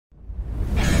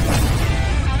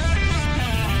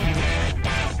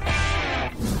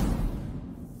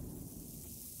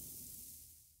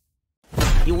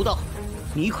无道，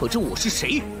你可知我是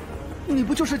谁？你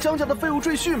不就是江家的废物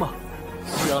赘婿吗？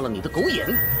瞎了你的狗眼！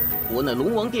我乃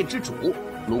龙王殿之主，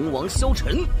龙王萧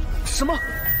晨。什么？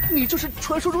你就是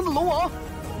传说中的龙王？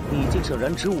你竟想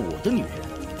染指我的女人，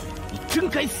你真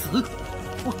该死！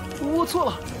我错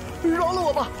了，饶了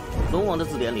我吧。龙王的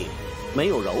字典里没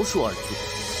有饶恕二字。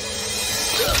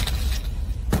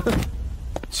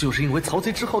就是因为曹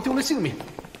贼之号丢了性命，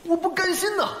我不甘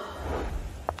心呐！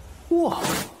哇，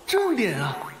正点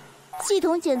啊！系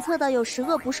统检测到有十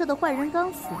恶不赦的坏人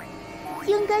刚死，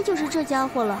应该就是这家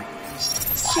伙了。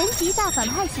神级大反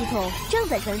派系统正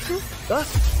在更新。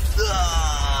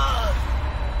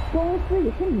公司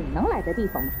也是你能来的地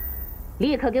方吗？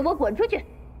立刻给我滚出去！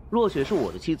若雪是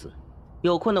我的妻子，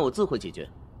有困难我自会解决，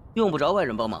用不着外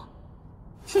人帮忙。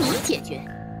你解决？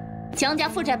江家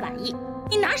负债100亿，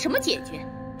你拿什么解决？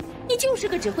你就是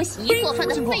个只会洗衣做饭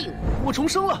的废物！我重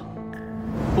生了！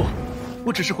不，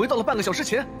我只是回到了半个小时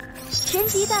前。神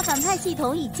级大反派系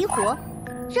统已激活，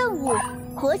任务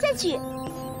活下去。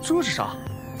这是啥？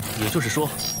也就是说，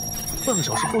半个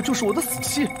小时后就是我的死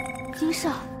期。殷少，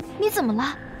你怎么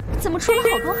了？怎么出了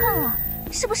好多汗啊？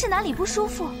是不是哪里不舒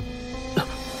服？冒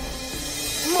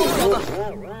牌的，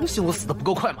你嫌我死的不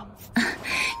够快吗？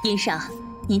殷少，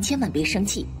您千万别生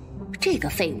气，这个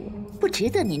废物不值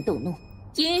得您动怒。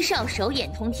殷少手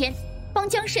眼通天，帮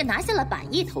江氏拿下了100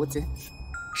亿投资。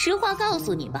实话告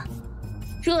诉你吧，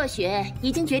若雪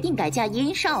已经决定改嫁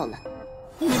殷少了。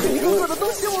你们一个个的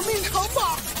都嫌我命长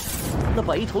吧？那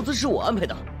100亿投资是我安排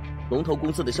的，龙头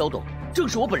公司的萧董正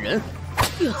是我本人。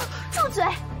住嘴！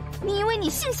你以为你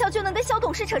姓萧就能跟萧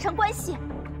董事扯上关系？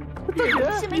大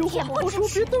姐，是没恬不知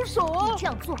耻！别动手啊！你这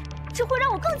样做只会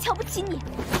让我更瞧不起你。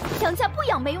江家不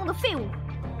养没用的废物，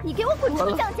你给我滚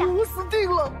出江家！我死定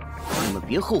了！你们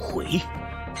别后悔。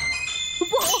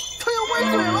不好，他要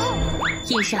歪嘴了！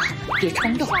殷少，别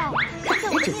冲动，打他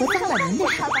只会脏了您的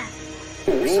手。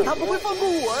是他不会放过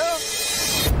我呀！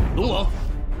龙王，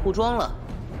不装了，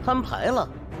摊牌了，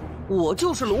我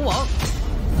就是龙王。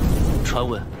传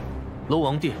闻，龙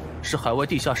王殿是海外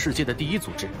地下世界的第一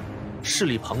组织，势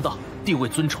力庞大，地位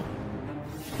尊崇。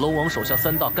龙王手下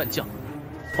3大干将，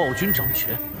暴君掌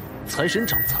权，财神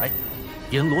掌财，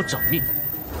阎罗掌命。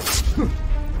哼，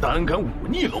胆敢忤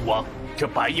逆龙王，这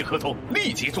100亿合同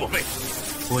立即作废！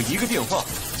我一个电话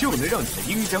就能让你的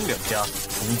殷江两家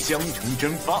从江城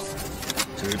蒸发。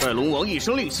只待龙王一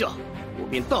声令下，我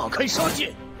便大开杀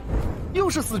戒。又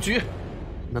是死局，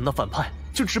难道反派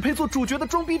就只配做主角的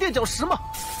装逼垫脚石吗？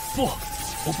不，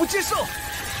我不接受！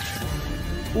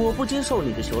我不接受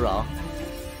你的求饶，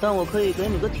但我可以给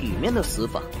你个体面的死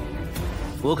法。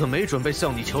我可没准备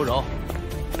向你求饶。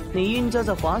你殷家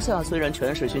在华夏虽然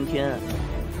权势熏天，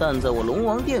但在我龙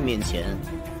王殿面前，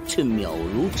却渺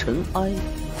如尘埃。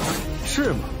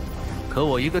是吗？可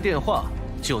我一个电话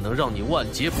就能让你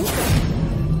万劫不复。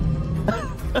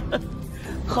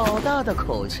好大的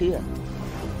口气啊！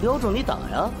有种你打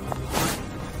呀！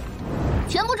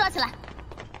全部抓起来！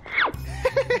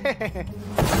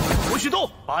不许动，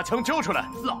把枪交出来，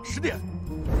老实点。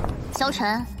萧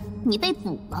晨，你被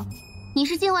捕了，你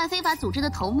是境外非法组织的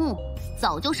头目，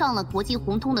早就上了国际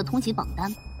红通的通缉榜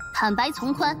单。坦白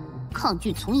从宽，抗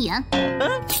拒从严。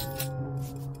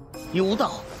你无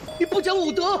道，你不讲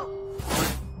武德！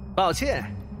抱歉，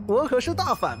我可是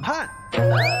大反派。给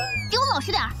我老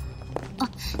实点儿！哦，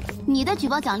你的举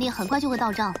报奖励很快就会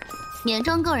到账，免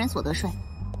征个人所得税。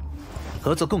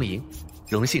合作共赢，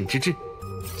荣幸之至。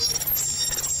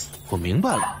我明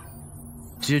白了，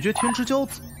解决天之骄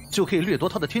子就可以掠夺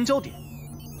他的天骄点，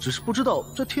只是不知道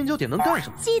这天骄点能干什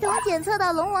么。系统检测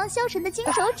到龙王萧晨的金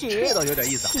手指，这倒有点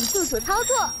意思。请宿主操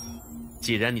作。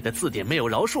既然你的字典没有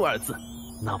饶恕二字，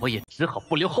那我也只好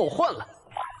不留后患了。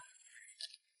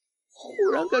忽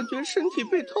然感觉身体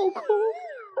被掏空。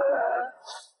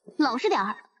老实点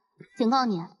儿，警告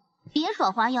你，别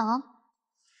耍花样啊！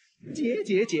姐，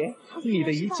你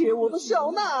的一切我都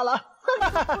笑纳了。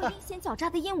阴险狡诈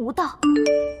的殷无道，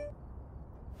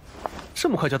这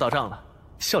么快就到账了，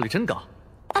效率真高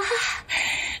啊！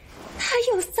他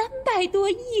有300多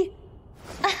亿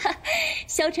啊！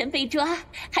萧晨被抓，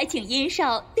还请殷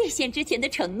少兑现之前的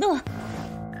承诺。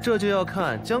这就要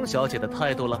看江小姐的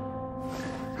态度了。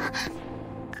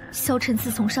萧晨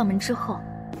自从上门之后，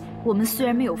我们虽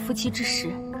然没有夫妻之实，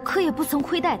可也不曾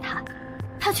亏待他，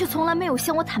他却从来没有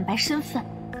向我坦白身份。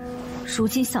如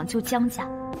今想救江家，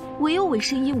唯有委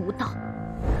身殷无道，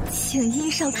请殷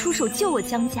少出手救我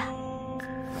江家。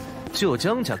救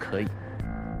江家可以，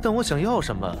但我想要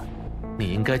什么，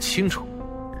你应该清楚。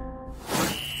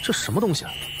这什么东西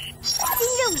啊？新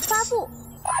任务发布，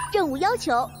任务要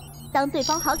求：当对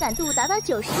方好感度达到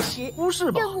90时，不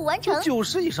是吧？任务完成。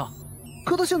90以上，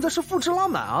可他现在是复制拉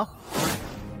满啊！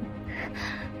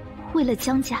为了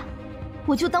江家，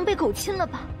我就当被狗亲了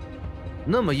吧。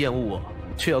那么厌恶我，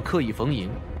却要刻意逢迎，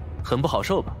很不好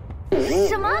受吧？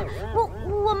什么？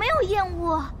我没有厌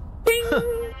恶。哼，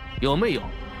有没有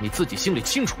你自己心里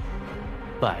清楚。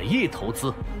100亿投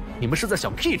资，你们是在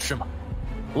想屁吃吗？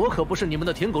我可不是你们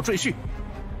的舔狗赘婿。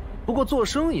不过做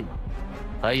生意嘛，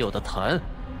还有的谈。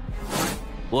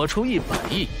我出100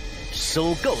亿，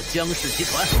收购江氏集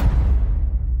团。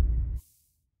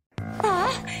啊！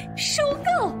收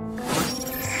购！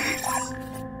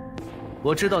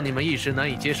我知道你们一时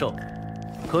难以接受，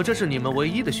可这是你们唯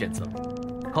一的选择。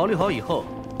考虑好以后，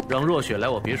让若雪来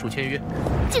我别墅签约。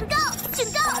警告！警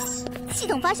告！系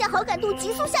统发现好感度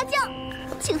急速下降，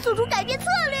请宿主改变策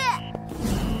略。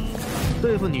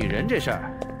对付女人这事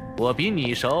儿，我比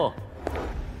你熟。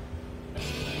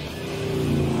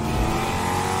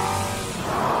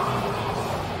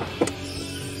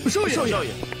少爷，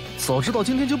早知道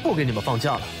今天就不给你们放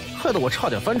假了，害得我差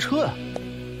点翻车啊！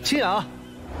清雅，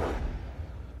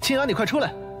你快出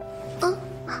来！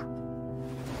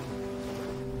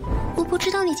我不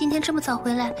知道你今天这么早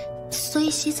回来，所以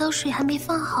洗澡水还没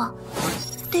放好，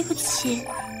对不起。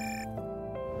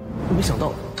没想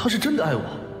到他是真的爱我，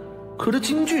可这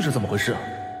京剧是怎么回事啊？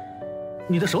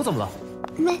你的手怎么了？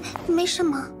没什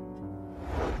么。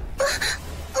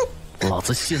老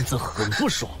子现在很不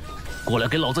爽，过来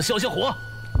给老子消消火。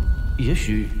也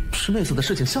许是那次的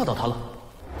事情吓到他了，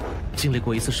经历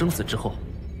过一次生死之后，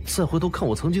再回头看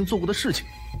我曾经做过的事情，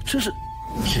真是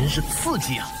刺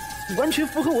激啊！完全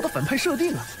符合我的反派设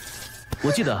定啊！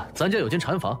我记得咱家有间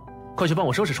禅房，快去帮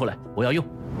我收拾出来，我要用。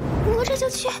我这就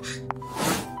去。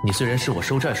你虽然是我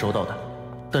收债收到的，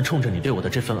但冲着你对我的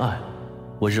这份爱，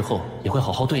我日后也会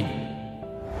好好对你。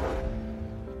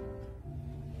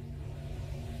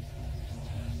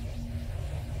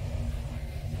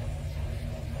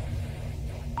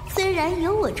虽然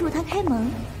有我助他开蒙，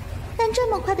但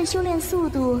这么快的修炼速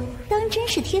度，当真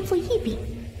是天赋异禀。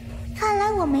看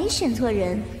来我没选错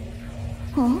人。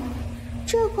哦，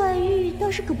这块玉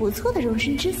倒是个不错的容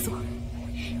身之所，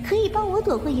可以帮我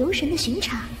躲过游神的巡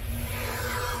查。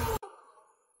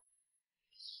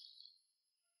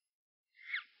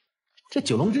这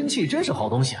九龙真气真是好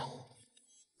东西啊！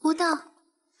吴道，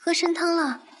喝参汤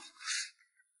了。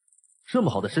这么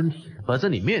好的身体摆在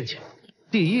你面前，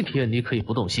第一天你可以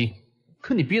不动心，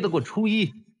可你憋得过初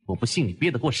一，我不信你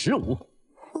憋得过15。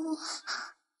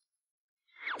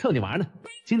逗你玩呢，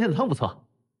今天的汤不错。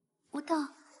吴道，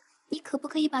你可不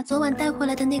可以把昨晚带回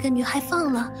来的那个女孩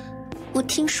放了？我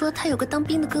听说她有个当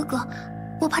兵的哥哥，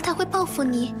我怕他会报复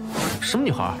你。什么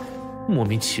女孩？莫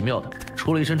名其妙的，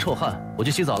出了一身臭汗，我去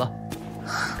洗澡了。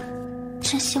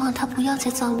真希望她不要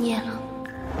再造孽了。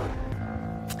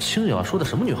清雅说的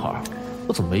什么女孩？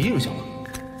我怎么没印象呢？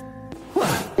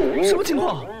喂，什么情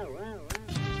况？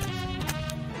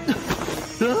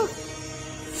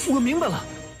我明白了，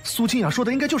苏清雅说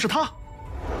的应该就是她。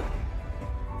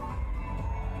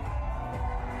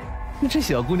这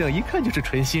小姑娘一看就是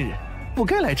纯新人，不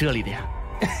该来这里的呀。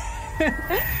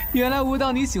原来吴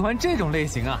道你喜欢这种类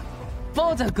型啊，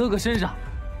包在哥哥身上。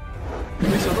没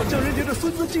想到江人杰这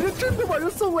孙子竟然真的把人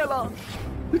送来了，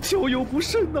交友不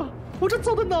慎呐！我这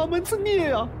造的哪门子孽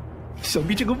呀？想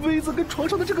必这个威子跟床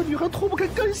上的这个女孩脱不开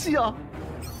干系啊！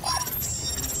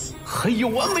还有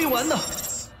完没完呢？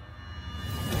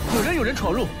有人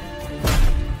闯入！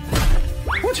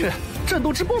我去，战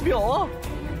斗值爆表啊！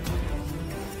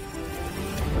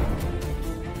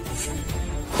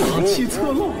大气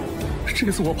侧漏，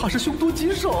这次我怕是凶多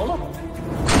吉少了。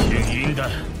姓殷的，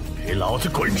给老子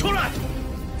滚出来！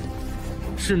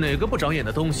是哪个不长眼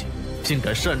的东西，竟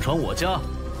敢擅闯我家？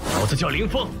老子叫林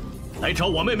峰，来找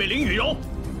我妹妹林雨柔。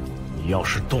你要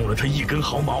是动了她一根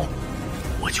毫毛，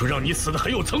我就让你死得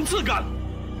很有层次感。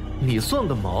你算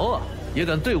个毛啊，也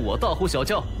敢对我大呼小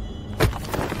叫？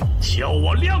叫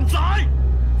我靓仔！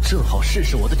正好试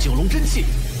试我的九龙真气。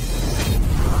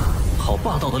好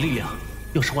霸道的力量，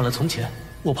要是换了从前，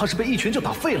我怕是被一拳就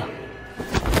打废了。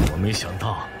我没想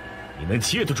到你能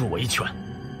接得住我一拳，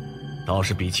倒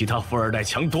是比其他富二代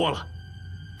强多了。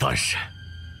但是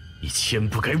你千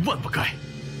不该万不该，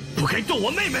不该动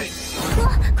我妹妹！哥，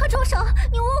快住手！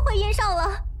你误会殷少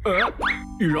了。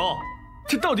雨柔，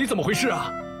这到底怎么回事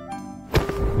啊？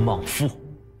莽夫！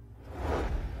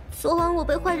昨晚我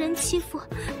被坏人欺负，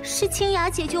是清雅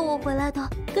姐救我回来的，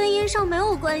跟殷少没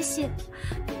有关系。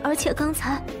而且刚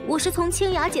才我是从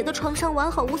清雅姐的床上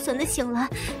完好无损的醒来，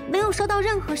没有受到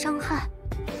任何伤害。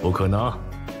不可能，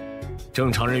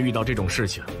正常人遇到这种事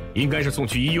情，应该是送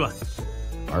去医院，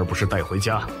而不是带回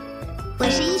家。我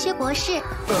是医学博士。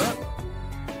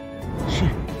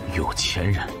有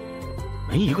钱人，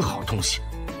没一个好东西。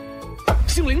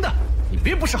姓林的，你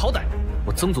别不识好歹！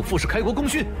我曾祖父是开国功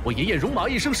勋，我爷爷戎马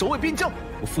一生守卫边疆，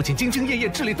我父亲兢兢业业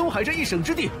治理东海这一省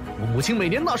之地，我母亲每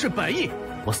年纳税100亿，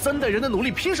我3代人的努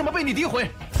力凭什么被你诋毁？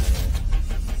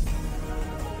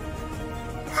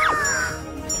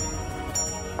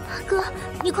哥，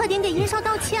你快点给殷少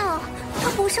道歉啊！他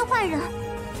不是坏人。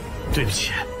对不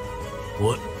起，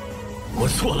我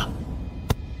错了。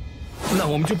那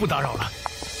我们就不打扰了，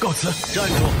告辞。站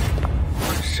住！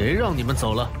谁让你们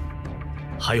走了？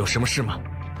还有什么事吗？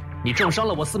你重伤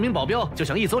了我4名保镖，就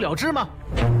想一走了之吗？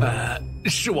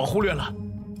是我忽略了，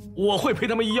我会赔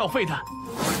他们医药费的。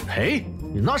赔？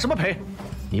你拿什么赔？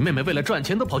你妹妹为了赚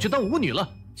钱都跑去当舞女了，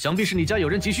想必是你家有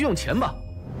人急需用钱吧？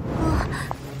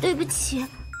对不起，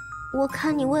我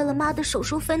看你为了妈的手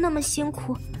术费那么辛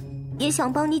苦，也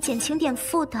想帮你减轻点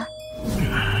负担。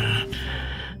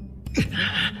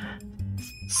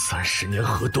30年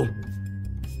河东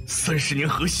，30年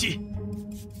河西，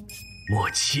末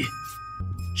期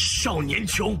少年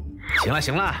穷。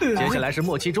行了，接下来是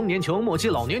末期中年穷，末期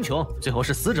老年穷，最后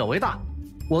是死者为大。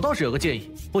我倒是有个建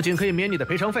议，不仅可以免你的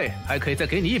赔偿费，还可以再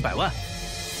给你100万，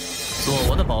做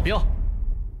我的保镖。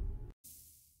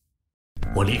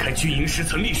我离开军营时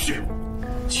曾立誓，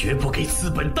绝不给资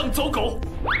本当走狗。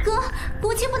哥，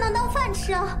骨气不能当饭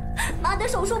吃啊！妈的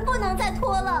手术不能再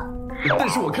拖了。但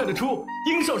是我看得出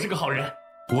殷少是个好人，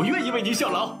我愿意为您效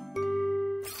劳。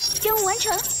任务完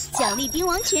成，奖励兵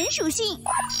王全属性。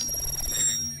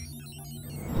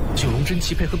九龙真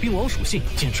气配合兵王属性，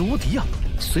简直无敌啊！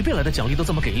随便来的奖励都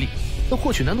这么给力，那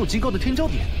获取难度极高的天骄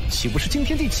点，岂不是惊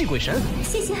天地泣鬼神？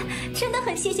谢谢，真的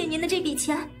很谢谢您的这笔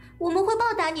钱，我们会报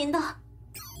答您的。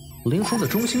林峰的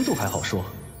忠心度还好说，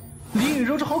林雨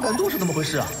柔这好感度是怎么回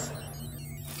事啊？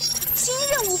新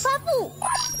任务发布：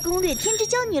攻略天之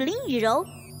骄女林雨柔，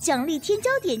奖励天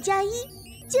骄点+1，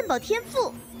鉴宝天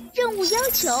赋。任务要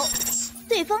求：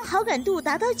对方好感度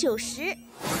达到90。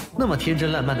那么天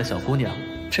真烂漫的小姑娘，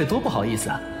这多不好意思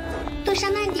啊！路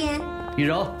上慢点。雨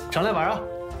柔，常来玩啊！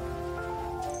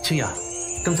清雅，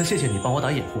刚才谢谢你帮我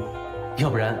打掩护，要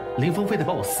不然林峰非得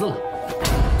把我撕了。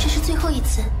这是最后一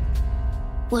次。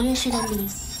我认识的你，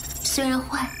虽然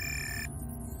坏，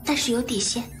但是有底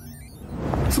线。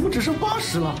怎么只剩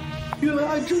80了？原来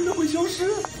爱真的会消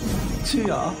失。清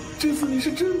雅，这次你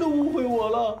是真的误会我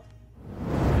了。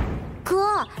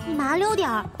哥，你麻溜点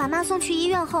儿，把妈送去医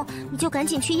院后，你就赶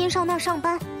紧去殷少那儿上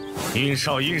班。殷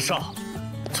少，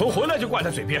从回来就挂在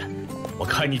嘴边，我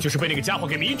看你就是被那个家伙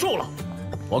给迷住了。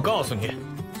我告诉你，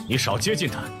你少接近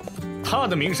他，他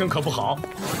的名声可不好。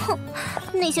哼，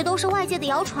那些都是外界的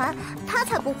谣传，他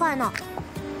才不坏呢。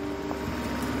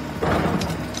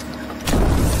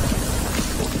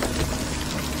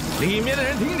里面的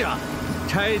人听着，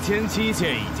拆迁期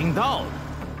限已经到了，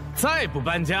再不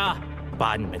搬家，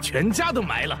把你们全家都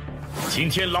埋了。今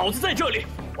天老子在这里，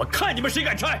我看你们谁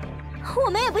敢拆！我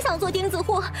们也不想做钉子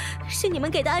户，是你们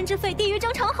给的安置费低于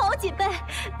正常好几倍，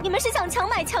你们是想强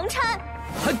买强拆。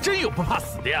还真有不怕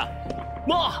死的呀！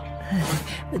妈，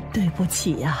对不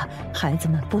起呀，孩子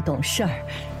们不懂事儿，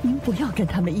您不要跟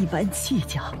他们一般计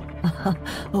较啊。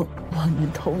我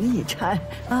们同意拆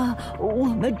啊，我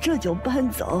们这就搬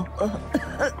走。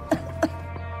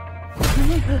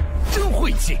真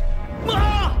晦气！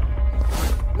妈，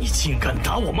你竟敢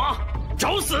打我妈，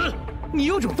找死！你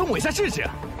有种动我一下试试，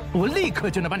我立刻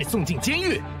就能把你送进监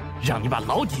狱，让你把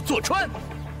牢底坐穿。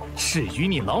至于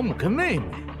你老母跟妹妹，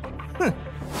哼，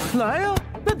来呀，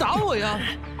那打我呀！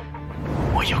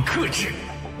我要克制，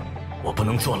我不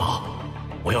能坐牢。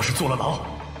我要是坐了牢，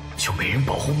就没人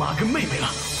保护妈跟妹妹了。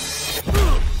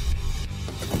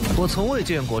我从未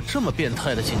见过这么变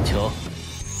态的请求。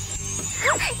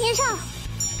殷少，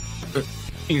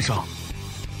殷少，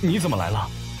你怎么来了？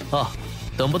啊，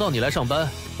等不到你来上班，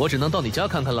我只能到你家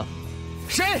看看了。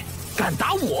谁敢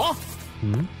打我？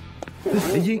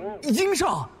殷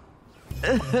少，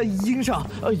殷少，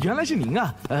原来是您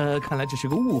啊！看来这是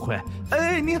个误会。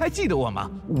您还记得我吗？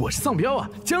我是丧彪啊，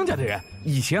江家的人，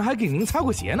以前还给您擦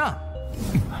过鞋呢。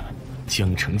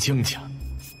江城江家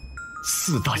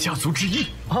4大家族之一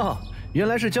啊，原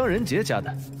来是江仁杰家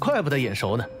的，怪不得眼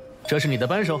熟呢。这是你的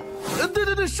扳手？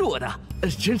对，是我的。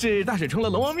真是大水冲了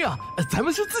龙王庙，咱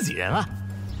们是自己人啊。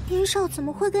殷少怎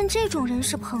么会跟这种人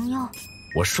是朋友？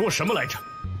我说什么来着？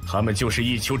他们就是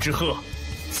一丘之貉。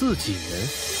自己人？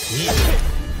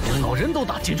你连老人都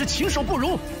打，简直禽兽不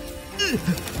如！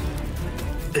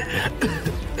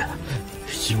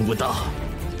行不大，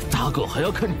打狗还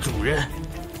要看主人。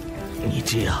你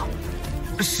这样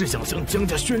是想向江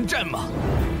家宣战吗？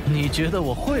你觉得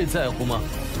我会在乎吗？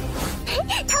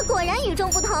他果然与众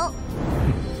不同。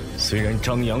虽然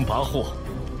张扬跋扈，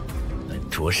但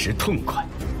着实痛快，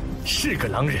是个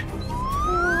狼人。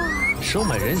收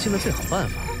买人心的最好办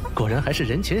法，果然还是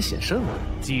人前显圣啊！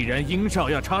既然殷少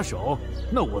要插手，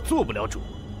那我做不了主，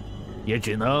也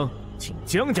只能请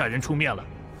江家人出面了。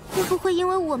会不会因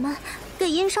为我们给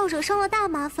殷少惹上了大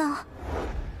麻烦啊？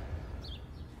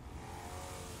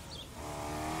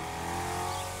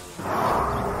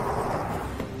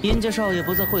殷家少爷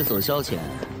不在会所消遣，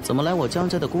怎么来我江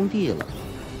家的工地了？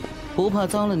不怕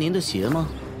脏了您的鞋吗？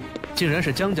竟然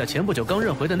是江家前不久刚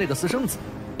认回的那个私生子，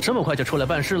这么快就出来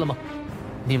办事了吗？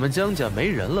你们江家没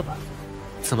人了吧？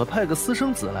怎么派个私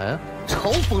生子来啊？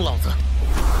嘲讽老子！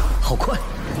好快，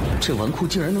这纨绔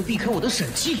竟然能避开我的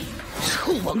审计！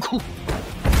臭纨绔！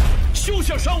休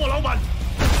想杀我老板！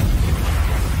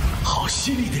好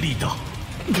犀利的力道！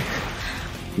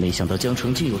没想到江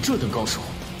城竟有这等高手，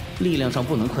力量上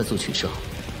不能快速取胜，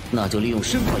那就利用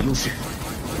身法优势。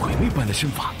鬼魅般的身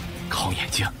法，靠眼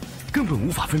睛根本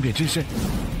无法分辨真身。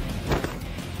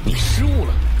你失误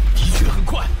了，的确很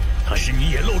快，但是你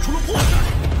也露出了破绽。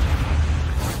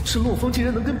这洛风竟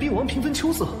然能跟兵王平分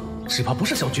秋色，只怕不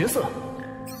是小角色。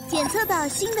检测到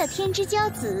新的天之骄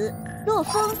子洛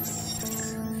风，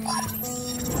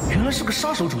原来是个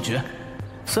杀手主角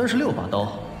，36把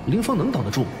刀，林峰能挡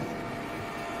得住吗？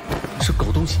这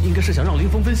狗东西应该是想让林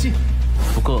峰分心，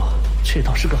不过这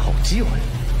倒是个好机会。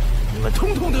你们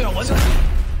通通都要完蛋！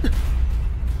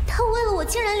他为了我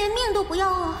竟然连命都不要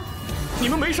了。你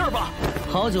们没事吧？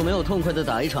好久没有痛快的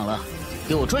打一场了，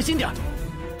给我专心点。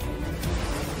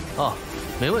啊，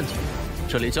没问题，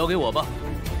这里交给我吧。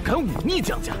敢忤逆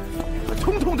江家，你们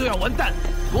通通都要完蛋！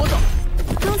多大？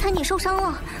刚才你受伤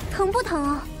了，疼不疼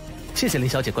啊？谢谢林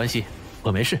小姐关心，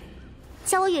我没事。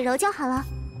叫我雨柔就好了。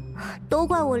都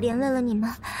怪我连累了你们，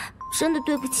真的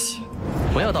对不起。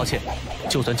不要道歉，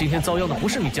就算今天遭殃的不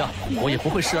是你家，我也不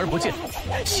会视而不见。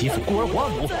欺负孤儿寡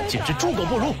母，简直猪狗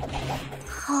不如。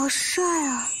好帅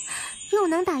啊，又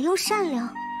能打又善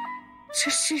良，这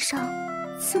世上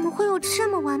怎么会有这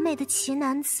么完美的奇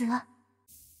男子？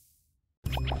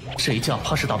这一架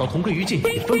怕是打到同归于尽，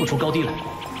也分不出高低来。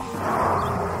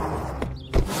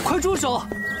快住手！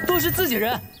都是自己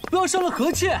人，不要伤了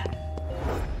和气。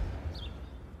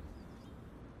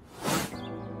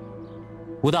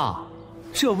吴大，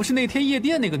这不是那天夜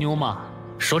店那个妞吗？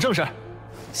说正事。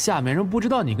下面人不知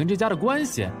道你跟这家的关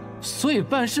系，所以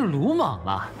办事鲁莽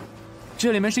了。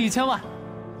这里面是1000万，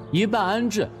一半安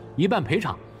置，一半赔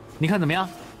偿，你看怎么样？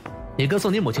你哥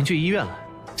送你母亲去医院了，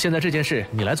现在这件事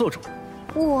你来做主。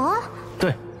我？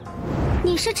对。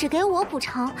你是只给我补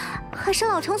偿，还是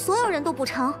老城所有人都补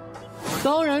偿？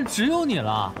当然只有你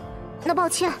了。那抱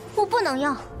歉，我不能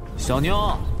要。小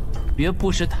妞，别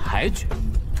不识抬举。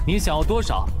你想要多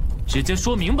少，直接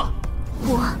说明吧。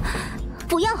我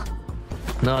不要。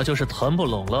那就是谈不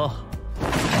拢了。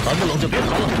谈不拢就别谈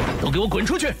了，都给我滚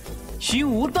出去！殷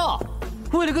无道，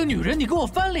为了个女人你跟我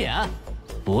翻脸？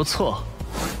不错。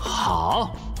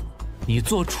好，你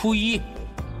做初一，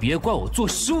别怪我做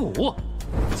15。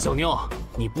小妞，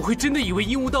你不会真的以为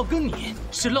殷无道跟你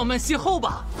是浪漫邂逅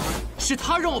吧？是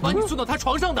他让我把你送到他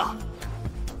床上的。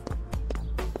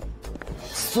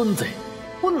孙子，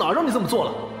我哪让你这么做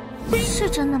了？是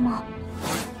真的吗？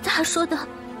他说的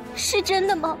是真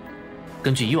的吗？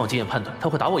根据以往经验判断，他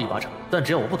会打我一巴掌，但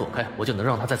只要我不躲开，我就能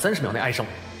让他在30秒内挨上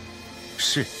我。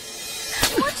是。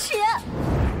无耻！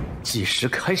计时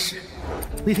开始。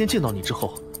那天见到你之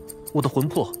后，我的魂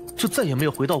魄就再也没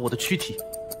有回到我的躯体。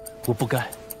我不该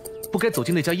走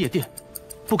进那家夜店，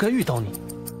不该遇到你，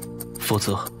否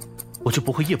则我就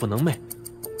不会夜不能寐，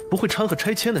不会掺和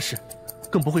拆迁的事，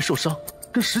更不会受伤，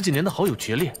跟10几年的好友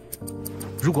决裂。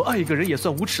如果爱一个人也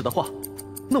算无耻的话，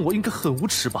那我应该很无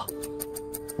耻吧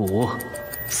？5、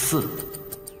4、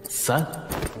3。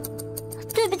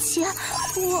对不起，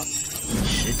我。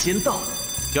时间到。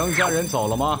江家人走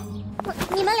了吗？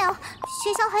你们俩，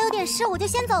学校还有点事，我就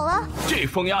先走了。这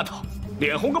疯丫头，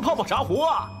脸红跟泡泡茶壶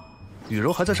啊！雨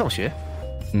柔还在上学。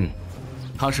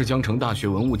她是江城大学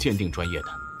文物鉴定专业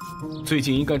的，最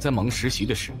近应该在忙实习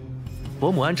的事。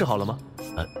伯母安置好了吗？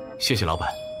谢谢老板，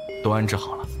都安置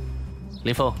好了。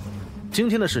林峰，今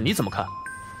天的事你怎么看？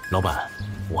老板，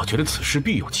我觉得此事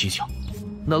必有蹊跷。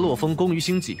那洛风工于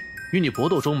心计，与你搏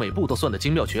斗中每步都算得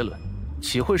精妙绝伦，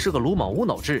岂会是个鲁莽无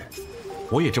脑之人？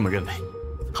我也这么认为。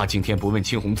他今天不问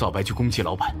青红皂白就攻击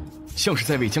老板，像是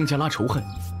在为江家拉仇恨。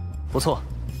不错，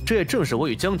这也正是我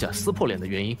与江家撕破脸的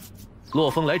原因。洛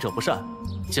风来者不善，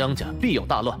江家必有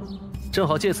大乱，正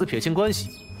好借此撇清关系，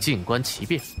静观其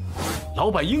变。老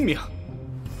板英明。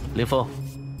林峰，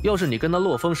要是你跟那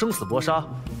洛风生死搏杀，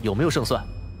有没有胜算？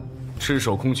赤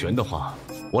手空拳的话，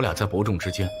我俩在伯仲之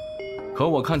间。可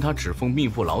我看他指缝密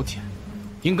布老茧，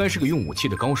应该是个用武器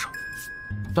的高手。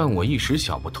但我一时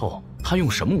想不透他用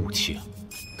什么武器。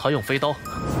他用飞刀。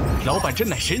老板真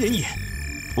乃神人也，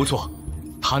不错，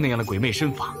他那样的鬼魅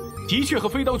身法的确和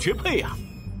飞刀绝配啊。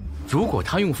如果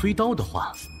他用飞刀的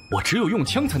话，我只有用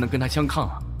枪才能跟他相抗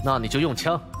啊。那你就用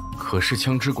枪。可是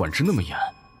枪支管制那么严，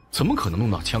怎么可能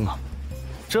弄到枪啊？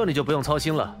这你就不用操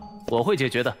心了，我会解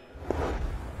决的。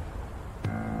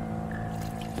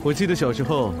我记得小时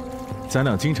候，咱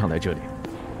俩经常来这里。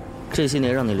这些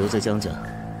年让你留在江家，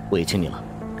委屈你了。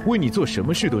为你做什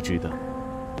么事都值得，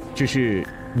只是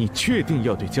你确定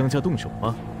要对江家动手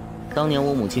吗？当年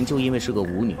我母亲就因为是个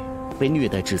舞女，被虐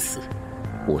待致死。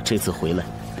我这次回来，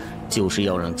就是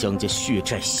要让江家血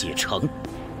债血偿。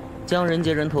江人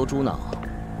杰人头猪脑，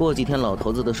过几天老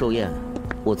头子的寿宴，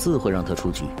我自会让他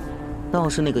出局。倒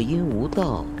是那个殷无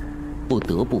道，不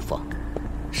得不防。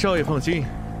少爷放心，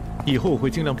以后我会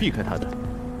尽量避开他的。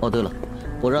哦，对了，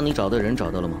我让你找的人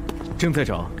找到了吗？正在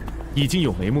找，已经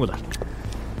有眉目了。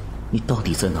你到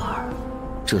底在哪儿？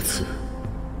这次，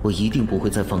我一定不会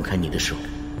再放开你的手。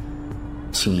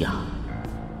清雅，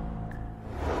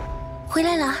回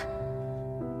来了。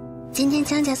今天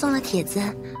江家送了帖子，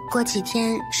过几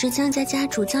天是江家家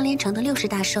主江连城的60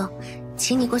大寿，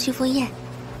请你过去赴宴。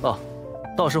哦，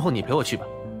到时候你陪我去吧。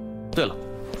对了，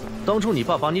当初你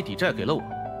爸把你抵债给了我，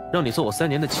让你做我3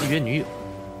年的契约女友。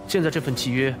现在这份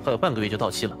契约还有半个月就到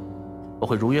期了，我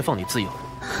会如约放你自由。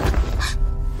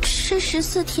是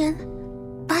14天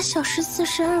，8小时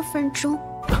42分钟。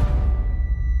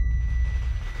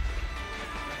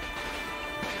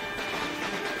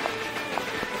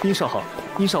殷少好，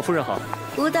殷少夫人好。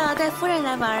舞蹈带夫人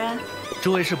来玩啊！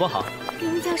诸位师伯好。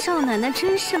殷家少奶奶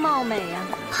真是貌美呀！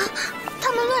啊，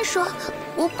他们乱说，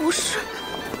我不是。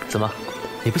怎么，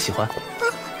你不喜欢？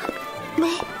没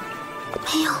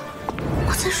有，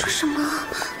我在说什么？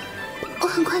我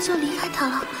很快就离开他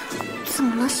了，怎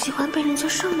么能喜欢被人叫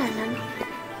少奶奶呢？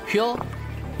哟，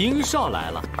殷少来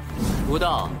了。舞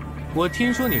蹈，我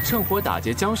听说你趁火打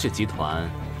劫江氏集团，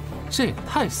这也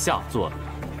太下作了。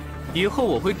以后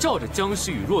我会罩着江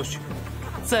氏与若雪，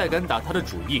再敢打他的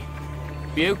主意，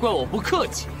别怪我不客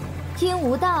气。殷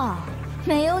无道，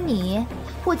没有你，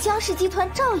我江氏集团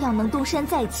照样能东山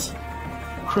再起。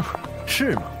哼，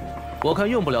是吗？我看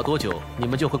用不了多久，你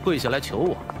们就会跪下来求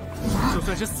我。就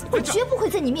算是死在这，我绝不会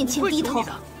在你面前低头。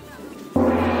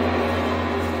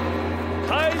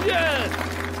开宴！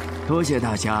多谢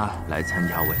大家来参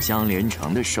加我江连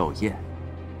城的寿宴。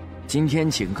今天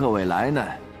请各位来呢，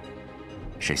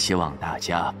是希望大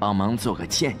家帮忙做个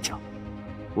见证。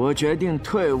我决定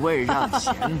退位让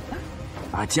贤，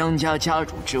把江家家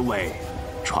主之位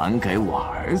传给我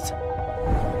儿子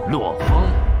洛风。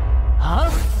啊？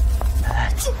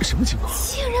什么情况？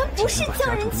竟然不是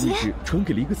江人杰，传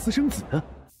给了一个私生子。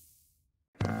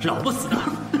老不死的，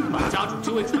把家主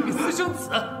之位传给私生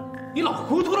子，你老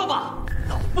糊涂了吧？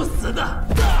老不死的！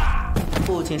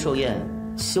父亲寿宴，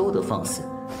休得放肆！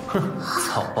哼，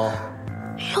草包！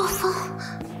洛风，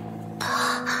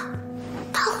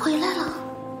他回来了！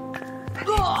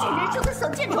竟然这个小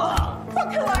贱种，放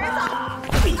开我儿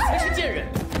子！你才是贱人！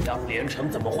江连城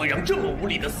怎么会让这么无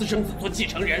礼的私生子做继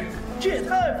承人？这也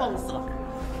太放肆了！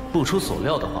不出所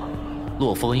料的话，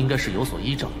洛风应该是有所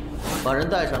依仗。把人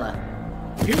带上来，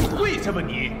给我跪下吧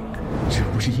你！这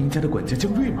不是殷家的管家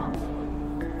江瑞吗？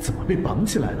怎么被绑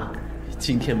起来了？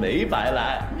今天没白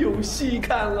来，有戏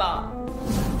看了。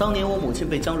当年我母亲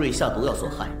被江瑞下毒药所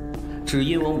害，只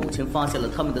因我母亲发现了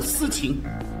他们的私情。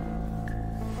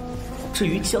至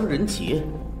于江人杰，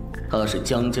他是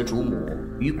江家主母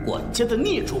与管家的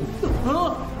孽种。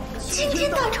啊！今天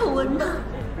大丑闻呢？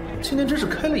今天真是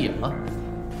开了眼了。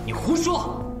你胡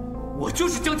说！我就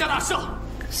是江家大少。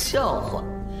笑话，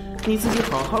你自己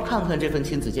好好看看这份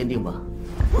亲子鉴定吧。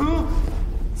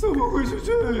怎么会是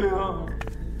这样？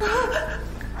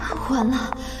完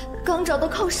了，刚找的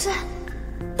靠山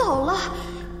倒了。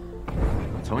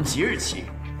从即日起，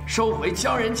收回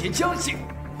江人杰江姓，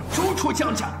逐出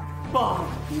江家。爸，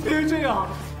别这样，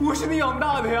我是你养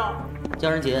大的呀。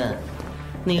江人杰，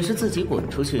你是自己滚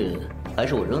出去，还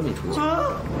是我扔你出去？啊！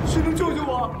谁能救救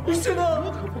我？谁能？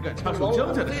我可不敢插手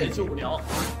江家的事情。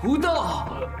无道，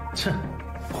切，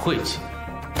晦气！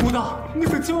无道，你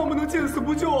可千万不能见死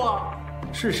不救啊！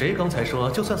是谁刚才说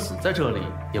就算死在这里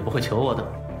也不会求我的？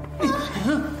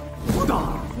无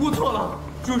道，我错了。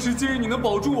若是今日你能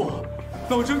保住我，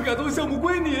老城改造项目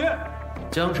归你，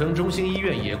江城中心医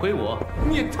院也归我。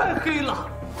你也太黑了，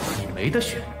你没得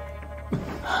选。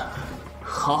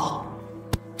好，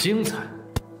精彩，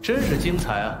真是精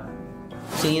彩啊！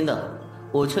姓殷的，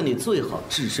我劝你最好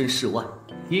置身事外。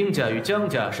殷家与江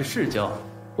家是世交，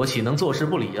我岂能坐视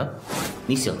不理啊？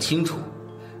你想清楚，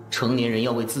成年人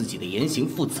要为自己的言行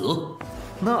负责。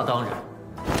那当然，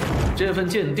这份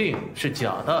鉴定是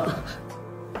假的。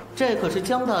这可是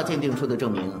江大鉴定出的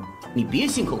证明，你别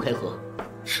信口开河。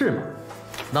是吗？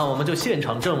那我们就现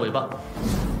场证伪吧。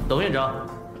董院长，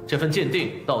这份鉴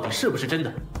定到底是不是真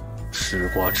的？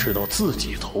吃瓜吃到自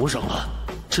己头上了，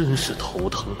真是头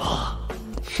疼啊！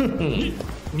哼，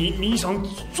你想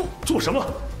做什么？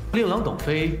令郎董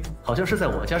飞好像是在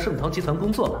我家盛唐集团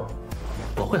工作吧？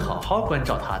我会好好关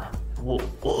照他的。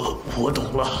我懂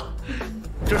了，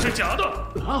这是假的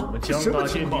啊！我们江大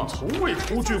鉴定从未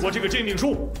出具过这个鉴定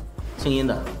书。姓殷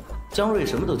的，江瑞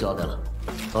什么都交代了。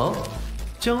哦，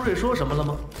江瑞说什么了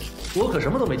吗？我可什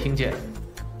么都没听见。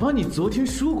把你昨天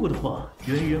说过的话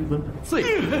原原本本再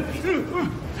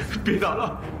别打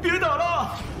了，别打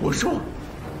了！我说，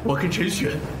我跟陈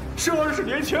雪是20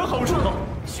年前好处好。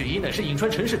雪姨乃是颍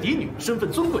川陈氏嫡女，身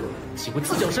份尊贵，岂会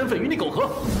自降身份与你苟合？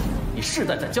你世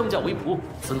代在江家为仆，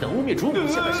怎敢污蔑主母，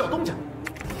陷害少东家？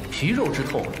皮肉之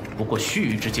痛不过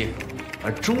须臾之间，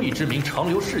而忠义之名长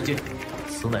留世间，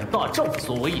此乃大丈夫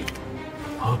所为也。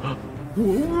我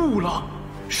误了，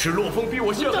是洛风逼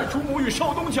我陷害主母与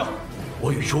少东家。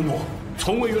我与主母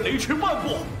从未越雷池半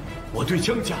步，我对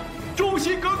江家忠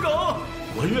心耿耿，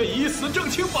我愿以死证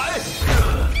清白。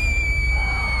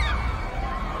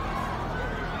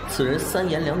此人3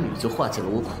言2语就化解了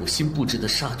我苦心布置的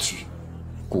杀局，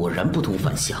果然不同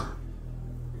凡响。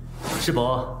师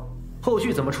伯，后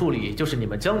续怎么处理就是你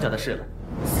们江家的事了。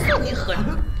算你狠！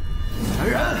来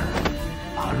人，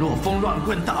把洛风乱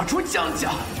棍打出江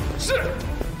家。是。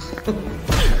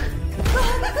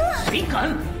谁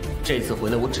敢？这次回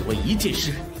来我只为一件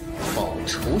事：报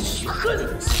仇雪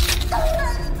恨。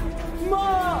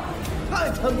妈，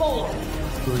太残暴了，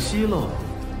可惜了。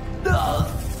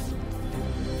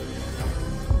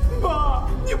妈，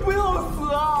你不要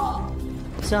死啊！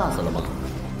吓死了吗？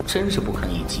真是不堪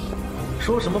一击。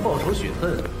说什么报仇雪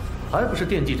恨，还不是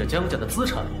惦记着江家的资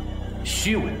产？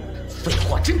虚伪！废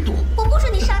话真多。我不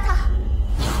准你杀他。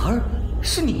雅儿，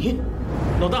是你？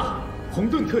老大，红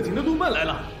盾特警的陆曼来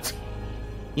了。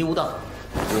你无当，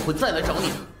我会再来找你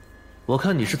的。我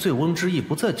看你是醉翁之意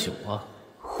不在酒啊！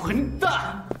混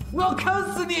蛋，我要砍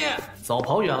死你！早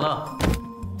跑远了。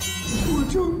我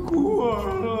真孤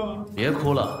儿了。别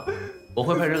哭了，我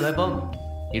会派人来帮你。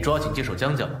你抓紧接手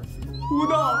江家吧。吴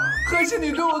道，还是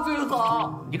你对我最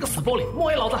好。你个死玻璃，莫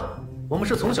为老子！我们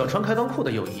是从小穿开裆裤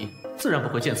的友谊，自然不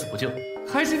会见死不救。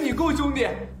还是你够兄弟。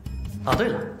啊，对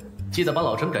了，记得把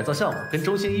老城改造项目跟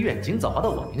中心医院尽早划到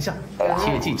我名下，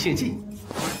切记切记。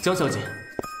江小姐，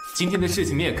今天的事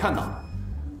情你也看到了，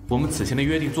我们此前的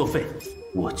约定作废，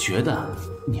我觉得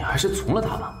你还是从了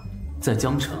他吧。在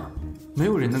江城，没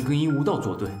有人能跟殷无道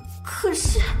作对。可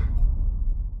是，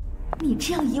你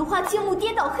这样移花接木、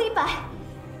颠倒黑白，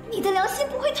你的良心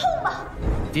不会痛吗？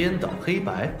颠倒黑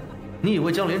白？你以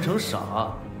为江连成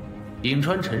傻？颍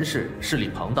川陈氏势力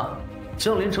庞大，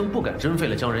江连成不敢真废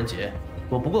了江仁杰，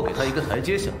我不过给他一个台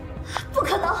阶下。不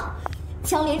可能，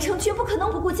江连成绝不可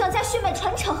能不顾江家血脉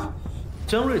传承。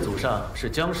江瑞祖上是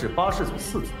江氏8世祖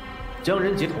4子，江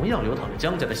仁杰同样流淌着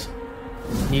江家的血。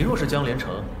你若是江连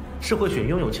成，是会选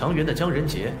拥有强援的江仁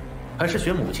杰，还是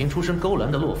选母亲出身勾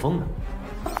栏的洛风呢？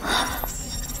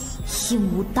殷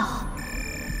无道，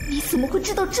你怎么会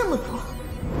知道这么多？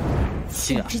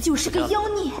简直就是个妖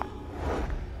孽！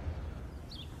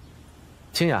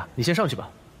清雅，你先上去吧，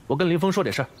我跟林峰说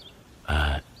点事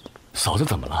儿。嫂子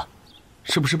怎么了？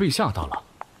是不是被吓到了？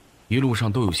一路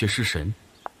上都有些失神。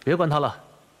别管他了，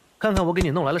看看我给你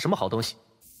弄来了什么好东西。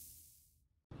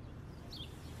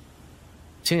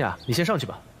清雅，你先上去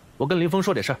吧，我跟林峰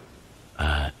说点事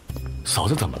儿。嫂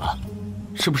子怎么了？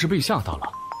是不是被吓到了？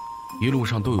一路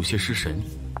上都有些失神。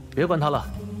别管他了，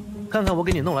看看我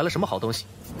给你弄来了什么好东西。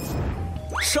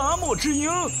沙漠之鹰，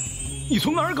你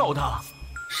从哪儿搞的？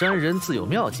山人自有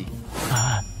妙计。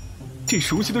这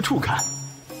熟悉的触感，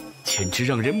简直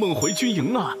让人梦回军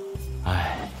营啊！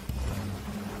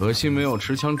可惜没有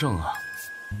持枪证啊，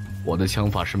我的枪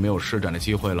法是没有施展的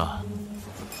机会了。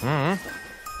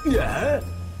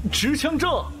持枪证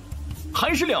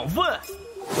还是2份。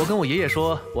我跟我爷爷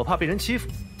说，我怕被人欺负，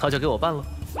他就给我办了。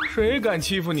谁敢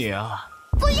欺负你啊？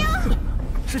不要！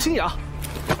是清雅。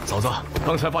嫂子，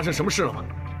刚才发生什么事了吗？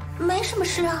没什么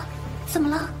事啊，怎么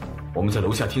了？我们在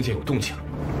楼下听见有动静。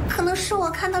可能是我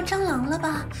看到蟑螂了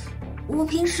吧？我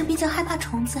平时比较害怕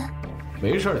虫子。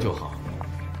没事就好，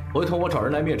回头我找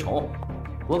人来灭虫。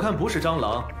我看不是蟑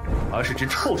螂，而是只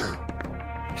臭虫。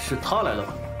是他来了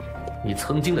吧？你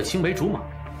曾经的青梅竹马。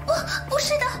不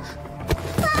是的。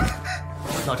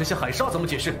那这些海沙怎么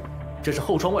解释？这是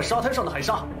后窗外沙滩上的海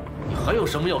沙。你还有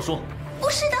什么要说？不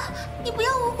是的，你不要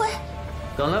误会。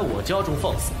敢来我家中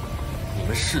放肆，你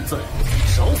们是在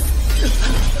找死！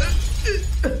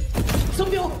增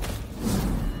标！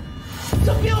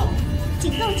增标！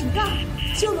警告！警告！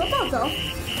修罗暴走，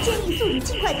建议速女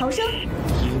尽快逃生。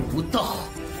阴无道，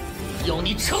要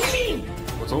你偿命！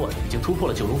我昨晚已经突破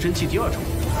了九龙真气第2重，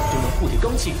就用护体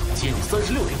罡气接你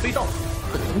36品飞刀。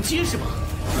很能接是吧？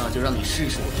那就让你试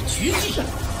试我的绝技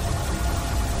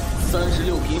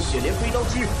——36品血莲飞刀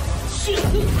之血刺。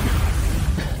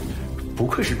不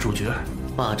愧是主角，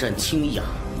霸占清雅，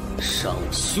杀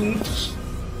我兄弟，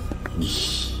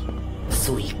你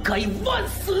罪该万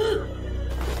死！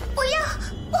不要，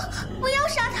不要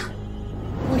杀他！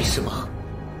为什么？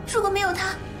如果没有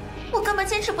他，我根本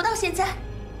坚持不到现在。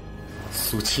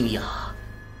苏清雅，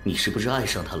你是不是爱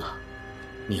上他了？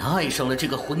你爱上了这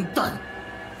个混蛋，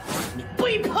你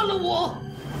背叛了我！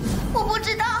我不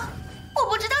知道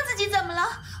自己怎么了，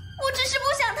我只是不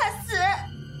想他死。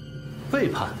背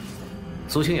叛？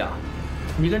苏清雅，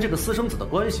你跟这个私生子的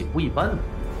关系不一般呢。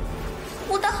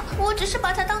我只是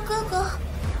把他当哥哥。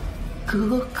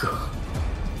哥哥？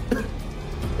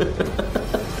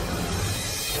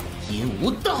阴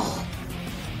无道，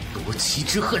夺妻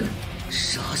之恨，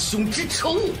杀兄之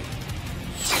仇，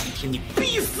今天你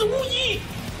必死无疑！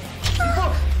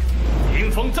冰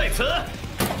封在此，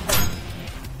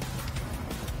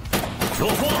若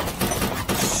风，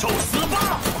受死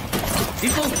吧！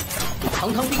林峰，你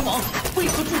堂堂兵王，为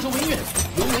何助纣为虐，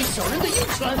有违小人的鹰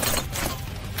权？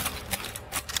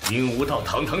阴无道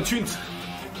堂堂君子，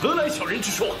何来小人之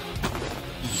说？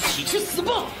一起去死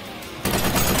吧！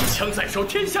一枪在手，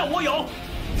天下我有。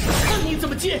看你怎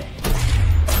么接！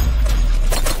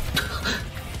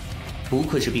不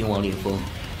愧是兵王林峰，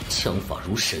枪法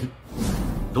如神。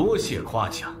多谢夸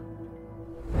奖。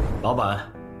老板，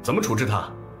怎么处置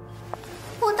他？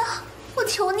我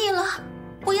求你了，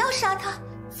不要杀他，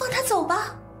放他走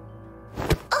吧。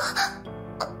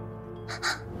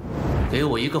给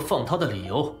我一个放他的理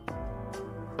由。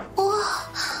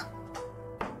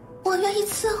我愿意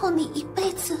伺候你一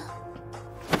辈子。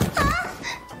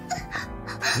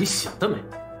你想得美！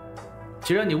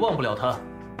既然你忘不了他，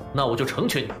那我就成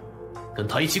全你，跟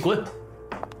他一起滚。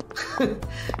哼，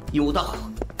阴无道，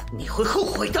你会后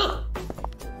悔的。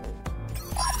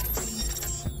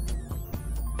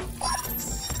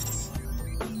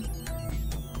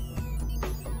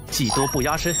技多不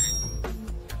压身。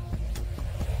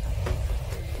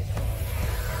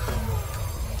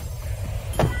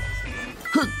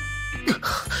哼！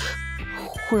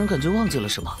忽然感觉忘记了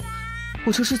什么，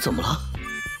我这是怎么了？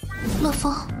乐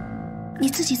风，你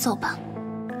自己走吧。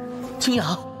清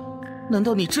雅，难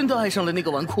道你真的爱上了那个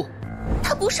纨绔？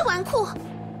他不是纨绔，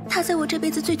他在我这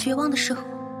辈子最绝望的时候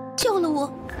救了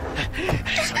我。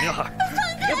小女孩，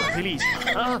别白费力气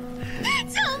了啊！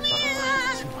救命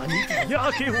啊！就把你抵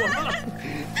押给我们了。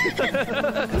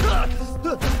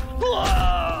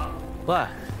喂，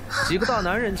几个大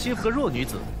男人欺负个弱女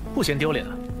子，不嫌丢脸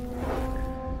啊？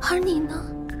而你呢？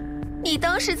你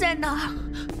当时在哪儿？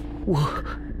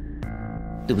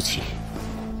对不起，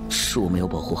是我没有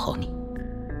保护好你。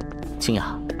清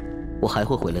雅，我还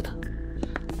会回来的，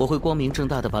我会光明正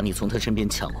大的把你从他身边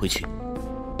抢回去。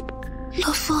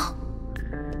老风，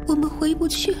我们回不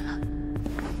去了。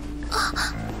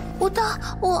武道，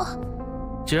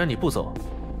既然你不走，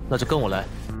那就跟我来。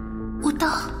武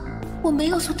道，我没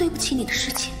有做对不起你的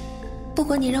事情，不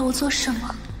管你让我做什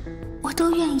么，我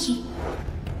都愿意。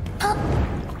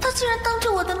他竟然当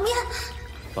着我的面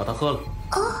把它喝了。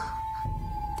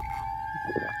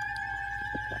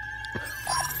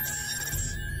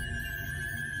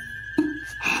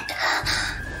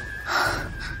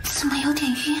怎么有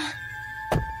点晕？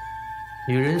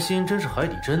女人心真是海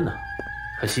底针呢，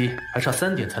可惜还差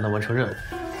3点才能完成任务。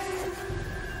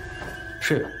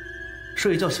睡吧，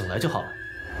睡一觉醒来就好了。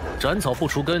斩草不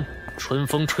除根，春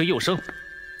风吹又生。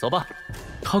走吧。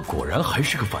他果然还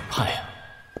是个反派啊！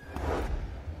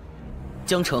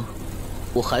江城，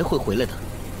我还会回来的，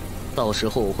到时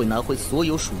候我会拿回所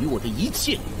有属于我的一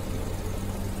切。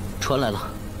传来了，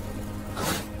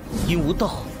阴无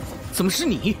道，怎么是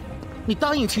你？你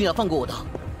答应清雅放过我的。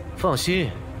放心，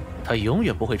他永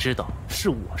远不会知道是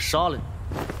我杀了你。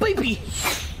卑鄙！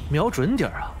瞄准点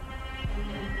啊！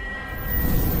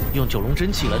用九龙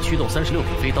真气来驱动36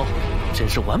品飞刀，真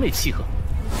是完美契合。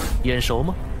眼熟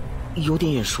吗？有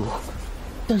点眼熟，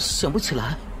但想不起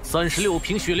来。36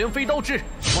品血莲飞刀之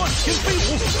漫天飞舞。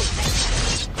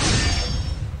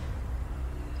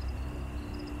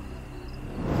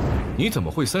你怎么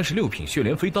会36品血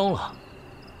莲飞刀了？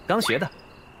刚学的。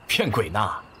骗鬼呢！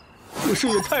可是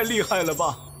也太厉害了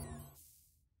吧！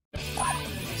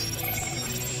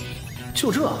就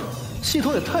这，系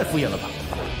统也太敷衍了吧！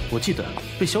我记得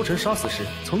被萧晨杀死时，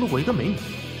曾路过一个美女，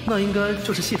那应该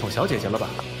就是系统小姐姐了吧？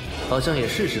好像也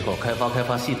是时候开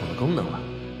发系统的功能了。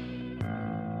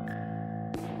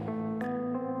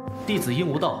弟子因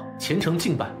无道虔诚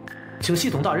敬拜，请系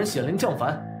统大人显灵降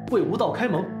凡，为无道开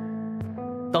蒙。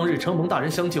当日承蒙大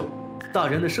人相救，大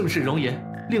人的盛世容颜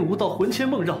令无道魂牵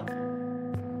梦绕，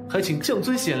还请降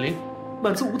尊显灵，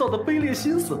满足无道的卑劣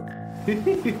心思。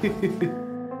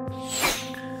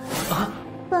啊！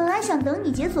本来想等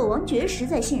你解锁王爵时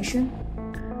再现身，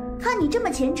看你这么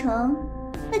虔诚，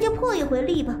那就破一回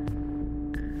例吧。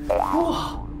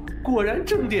哇，果然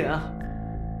正点啊！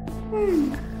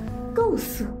够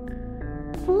色，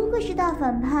不愧是大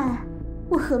反派，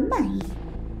我很满意。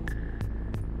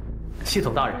系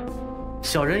统大人，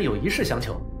小人有一事相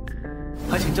求，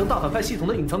还请将大反派系统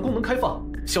的隐藏功能开放，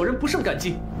小人不胜感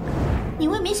激。你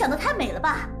未免想得太美了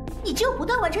吧？你只有不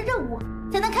断完成任务，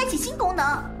才能开启新功能。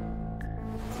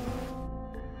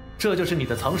这就是你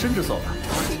的藏身之所吧？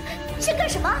想干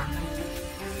什么？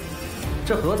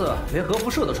这盒子连核辐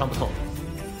射都穿不透，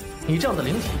你这样的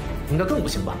灵体应该更不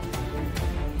行吧？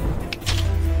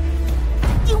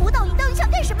你无道，你到底想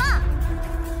干什么？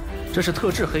这是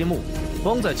特制黑幕，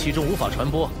光在其中无法传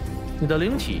播，你的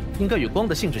灵体应该与光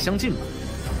的性质相近吧？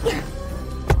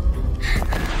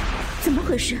怎么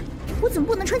回事？我怎么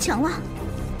不能穿墙了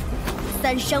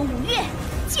？3山5岳，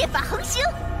剑法横行！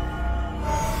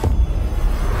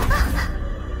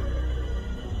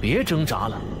别挣扎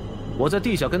了，我在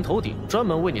地下跟头顶专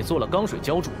门为你做了钢水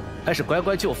浇筑，还是乖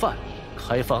乖就范，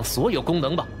开放所有功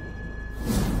能吧。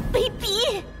卑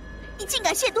鄙！你竟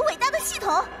敢亵渎伟大的系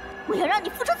统，我要让你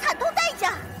付出惨痛代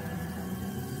价！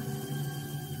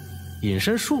隐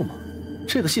身术吗？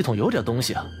这个系统有点东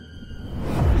西啊！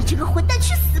你这个混蛋，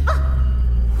去死吧！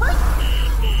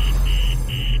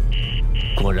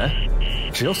果然，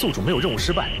只要宿主没有任务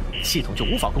失败，系统就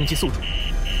无法攻击宿主。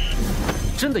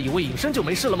真的以为隐身就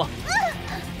没事了吗？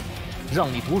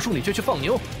让你读书你却去放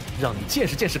牛，让你见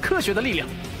识见识科学的力量。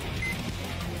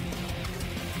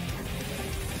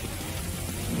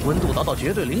温度达到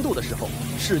绝对0度的时候，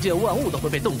世界万物都会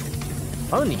被冻住，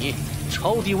而你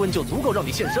超低温就足够让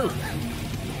你现身了。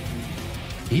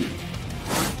咦？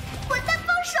混蛋，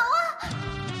放手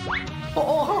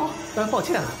啊！抱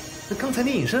歉啊，刚才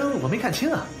你隐身我没看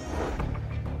清啊。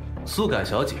苏改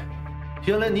小姐，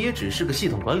原来你也只是个系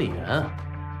统管理员啊！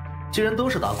既然都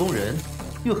是打工人，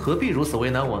又何必如此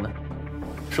为难我呢？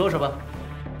说说吧，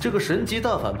这个神级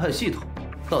大反派系统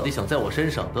到底想在我身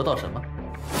上得到什么？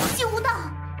竟无道，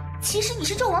其实你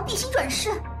是纣王地心转世，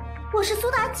我是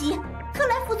苏妲己，特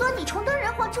来辅佐你重登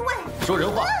人皇之位。说人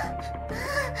话。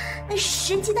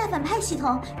神级大反派系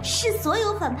统是所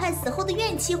有反派死后的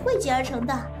怨气汇集而成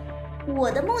的，我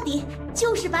的目的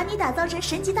就是把你打造成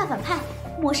神级大反派，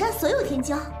抹杀所有天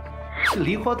骄。这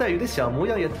梨花带雨的小模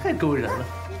样也太勾人了。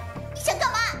你想干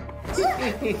嘛？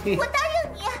我答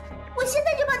应你，我现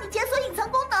在就帮你解锁隐藏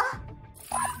功能。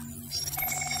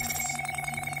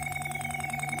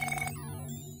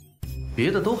别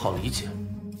的都好理解，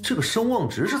这个声望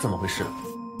值是怎么回事？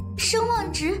声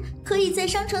望值可以在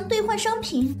商城兑换商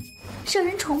品，让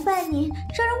人崇拜你，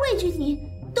让人畏惧你，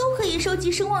都可以收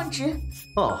集声望值。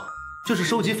哦，就是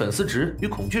收集粉丝值与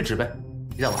恐惧值呗。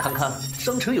让我看看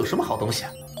商城有什么好东西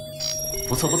啊！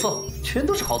不错不错，全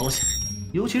都是好东西，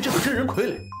尤其这个真人傀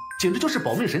儡，简直就是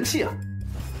保命神器啊！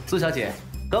苏小姐，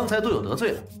刚才都有得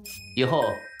罪了，以后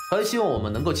还希望我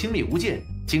们能够亲密无间，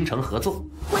精诚合作。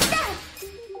混蛋！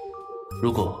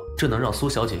如果这能让苏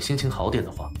小姐心情好点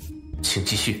的话，请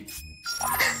继续。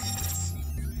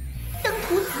登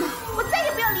徒子，我再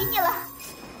也不要理你了。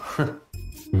哼，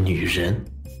女人。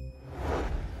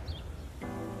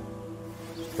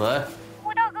喂。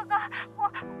武道哥哥，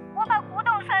我把古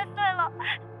董摔碎了，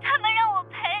他们让我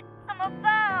赔，怎么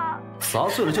办啊？砸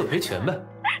碎了就赔钱呗。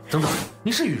等等，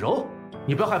你是雨柔，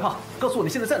你不要害怕，告诉我你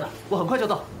现在在哪，我很快就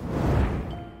到。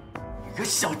你个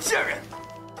小贱人，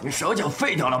你手脚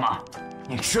废掉了吗？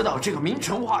你知道这个明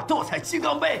成化斗彩金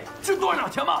刚杯值多少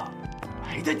钱吗？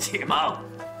买得起吗？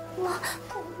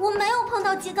我没有碰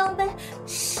到金刚杯，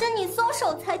是你松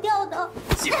手才掉的。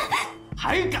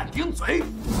还敢顶嘴！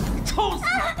臭死！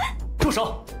住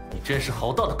手！你真是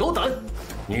好大的狗胆！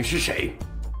你是谁？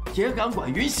也敢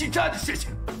管云溪寨的事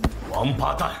情？王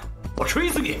八蛋！我锤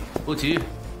死你！不急，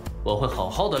我会好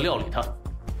好的料理他。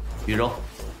雨柔，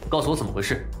告诉我怎么回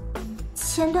事。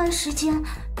前段时间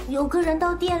有个人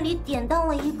到店里典当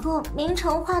了一个明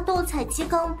成化斗彩金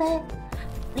刚杯，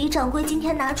李掌柜今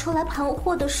天拿出来盘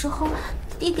货的时候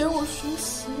递给我学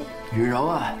习。雨柔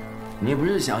啊，你不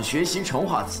是想学习成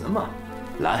化词吗？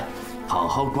来，好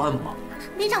好观摩。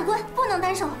李掌柜不能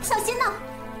单手，小心呐！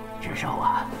雨柔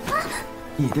啊，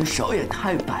你的手也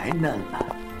太白嫩了，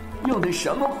用的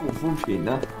什么护肤品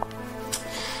呢？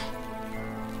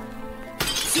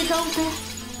鸡缸杯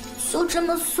就这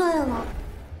么碎了。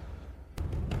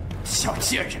小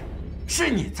贱人，是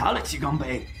你砸了鸡缸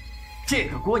杯，这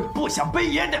个锅你不想背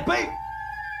也得背。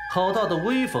好大的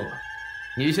威风啊！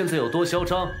你现在有多嚣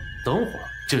张，等会儿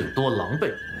就有多狼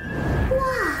狈。哇！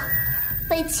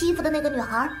被欺负的那个女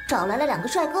孩找来了2个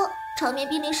帅哥，场面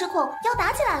濒临失控，要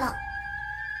打起来了。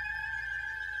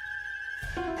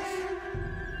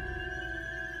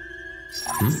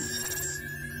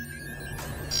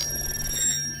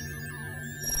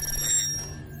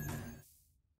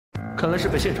看来是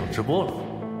被现场直播了，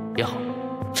也好，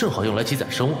正好用来积攒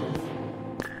声望。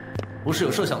不是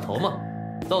有摄像头吗？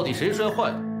到底谁摔坏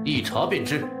了？一查便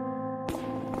知。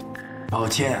抱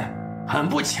歉，很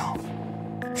不巧，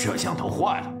摄像头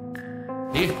坏了。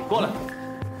你过来。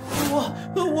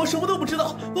我什么都不知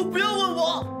道，不要问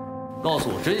我。告诉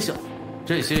我真相，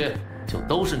这些就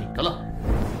都是你的了。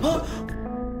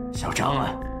小张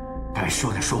啊，该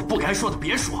说的说，不该说的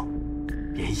别说，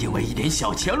别因为一点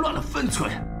小钱乱了分寸。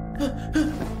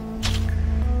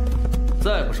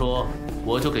再不说，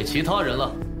我就给其他人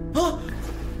了。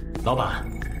老板，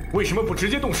为什么不直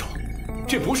接动手？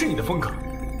这不是你的风格。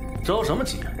着什么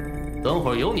急？等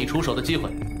会儿有你出手的机会。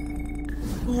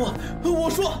我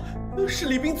说，是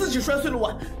李斌自己摔碎了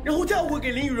碗，然后嫁祸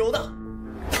给林雨柔的。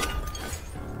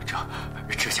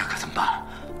这下可怎么办？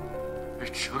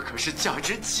这可是价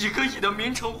值几个亿的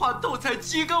明成化斗彩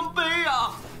鸡缸杯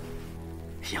啊！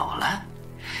有了，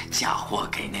嫁祸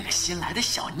给那个新来的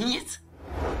小妮子。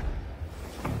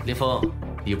林峰，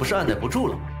你不是按耐不住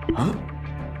了吗？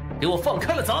给我放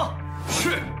开了砸！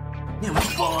是，你们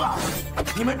疯了！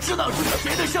你们知道这是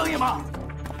谁的生意吗？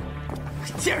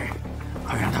贱人，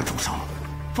快让他住手，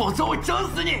否则我整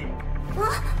死你！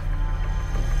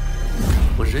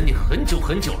我忍你很久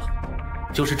很久了，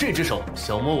就是这只手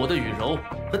小摸我的羽柔，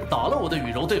还打了我的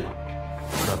羽柔，对吧？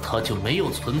那他就没有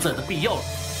存在的必要了。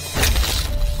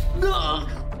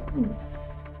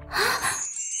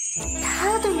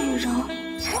他的羽柔，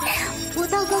武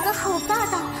道哥哥好霸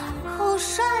道，好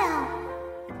帅啊！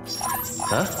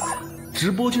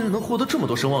直播竟然能获得这么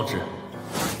多声望值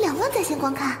！2万在线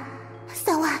观看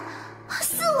，3万、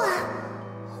4万，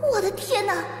我的天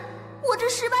哪！我这18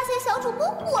线小主播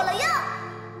火了呀！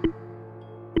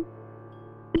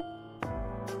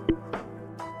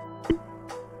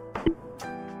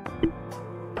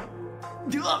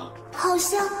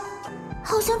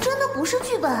好像真的不是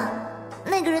剧本，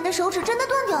那个人的手指真的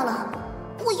断掉了，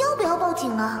我要不要报警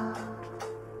啊？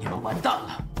你们完蛋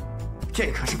了，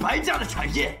这可是白家的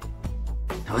产业，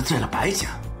得罪了白家，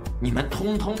你们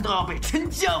通通都要被沉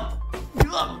江。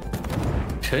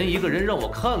沉一个人让我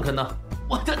看看呢，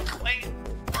我的腿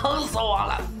疼死我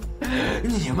了，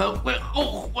你们会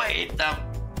后悔的。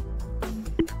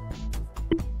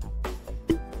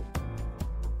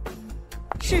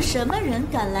是什么人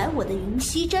敢来我的云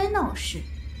溪斋闹事？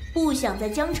不想在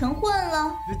江城混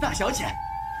了？大小姐，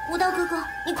武道哥哥，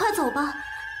你快走吧，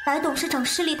白董事长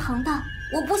势力庞大，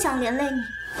我不想连累你。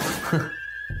哼，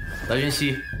白云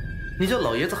溪，你家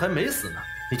老爷子还没死呢，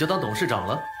你就当董事长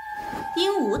了？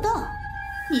殷无道，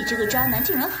你这个渣男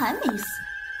竟然还没死，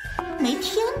没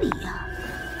天理呀！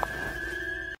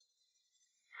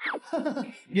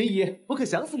云姨，我可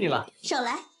想死你了。少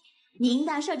来，你殷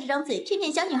大少这张嘴骗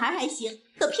骗小女孩还行，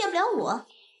可骗不了我。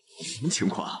什么情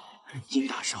况？殷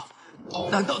大少，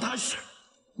难道他是？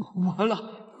完了，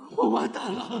我完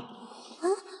蛋了！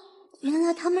原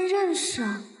来他们认识，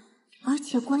而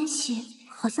且关系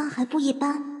好像还不一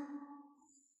般。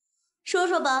说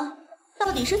说吧，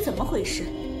到底是怎么回事？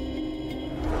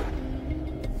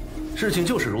事情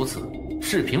就是如此，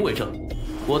视频为证。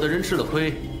我的人吃了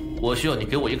亏，我需要你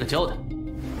给我一个交代。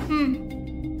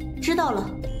知道了。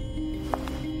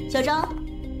小张，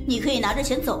你可以拿着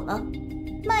钱走了。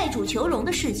卖主求荣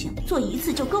的事情做一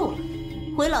次就够了，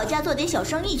回老家做点小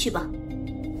生意去吧。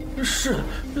是，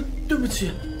对不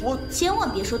起，我千万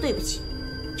别说对不起，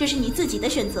这是你自己的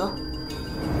选择。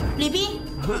李斌，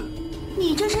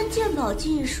你这身鉴宝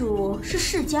技术是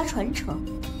世家传承，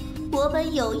我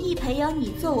本有意培养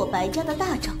你做我白家的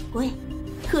大掌柜，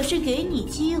可是给你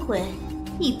机会，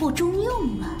你不中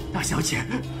用了。大小姐，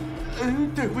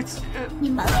对不起。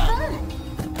你蛮翻，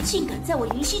竟敢在我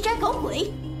云溪斋搞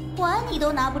鬼！碗你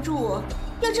都拿不住，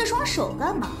要这双手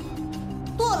干嘛？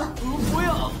剁了！不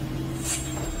要！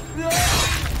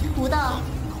胡道，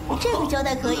这个交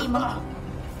代可以吗？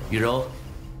雨柔，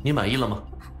你满意了吗？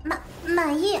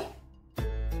满意。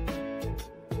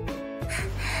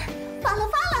发了！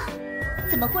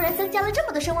怎么忽然增加了这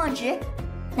么多声望值？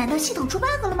难道系统出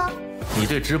bug 了吗？你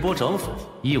对直播涨粉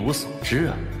一无所知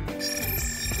啊！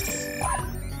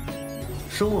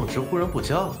声望值忽然不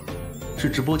佳了，是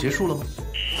直播结束了吗？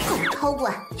狗超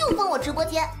管又封我直播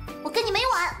间，我跟你没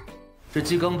完！这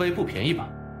鸡缸杯不便宜吧？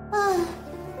唉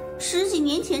，10几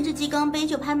年前这鸡缸杯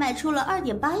就拍卖出了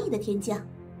2.8亿的天价，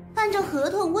按照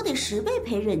合同我得10倍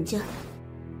赔人家。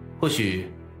或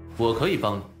许我可以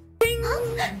帮你。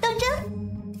啊，当真？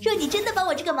若你真的帮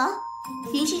我这个忙，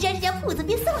云溪斋这家铺子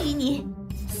便送于你。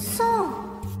送？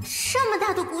这么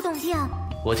大的古董店？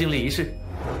我尽力一试。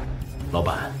老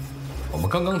板，我们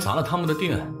刚刚砸了他们的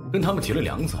店，跟他们结了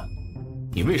梁子，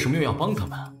你为什么又要帮他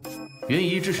们？元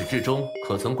仪至始至终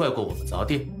可曾怪过我们砸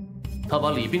店？他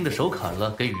把李冰的手砍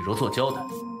了，给雨柔做交代，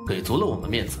给足了我们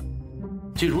面子。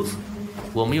既如此，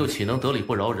我们又岂能得理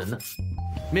不饶人呢？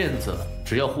面子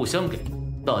只要互相给，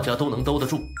大家都能兜得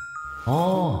住。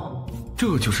哦，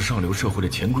这就是上流社会的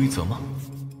潜规则吗？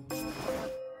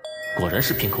果然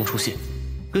是凭空出现。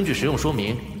根据使用说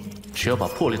明，只要把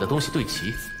破裂的东西对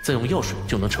齐，再用药水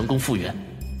就能成功复原。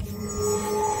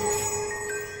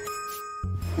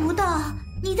吴道，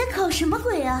你在搞什么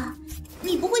鬼啊？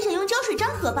你不会想用胶水粘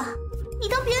合吧？你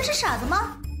当别人是傻子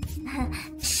吗？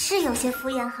是有些敷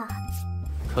衍哈。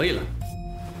可以了。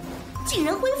竟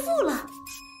然恢复了，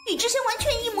与之前完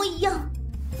全一模一样。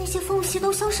那些缝隙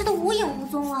都消失得无影无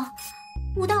踪了。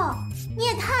吴道，你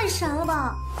也太神了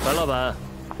吧！白老板，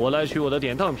我来取我的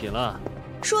典当品了。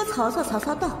说曹操，曹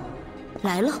操到，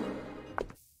来了。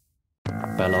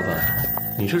白老板，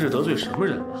你这是得罪什么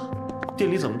人了？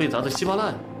店里怎么被砸得稀巴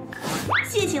烂？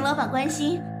谢请老板关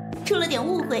心，出了点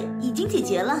误会，已经解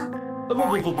决了。不，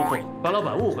白老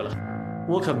板误会了，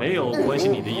我可没有关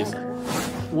心你的意思，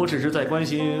我只是在关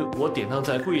心我典当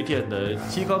在贵店的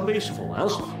鸡缸杯是否完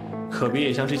好，可别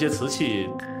也像这些瓷器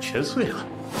全碎了。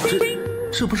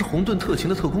这不是红盾特勤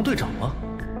的特工队长吗？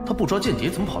他不抓间谍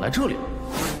怎么跑来这里了？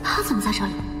他怎么在这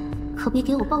里？可别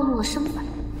给我暴露了身份。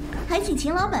还请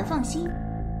秦老板放心，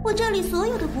我这里所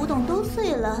有的古董都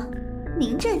碎了，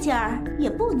您这件儿也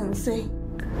不能碎。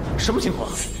什么情况？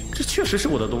这确实是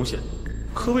我的东西，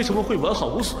可为什么会完好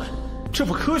无损？这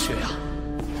不科学呀！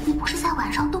你不是在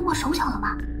晚上动过手脚了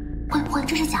吗？会不会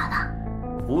这是假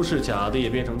的？不是假的也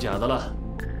变成假的了。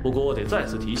不过我得再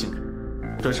次提醒你，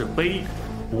这是杯，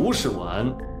不是碗。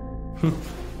哼，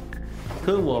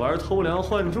跟我玩偷梁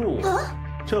换柱，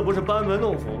这不是班门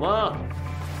弄斧吗？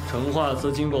成化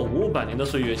瓷经过500年的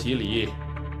岁月洗礼，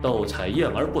斗彩艳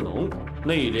而不浓，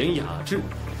内敛雅致，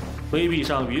杯壁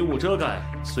上云雾遮盖，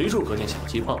随处可见小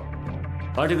气泡。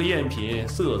而这个赝品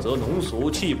色泽浓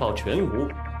俗，气泡全无，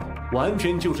完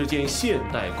全就是件现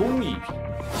代工艺品。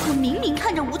我明明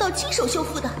看着吴道亲手修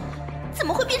复的，怎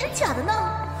么会变成假的呢？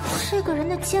这个人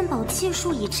的鉴宝技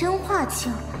术以真化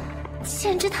境，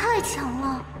简直太强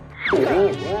了！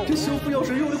这修复药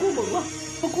水用力过猛了，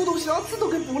把古董瑕疵都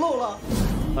给补漏了。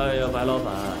哎呀，白老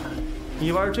板，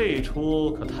你玩这一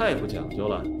出可太不讲究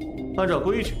了。按照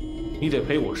规矩，你得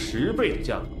赔我10倍的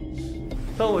价格。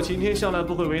但我秦天向来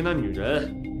不会为难女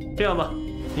人。这样吧，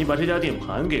你把这家店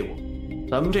盘给我，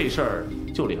咱们这事儿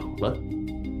就了了。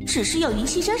只是要云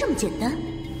溪山这么简单？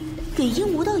给鹦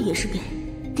鹉道也是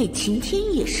给秦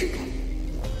天也是给，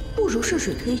不如顺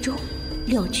水推舟，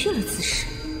了却了此事。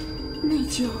那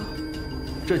就……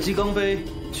这鸡缸杯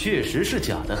确实是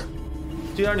假的。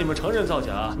既然你们承认造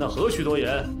假，那何须多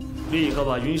言？立刻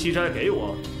把云溪斋给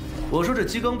我。我说这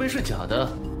鸡缸杯是假的，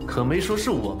可没说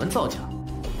是我们造假。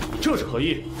这是何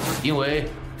意？因为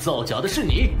造假的是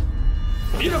你。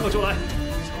别张口就来，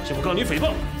小心我告你诽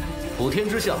谤！普天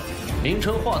之下，名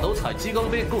称华斗彩鸡缸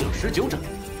杯共有19盏，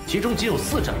其中仅有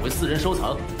4盏为私人收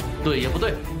藏，对也不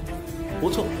对？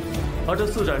不错，而这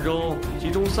4盏中，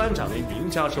其中3盏为名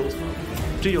家收藏，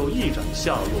只有1盏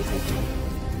下落不明，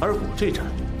而我这盏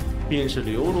便是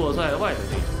流落在外的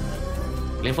那种。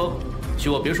林峰，去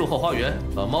我别墅后花园，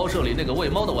把猫舍里那个喂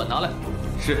猫的碗拿来。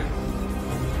是。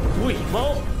喂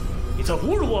猫？你在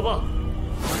侮辱我吗？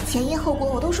前因后果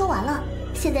我都说完了，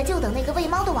现在就等那个喂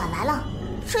猫的碗来了。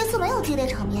这次没有激烈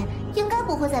场面，应该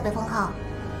不会再被封号。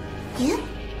咦，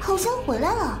好像回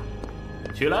来了。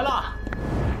取来了。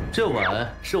这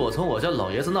碗是我从我家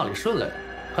老爷子那里顺来的，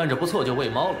看着不错就喂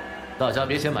猫了，大家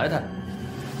别嫌埋汰。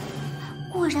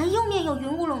果然釉面有云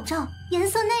雾笼罩，颜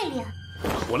色内敛。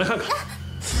我来看看。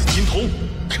金童，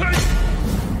开！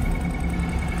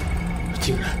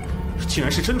竟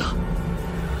然是真的！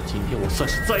今天我算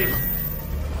是栽了。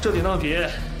这典当品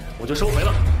我就收回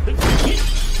了。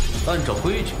按照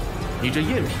规矩，你这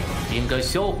赝品应该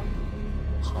销毁。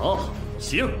好，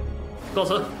行，告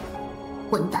辞。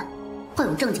混蛋，会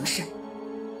有正经事。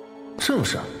正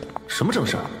事？什么正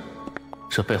事？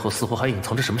这背后似乎还隐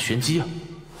藏着什么玄机啊！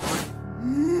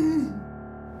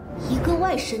一个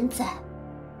外神仔，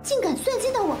竟敢算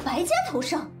计到我白家头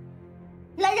上！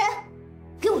来人，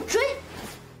给我追，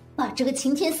把这个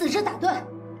擎天四肢打断，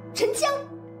沉江。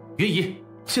云姨，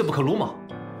切不可鲁莽。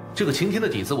这个晴天的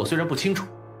底子我虽然不清楚，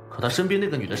可他身边那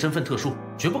个女的身份特殊，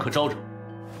绝不可招惹。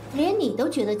连你都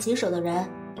觉得棘手的人，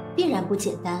必然不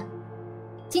简单。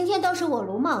今天倒是我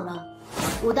鲁莽了。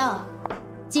吴道，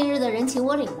今日的人情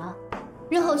我领了，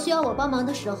日后需要我帮忙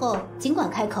的时候，尽管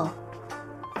开口。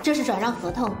这是转让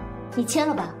合同，你签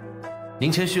了吧？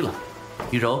您谦虚了，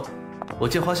雨柔，我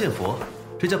借花献佛，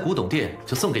这家古董店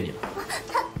就送给你了。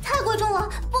太贵重了，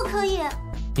不可以。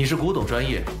你是古董专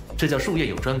业，这叫术业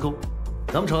有专攻。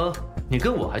难不成你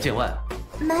跟我还见外？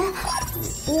没，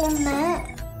我没。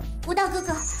吴道哥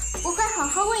哥，我会好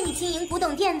好为你经营古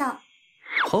董店的。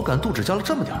好感度只加了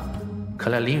这么点儿，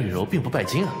看来林雨柔并不拜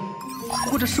金啊。不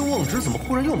过这声望值怎么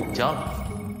忽然又猛加了？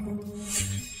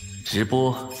直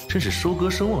播真是收割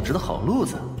声望值的好路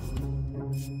子。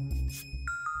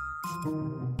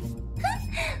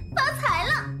发财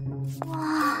了！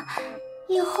哇，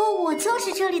以后我就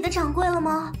是这里的掌柜了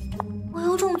吗？我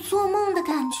有种做梦的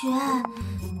感觉，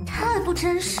太不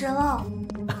真实了。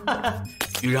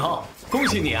雨柔，恭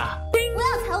喜你啊！不要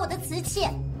踩我的瓷器！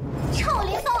臭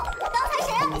林峰，刚才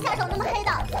谁让你下手那么黑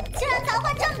的？竟然砸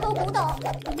坏这么多古董，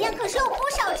里面可是有不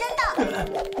少真的。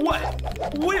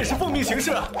喂，我也是奉命行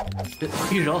事啊！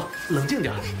雨柔，冷静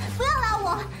点。不要拉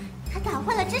我！他打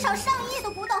坏了至少上亿的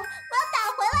古董，我要打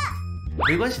回来。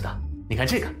没关系的，你看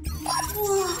这个。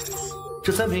哇！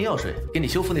这3瓶药水给你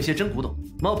修复那些真古董，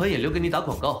猫盆也留给你打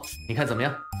广告，你看怎么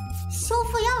样？修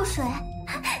复药水，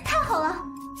太好了！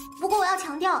不过我要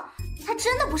强调，它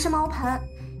真的不是猫盆，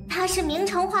它是明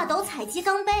成画斗采集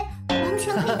钢杯，完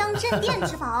全可以当镇店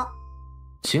之宝。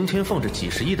晴天放着几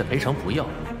10亿的赔偿不要，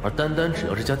而单单只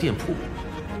要这家店铺，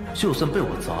就算被我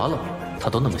砸了，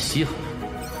他都那么稀罕。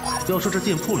要说这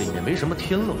店铺里面没什么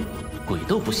天漏，鬼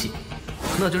都不信，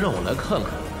那就让我来看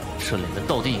看这里面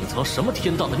到底隐藏什么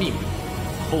天大的秘密。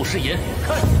透视眼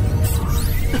开，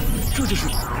这就是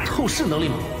透视能力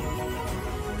吗？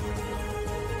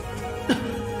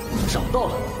找到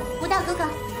了，吴道哥哥，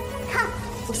看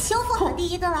我修复好第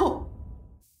一个了。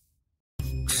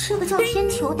这个叫天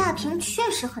球大瓶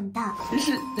确实很大，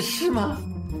是吗？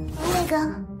那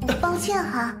个，抱歉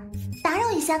哈，打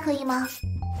扰一下可以吗？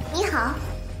你好，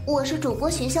我是主播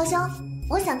徐潇潇，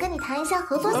我想跟你谈一下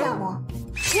合作项目。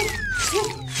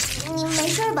你没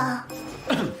事吧？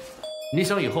你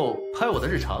想以后拍我的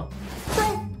日常？对，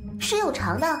是有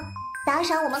偿的，打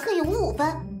赏我们可以55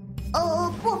分，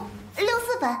不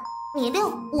，64分，你6，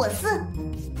我4，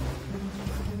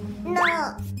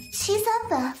那73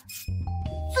分，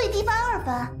最低82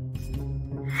分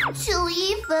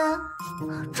，91分，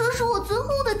这是我最后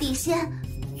的底线，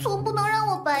总不能让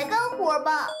我白干活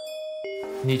吧？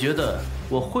你觉得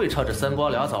我会差这3瓜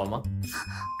俩枣吗？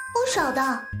不少的，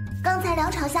刚才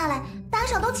2场下来，打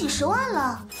赏都几10万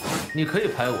了。你可以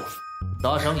拍我，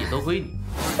打赏也都归你，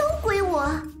都归我。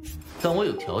但我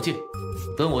有条件，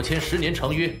跟我签10年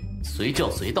长约，随叫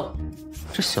随到。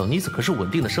这小妮子可是稳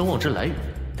定的声望值来源，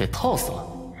得套死了。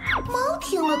猫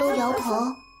听了都摇头，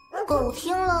狗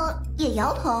听了也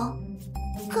摇头，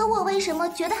可我为什么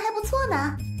觉得还不错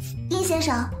呢？殷先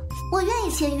生，我愿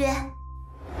意签约。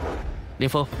林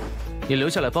峰，你留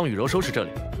下来帮雨柔收拾这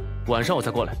里，晚上我再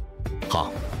过来。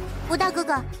好。吴道哥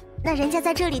哥，那人家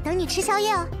在这里等你吃宵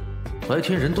夜哦。白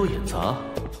天人多眼杂，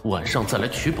晚上再来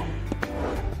取宝。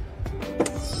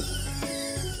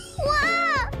哇，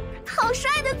好帅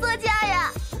的作家呀！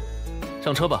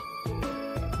上车吧。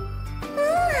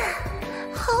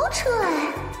好扯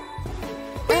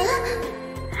哎！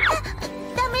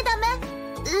大妹，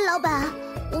老板，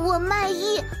我卖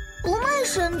艺不卖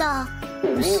身的。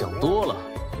想多了，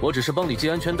我只是帮你系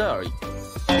安全带而已。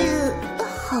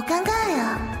好尴尬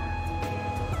呀。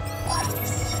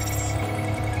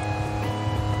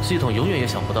系统永远也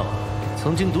想不到，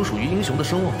曾经独属于英雄的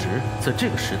声望值，在这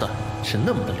个时代是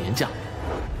那么的廉价。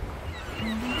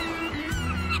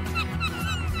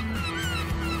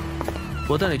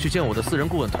我带你去见我的私人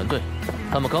顾问团队，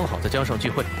他们刚好在江上聚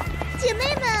会。姐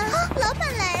妹们，老板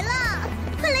来了，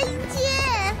快来迎接！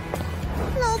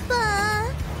老板，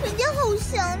人家好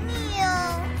想你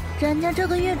呀。人家这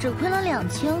个月只亏了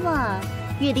2000万，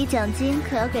月底奖金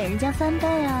可要给人家翻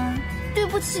倍啊！对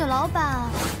不起，老板。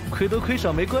亏多亏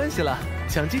少没关系了，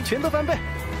奖金全都翻倍。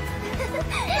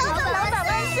老板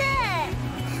万岁！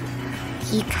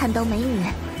一看到美女，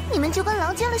你们就跟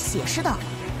狼见了血似的。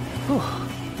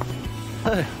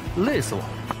哎，累死我，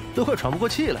都快喘不过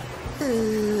气来。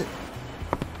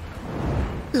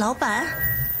老板，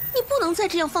你不能再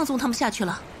这样放纵他们下去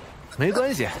了。没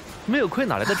关系，没有亏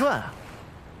哪来的赚啊？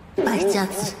败家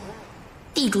子，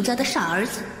地主家的傻儿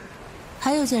子。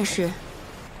还有件事，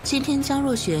今天江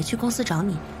若雪去公司找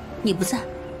你，你不在，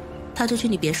她就去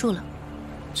你别墅了。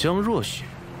江若雪，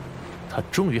她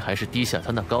终于还是低下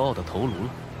她那高傲的头颅了。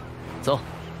走，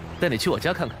带你去我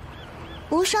家看看。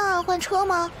不上岸换车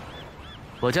吗？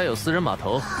我家有私人码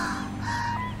头。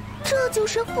这就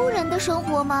是富人的生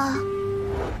活吗？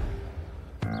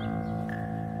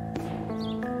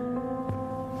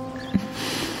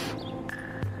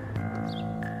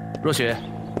若雪，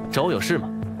找我有事吗？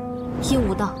殷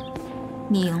无道，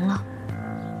你赢了，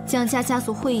江家家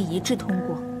族会议一致通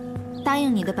过，答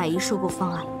应你的100亿收购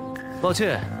方案。抱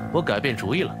歉，我改变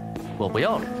主意了，我不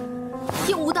要了。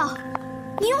殷无道，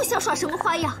你又想耍什么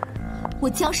花样？我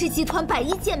江氏集团100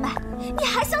亿贱卖，你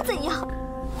还想怎样？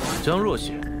江若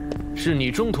雪，是你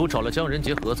中途找了江仁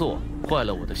杰合作，坏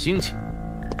了我的心情，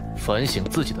反省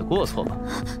自己的过错吧。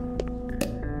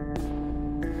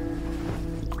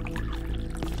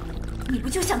你不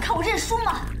就想看我认输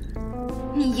吗？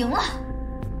你赢了。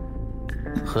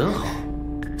很好，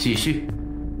继续。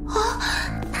啊，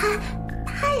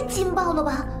太劲爆了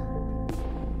吧！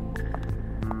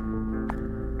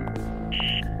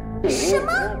什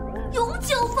么？永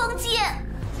久封禁？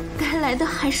该来的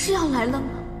还是要来了吗？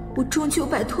我终究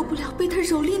摆脱不了被他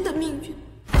蹂躏的命运。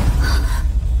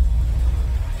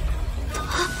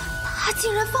他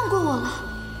竟然放过我了。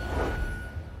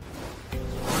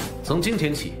从今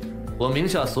天起，我名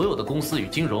下所有的公司与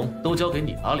金融都交给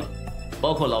你打理，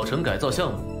包括老城改造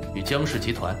项目与江氏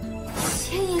集团。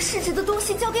钱银市值的东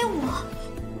西交给我。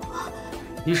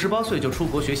你18岁就出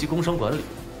国学习工商管理，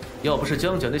要不是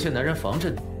江家那些男人防着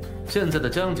你，现在的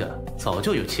江家早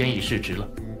就有1000亿市值了。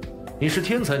你是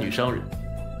天才女商人，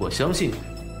我相信你。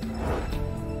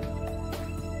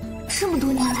这么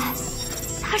多年来，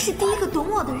他是第一个懂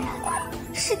我的人，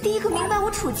是第一个明白我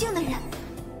处境的人。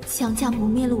江家磨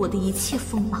灭了我的一切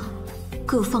锋芒，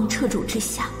各方掣肘之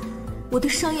下，我的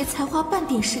商业才华半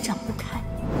点施展不开。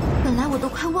本来我都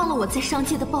快忘了我在商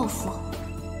界的抱负，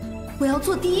我要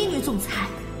做第1女总裁。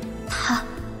他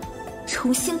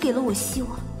重新给了我希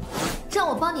望，让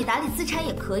我帮你打理资产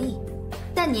也可以，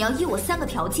但你要依我3个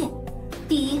条件：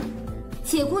第一，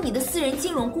解雇你的私人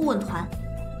金融顾问团；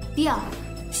第二，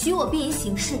许我便衣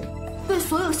行事，对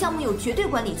所有项目有绝对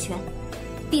管理权；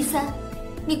第三，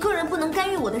你个人不能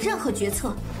干预我的任何决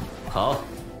策。好，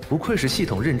不愧是系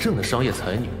统认证的商业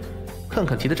才女，看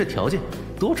看提的这条件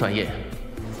多专业呀！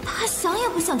他想也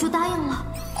不想就答应了。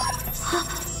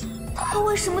他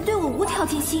为什么对我无条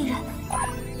件信任，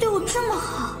对我这么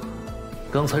好？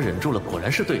刚才忍住了，果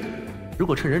然是对的。如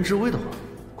果趁人之危的话，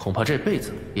恐怕这辈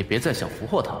子也别再想俘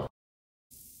获他了。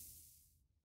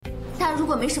但如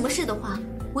果没什么事的话，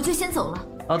我就先走了。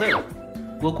啊，对了，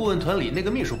我顾问团里那个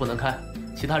秘书不能开，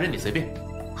其他人你随便。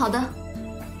好的。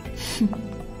哼，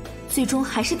最终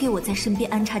还是给我在身边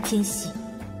安插奸细，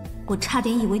我差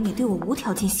点以为你对我无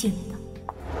条件信任呢。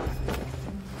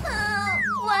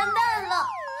完蛋了，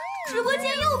直播间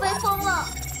又被封了。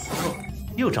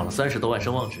又涨了30多万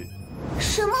声望值。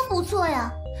什么不错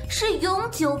呀？是永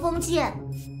久封禁。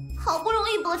好不容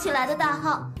易博起来的大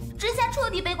号，这下彻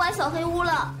底被关小黑屋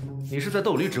了。你是在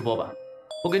斗驴直播吧？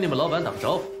我给你们老板打个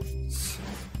招呼。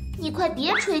你快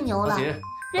别吹牛了，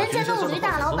人家斗驴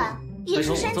大老板也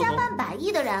是身家半100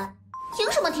亿的人，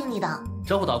凭什么听你的？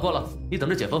招呼打过了，你等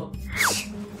着解封。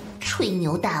吹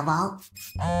牛大王。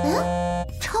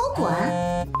超管。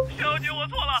小姐，我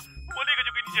错了，我立刻就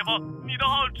给你解封，你的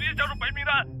号直接加入白名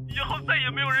单，以后再也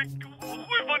没有人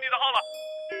会封你的号了。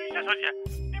夏小姐，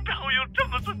你背后有这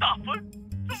么尊大佛，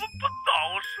怎么不早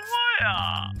说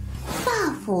呀？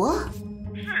大佛？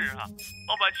是啊，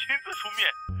老板亲自出面，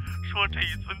说这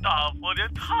一尊大佛连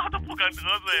他都不敢得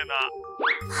罪呢。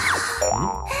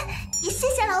谢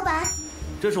谢老板。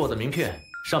这是我的名片，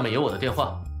上面有我的电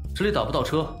话。这里打不到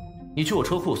车，你去我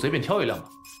车库随便挑一辆吧，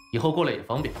以后过来也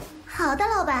方便。好的，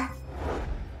老板。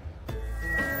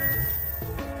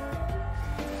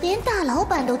连大老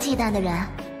板都忌惮的人，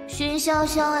荀潇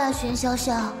潇呀，荀潇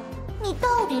潇，你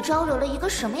到底招惹了一个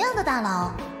什么样的大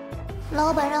佬？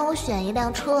老板让我选一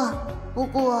辆车，不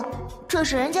过这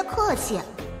是人家客气，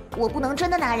我不能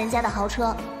真的拿人家的豪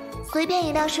车，随便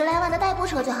一辆10来万的代步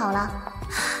车就好了。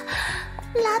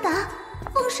拉达、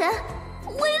风神、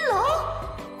威龙，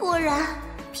果然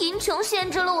贫穷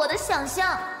限制了我的想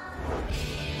象。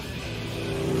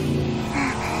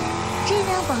这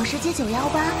辆保时捷918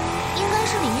应该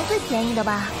是里面最便宜的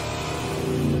吧？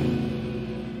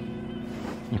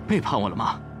你背叛我了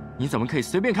吗？你怎么可以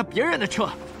随便开别人的车，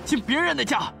进别人的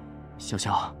家？潇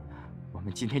潇，我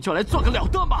们今天就来做个了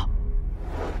断吧！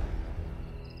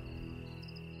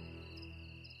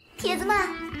帖子们，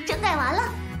整改完了，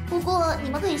不过你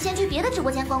们可以先去别的直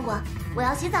播间逛逛，我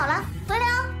要洗澡了，回聊。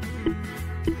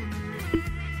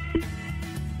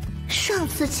上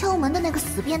次敲门的那个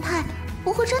死变态，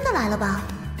不会真的来了吧？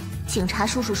警察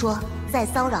叔叔说，再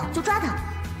骚扰就抓他，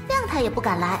谅他也不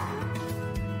敢来。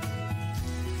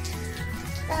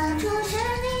当初是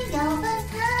你要分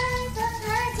开，分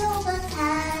开就分开。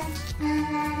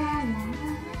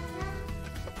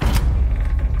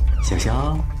小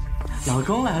小，老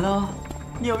公来了，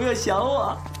你有没有想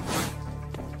我？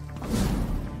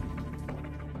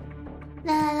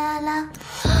啦啦啦！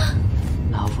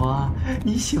老婆，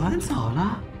你洗完澡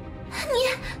了？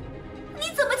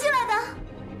你怎么进来的？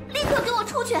立刻给我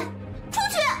出去！出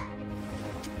去！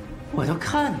我都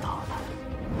看到了，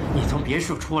你从别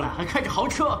墅出来还开着豪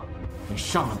车，你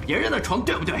上了别人的床，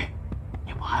对不对？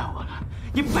你不爱我了，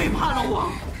你背叛了我！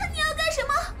你要干什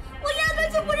么？我压根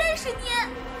就不认识你！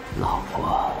老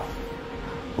婆，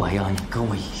我要你跟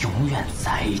我永远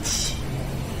在一起，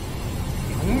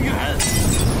永远！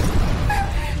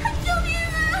救命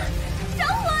啊！着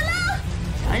火了！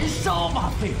燃烧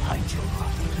吧，背叛者！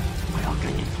我要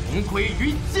跟你同归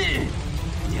于尽！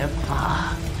别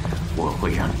怕，我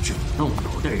会让整栋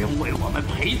楼的人为我们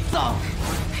陪葬！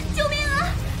救命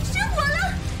啊！失火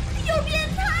了！有变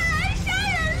态杀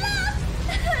人了！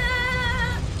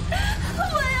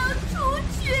我要出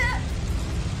去！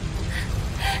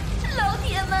老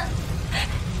铁们，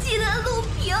记得录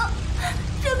屏，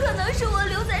这可能是我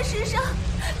留在世上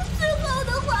最后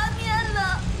的画面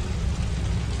了。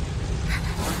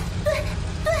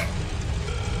对，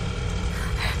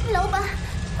老板，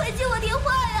快接我电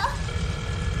话呀！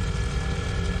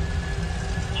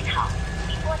您好，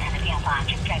您拨打的电话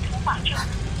正在通话中，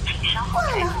请稍后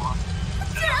再拨。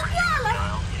居然挂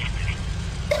了！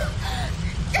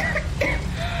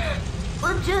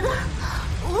我觉得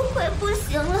我快不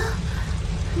行了，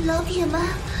老铁们，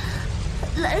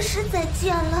来世再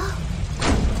见了。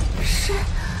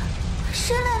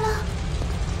谁来了？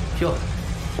哟，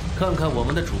看看我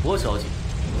们的主播小姐，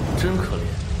真可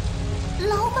怜。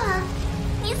老板，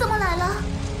你怎么来了？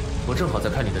我正好在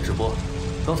看你的直播，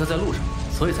刚才在路上，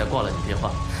所以才挂了你电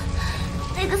话。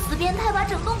那个死变态把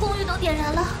整栋公寓都点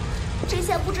燃了，这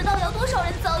下不知道要多少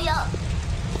人遭殃。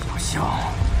小小，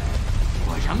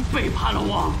果然背叛了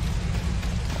我！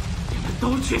你们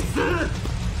都去死！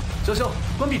潇潇，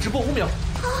关闭直播5秒。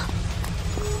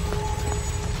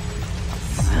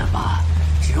死吧！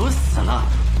只有死了，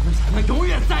我们才能永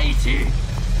远在一起。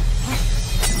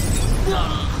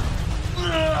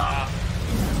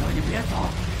你别走，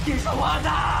你是我的。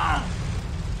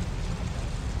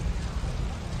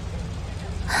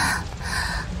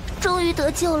终于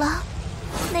得救了，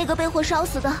那个被火烧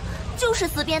死的就是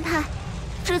死变态，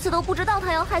这次都不知道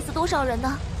他要害死多少人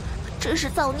呢，真是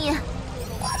造孽。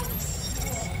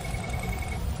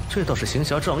这倒是行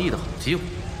侠仗义的好机会，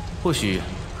或许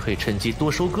可以趁机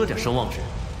多收割点声望值。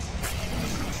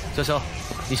潇潇，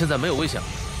你现在没有危险，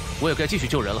我也该继续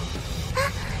救人了。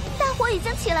大火已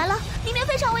经起来了，里面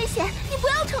非常危险，你不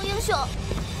要逞英雄。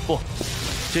不，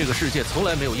这个世界从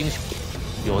来没有英雄，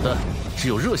有的只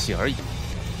有热血而已。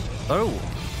而我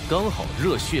刚好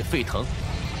热血沸腾。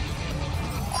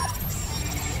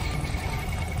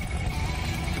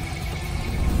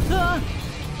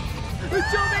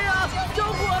救命啊！着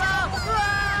火了！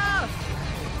啊！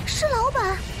是老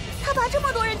板，他把这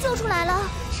么多人救出来了，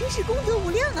真是功德无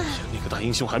量啊！那个大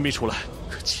英雄还没出来，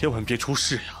可千万别出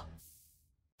事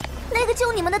呀！那个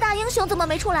救你们的大英雄怎么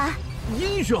没出来？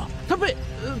英雄，他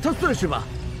算是吧？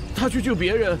他去救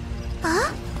别人。啊？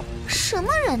什么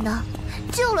人呢？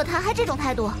救了他还这种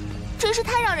态度，真是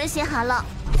太让人心寒了。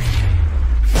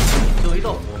就一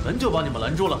道火门就把你们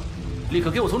拦住了，立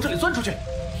刻给我从这里钻出去！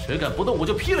谁敢不动我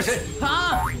就劈了谁！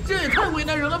啊，这也太为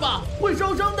难人了吧，会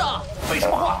烧伤的。废什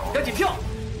么话，赶紧跳！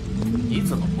你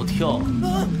怎么不跳？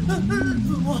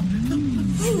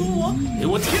我给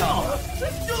我跳！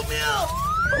救命！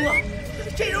疯了，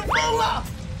这人疯了！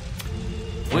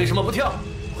为什么不跳？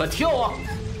快跳啊！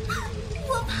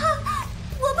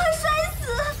我怕摔死。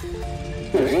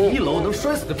1楼能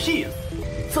摔死个屁呀！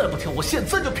再不跳，我现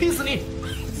在就劈死你！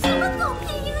什么狗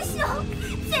屁英雄，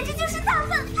简直就是大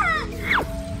反派！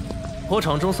火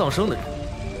场中丧生的人，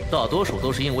大多数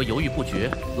都是因为犹豫不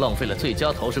决，浪费了最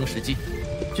佳逃生时机。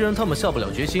既然他们下不了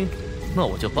决心，那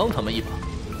我就帮他们一把。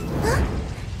啊，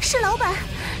是老板，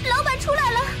老板出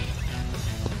来了！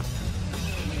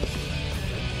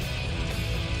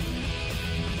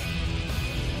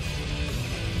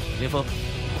林峰，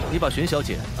你把荀小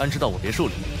姐安置到我别墅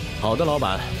里。好的，老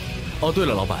板。哦，对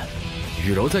了，老板，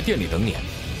雨柔在店里等你。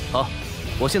好，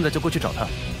我现在就过去找她。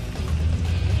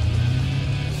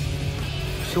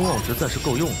声望值暂时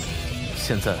够用了，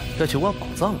现在该去挖宝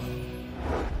藏了。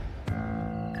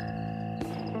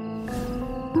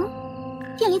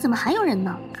店里怎么还有人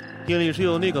呢？店里是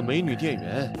有那个美女店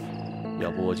员，要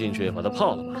不我进去把她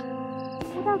泡了吧？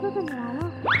吴道哥哥，你来了。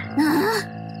啊，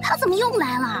他怎么又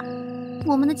来了？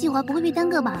我们的计划不会被耽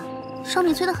搁吧？上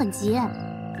面催得很急。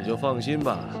你就放心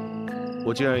吧，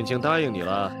我既然已经答应你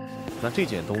了，那这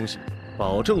件东西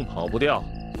保证跑不掉。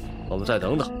我们再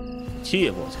等等，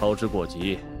切莫操之过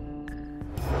急。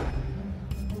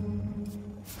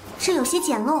是有些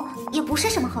简陋，也不是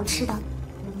什么好吃的，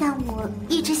但我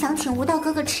一直想请吴道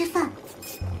哥哥吃饭。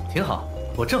挺好，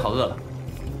我正好饿了。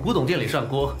古董店里涮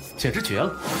锅简直绝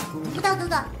了。吴道哥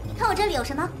哥，看我这里有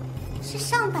什么？是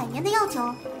上百年的药酒，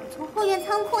从后院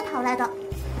仓库淘来的，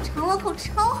尝了口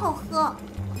超好喝。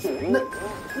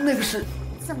那个是？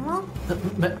怎么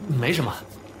了？没什么。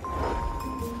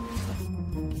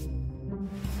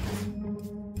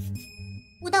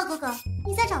吴道哥哥，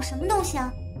你在找什么东西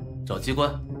啊？找机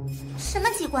关。什么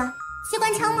机关？机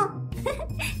关枪吗？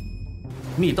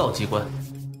密道机关。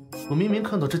我明明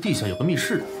看到这地下有个密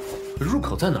室，可入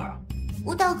口在哪儿啊？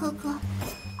吴道哥哥，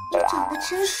你长得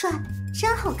真帅，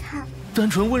真好看。单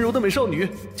纯温柔的美少女，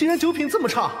竟然酒品这么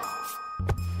差！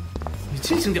你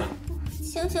清醒点。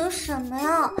清醒什么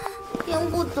呀？听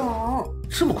不懂。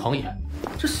这么狂野，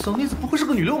这小妮子不会是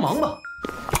个女流氓吧？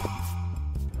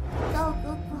道哥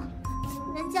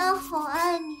哥，人家好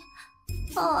爱你，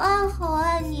好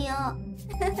爱你啊！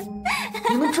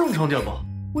你能正常点吧？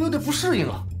我有点不适应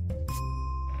啊。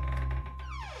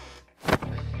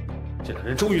这个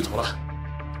人终于走了，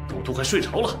赌徒快睡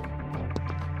着了。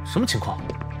什么情况？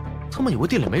他们以为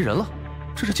店里没人了，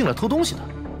这是进来偷东西的。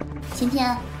今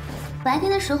天白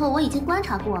天的时候我已经观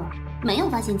察过了，没有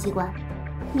发现机关。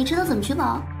你知道怎么取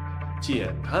宝？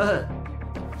简单，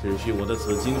只需我的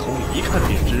紫金筒里一看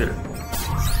便知。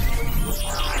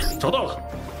找到了，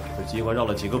这机关绕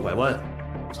了几个拐弯，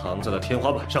藏在了天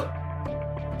花板上。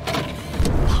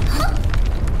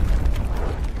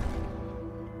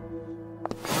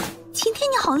今天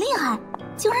你好厉害，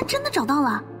竟然真的找到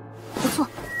了，不错，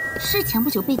是前不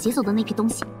久被劫走的那批东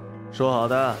西。说好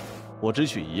的，我只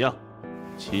取一样，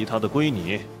其他的归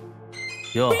你。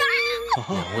哟，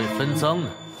两位分赃呢？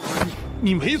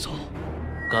你没走，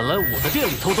敢来我的店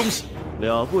里偷东西，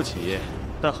了不起，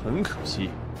但很可惜，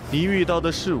你遇到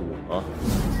的是我，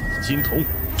金童。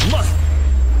慢！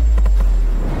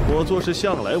我做事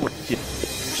向来稳健，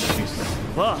去死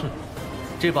吧！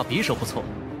这把匕首不错，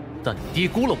但你低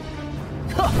估了我。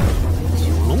哈！九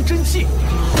龙真气，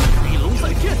飞龙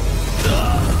在天。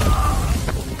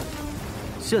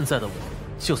现在的我，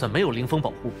就算没有灵风保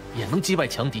护，也能击败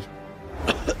强敌。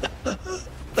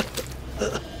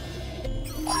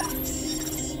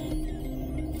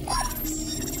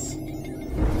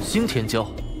新天骄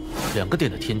，2个店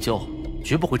的天骄，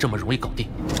绝不会这么容易搞定。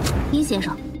殷先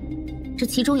生，这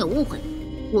其中有误会，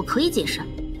我可以解释。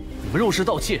你们肉食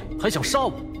盗窃，还想杀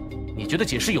我？你觉得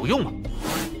解释有用吗？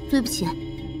对不起，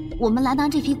我们来拿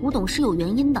这批古董是有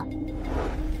原因的。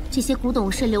这些古董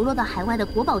是流落到海外的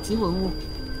国宝级文物，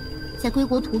在归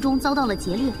国途中遭到了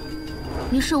劫掠，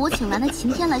于是我请来了擎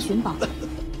天来寻宝，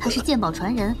他是鉴宝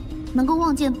传人，能够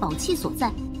望见宝器所在。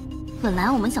本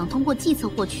来我们想通过计策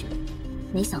获取，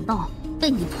没想到被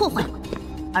你破坏了，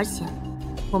而且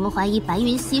我们怀疑白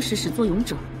云溪是始作俑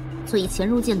者，所以潜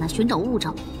入进来寻找物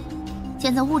证。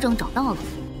现在物证找到了，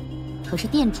可是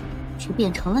店主却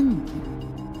变成了你。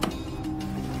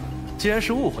既然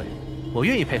是误会，我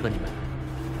愿意配合你们。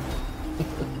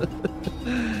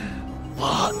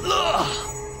完了！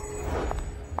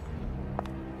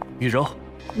雨柔，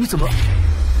你怎么？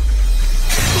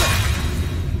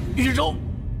雨柔，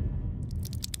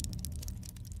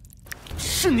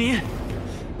是你！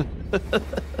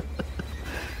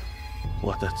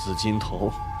我的紫金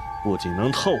瞳不仅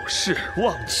能透视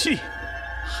望气，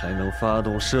还能发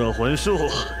动摄魂术。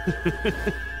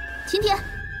秦天，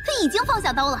他已经放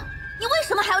下刀了，你为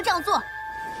什么还要这样做？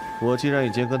我既然已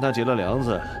经跟他结了梁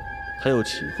子，他又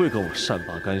岂会跟我善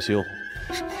罢甘休？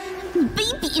你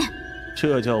卑鄙！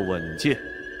这叫稳健。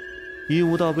鹦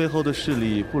鹉道背后的势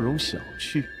力不容小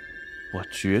觑，我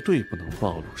绝对不能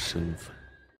暴露身份。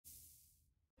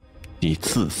你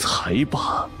自裁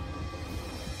吧。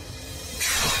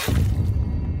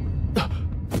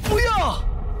不要！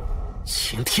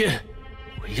秦天，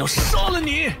我要杀了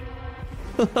你！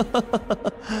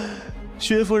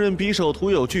薛夫人匕首涂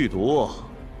有剧毒，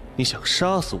你想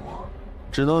杀死我，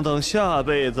只能等下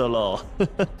辈子喽。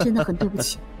真的很对不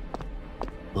起。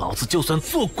老子就算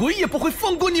做鬼也不会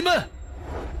放过你们！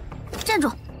站住！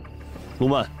陆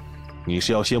曼，你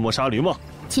是要卸磨杀驴吗？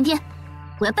秦天，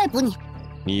我要逮捕你。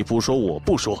你不说我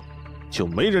不说，就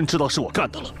没人知道是我干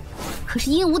的了。可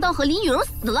是殷无道和林雨柔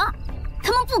死了，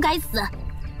他们不该死。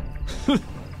哼，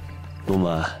陆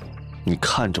曼，你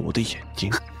看着我的眼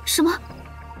睛，什么？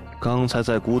刚才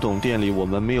在古董店里我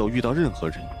们没有遇到任何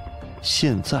人，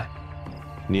现在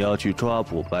你要去抓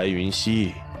捕白云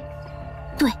溪。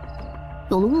对，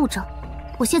有了物证，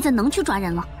我现在能去抓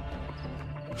人了。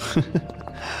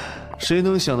谁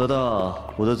能想得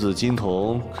到我的紫金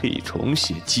瞳可以重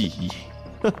写记忆？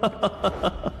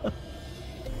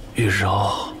雨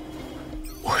柔，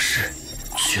我是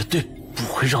绝对不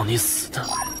会让你死的。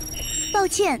抱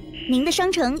歉，您的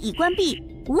商城已关闭，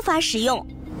无法使用。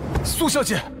苏小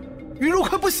姐，雨柔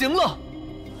快不行了。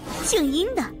姓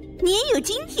殷的，你也有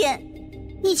今天。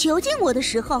你囚禁我的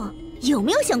时候，有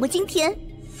没有想过今天？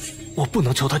我不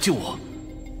能求他救我，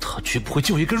他绝不会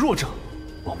救一个弱者。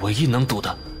我唯一能赌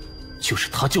的，就是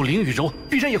他救林雨柔，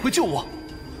必然也会救我。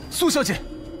苏小姐，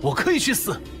我可以去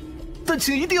死，但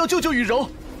请一定要救救雨柔。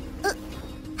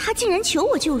他竟然求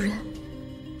我救人，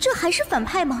这还是反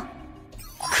派吗？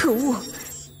可恶！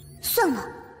算了。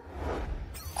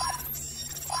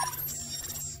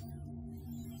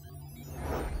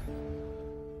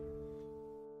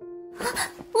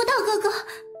武道哥哥，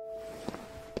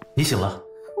你醒了。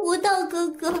武道哥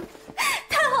哥，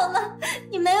太好了，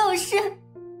你没有事。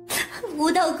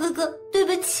武道哥哥，对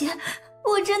不起，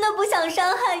我真的不想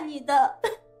伤害你的。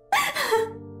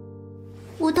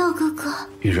武道哥哥，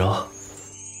雨柔，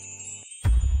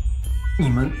你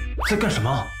们在干什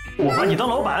么？我把你当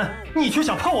老板，你却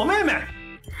想泡我妹妹。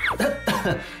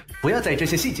不要在意这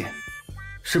些细节，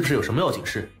是不是有什么要紧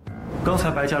事？刚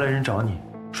才白家来人找你，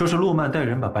说是陆曼带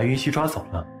人把白云溪抓走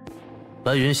了。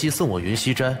白云溪送我云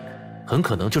溪斋，很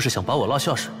可能就是想把我拉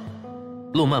下水。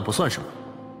陆曼不算什么，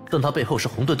但他背后是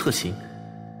红盾特勤，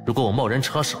如果我贸然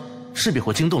插手，势必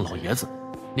会惊动老爷子。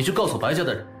你去告诉白家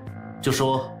的人，就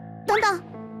说……等等，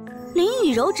林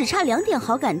雨柔只差2点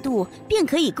好感度便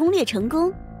可以攻略成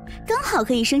功，刚好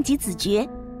可以升级子爵。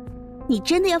你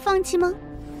真的要放弃吗？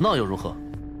那又如何？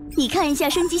你看一下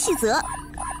升级细则。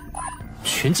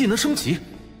全技能升级？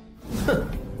哼，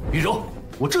雨柔，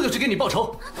我这就去给你报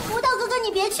仇。武道哥哥，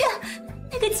你别去，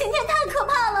那个晴天太可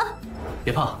怕了。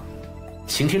别怕，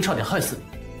晴天差点害死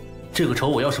你，这个仇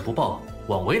我要是不报，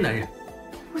枉为男人。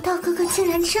武道哥哥竟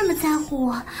然这么在乎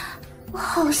我，我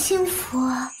好幸福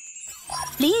啊！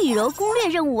林雨柔攻略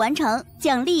任务完成，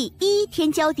奖励1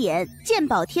天焦点，鉴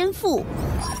宝天赋。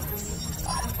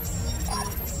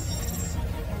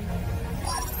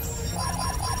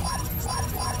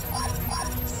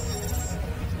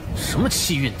什么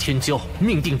气运天骄、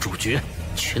命定主角，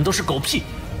全都是狗屁！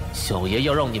小爷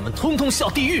要让你们通通下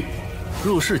地狱！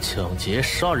入室抢劫、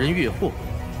杀人越货，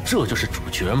这就是主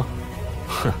角吗？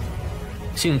哼！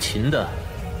姓秦的，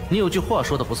你有句话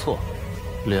说的不错，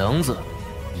梁子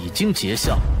已经结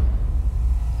下。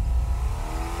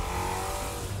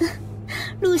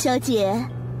陆小姐，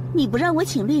你不让我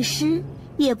请律师，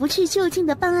也不去就近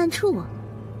的办案处，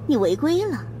你违规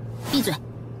了。闭嘴！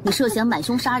你涉嫌买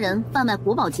凶杀人、贩卖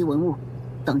国宝级文物，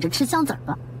等着吃香籽儿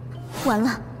吧！完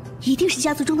了，一定是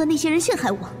家族中的那些人陷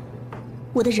害我。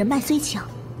我的人脉虽强，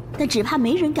但只怕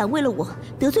没人敢为了我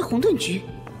得罪红盾局。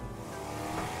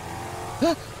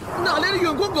哪来的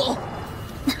远光狗？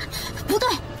不对，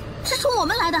是冲我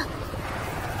们来的。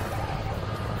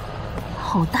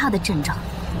好大的阵仗！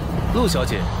陆小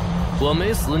姐，我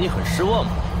没死，你很失望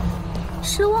吗？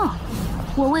失望？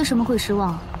我为什么会失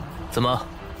望？怎么？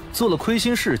做了亏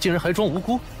心事，竟然还装无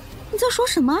辜？你在说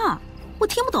什么啊？我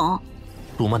听不懂。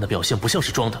陆曼的表现不像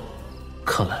是装的，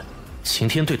看来晴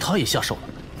天对他也下手了。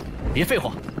别废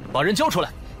话，把人交出来！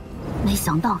没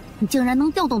想到你竟然能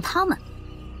调动他们，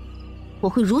我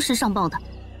会如实上报的。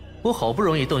我好不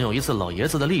容易动用一次老爷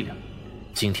子的力量，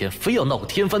今天非要闹个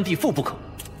天翻地覆不可。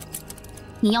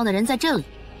你要的人在这里。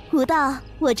武道，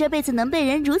我这辈子能被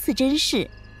人如此珍视，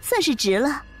算是值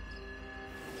了。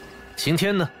晴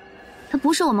天呢？他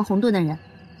不是我们红盾的人，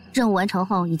任务完成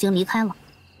后已经离开了。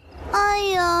哎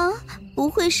呀，不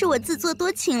会是我自作多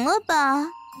情了吧？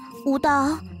武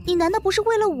道，你难道不是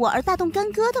为了我而大动干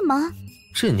戈的吗？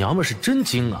这娘们是真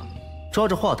精啊，抓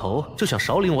着话头就想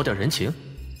少领我点人情，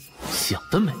想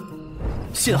得美！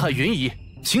陷害云姨，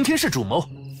晴天是主谋，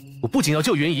我不仅要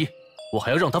救云姨，我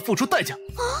还要让她付出代价。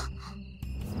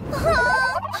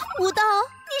武道，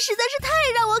你实在是太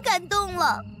让我感动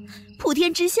了。普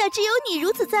天之下只有你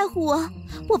如此在乎我，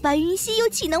我白云溪又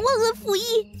岂能忘恩负义？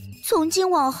从今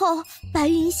往后，白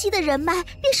云溪的人脉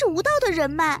便是武道的人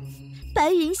脉，白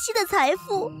云溪的财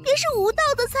富便是武道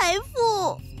的财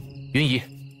富。云姨，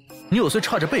你我虽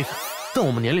差着辈分，但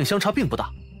我们年龄相差并不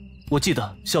大。我记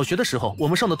得小学的时候，我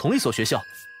们上的同一所学校，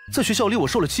在学校里我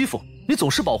受了欺负，你总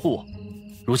是保护我。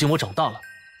如今我长大了，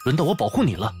轮到我保护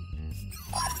你了。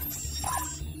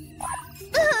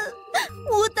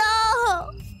武道，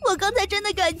我刚才真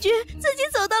的感觉自己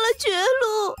走到了绝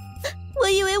路，我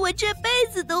以为我这辈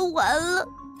子都完了。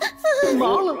麻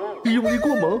了，用力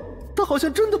过猛，他好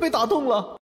像真的被打动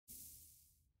了。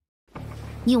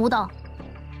殷无道，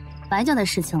白家的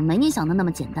事情没你想的那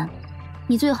么简单，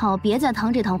你最好别再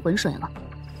趟这趟浑水了。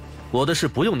我的事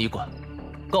不用你管，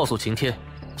告诉晴天，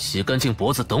洗干净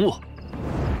脖子等我。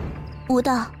无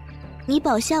道，你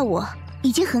保下我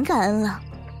已经很感恩了，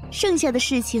剩下的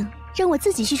事情让我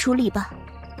自己去处理吧。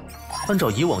按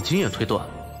照以往经验推断，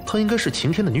她应该是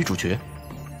晴天的女主角，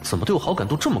怎么对我好感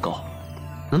度这么高？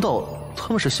难道他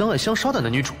们是相爱相杀的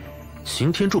男女主？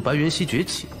晴天助白元熙崛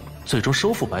起，最终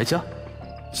收复白家。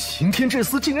晴天这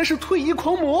厮竟然是退役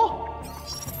狂魔，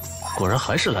果然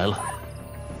还是来了。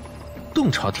洞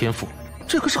察天赋，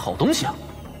这可是好东西啊！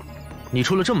你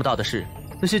出了这么大的事，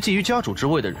那些觊觎家主之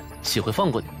位的人岂会放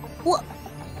过你？我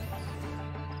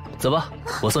走吧，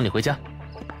我送你回家。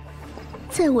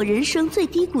在我人生最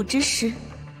低谷之时，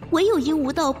唯有殷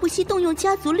无道不惜动用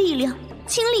家族力量，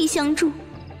倾力相助。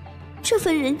这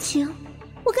份人情，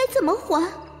我该怎么还？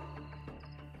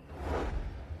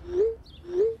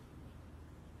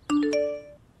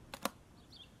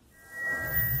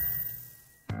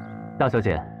大小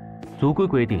姐，族规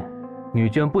规定，女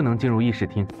眷不能进入议事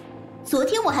厅。昨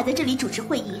天我还在这里主持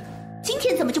会议，今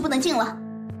天怎么就不能进了？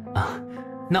啊，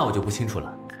那我就不清楚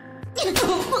了。你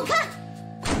滚开！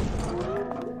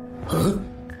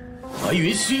白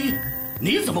云溪，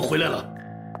你怎么回来了？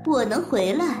我能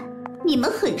回来，你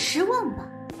们很失望吧？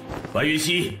白云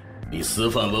溪，你私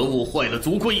贩文物坏了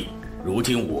族规，如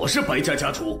今我是白家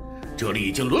家主，这里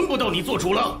已经轮不到你做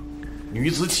主了。女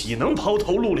子岂能抛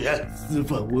头露脸？私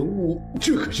贩文物，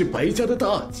这可是白家的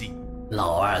大忌。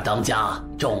老二当家，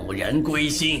众人归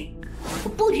心。我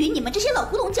不与你们这些老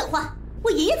古董讲话。我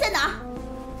爷爷在哪儿？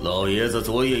老爷子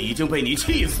昨夜已经被你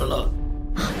气死了。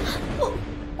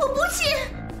我不信。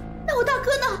那我大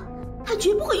哥呢？他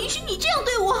绝不会允许你这样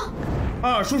对我。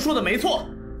二叔说的没错，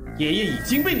爷爷已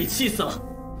经被你气死了。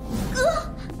哥，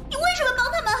你为什么帮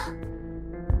他们？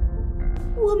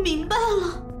我明白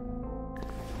了，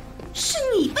是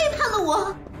你背叛了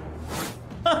我。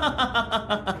哈哈哈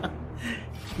哈哈！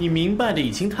你明白的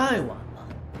已经太晚了。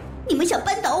你们想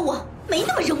扳倒我，没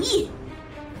那么容易。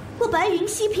我白云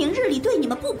溪平日里对你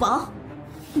们不薄，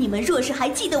你们若是还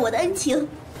记得我的恩情，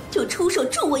就出手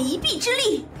助我一臂之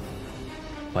力。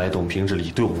白董平日里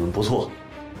对我们不错，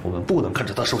我们不能看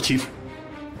着他受欺负。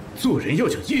做人要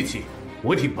讲义气，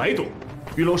我挺白董。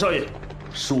玉龙少爷，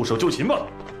束手就擒吧。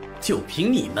就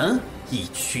凭你们一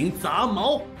群杂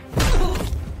毛！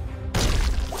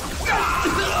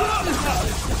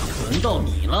轮到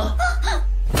你了，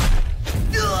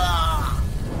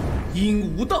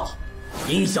殷无道，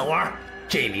殷小儿，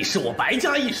这里是我白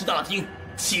家议事大厅，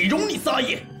岂容你撒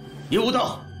野？殷无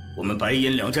道，我们白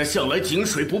殷两家向来井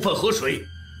水不犯河水，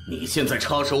你现在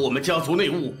插手我们家族内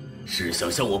务，是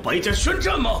想向我白家宣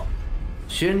战吗？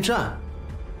宣战，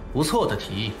不错的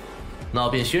提议，那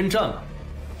便宣战吧。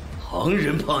旁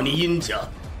人怕你殷家，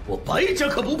我白家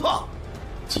可不怕。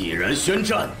既然宣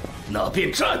战，那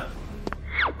便战。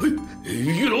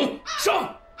玉龙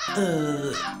上。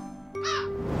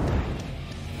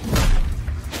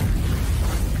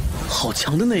好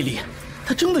强的内力，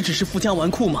他真的只是富家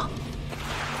纨绔吗？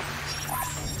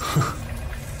哼，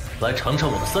来尝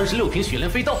尝我的36瓶雪莲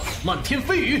飞刀，漫天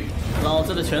飞雨。老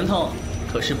子的拳头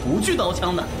可是不惧刀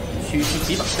枪的，区区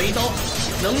几把飞刀，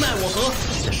能奈我何？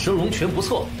你的升龙拳不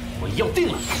错，我要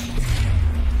定了。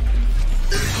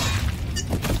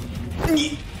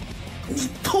你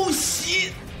偷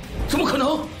袭？怎么可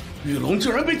能？玉龙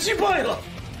竟然被击败了！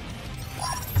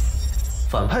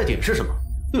反派点是什么？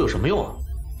又有什么用啊？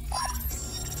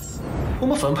我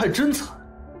们反派真惨，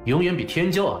永远比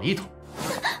天骄矮一头。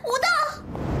无道，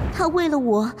他为了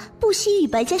我不惜与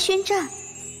白家宣战，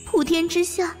普天之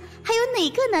下还有哪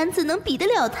个男子能比得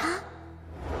了他？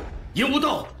殷无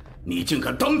道，你竟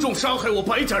敢当众杀害我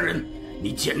白家人，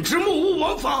你简直目无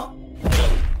王法！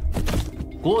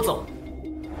聒噪！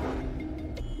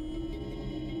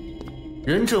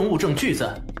人证物证俱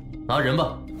在，拿人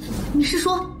吧。你是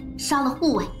说杀了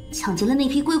护卫，抢劫了那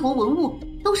批归国文物，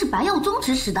都是白耀宗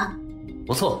指使的？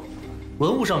不错，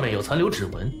文物上面有残留指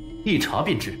纹，一查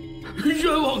便知。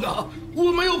冤枉啊！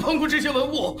我没有碰过这些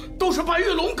文物，都是白玉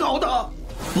龙搞的。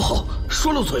不好，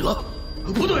说漏嘴了。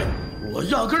不对，我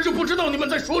压根就不知道你们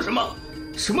在说什么。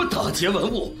什么打劫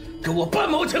文物，跟我半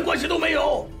毛钱关系都没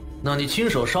有。那你亲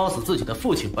手杀死自己的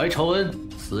父亲白朝恩，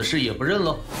此事也不认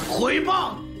了？诽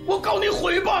谤！我告你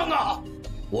诽谤啊！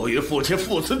我与父亲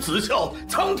父慈子孝，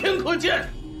苍天可见。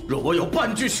若我有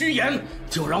半句虚言，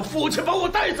就让父亲把我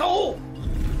带走。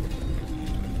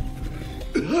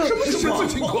什么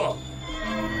情况？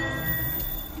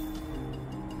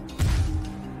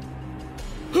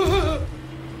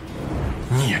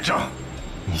生，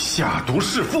你下毒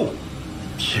弑父，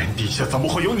天底下怎么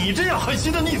会有你这样狠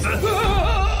心的逆子？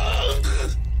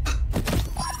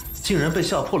竟然被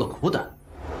吓破了苦胆。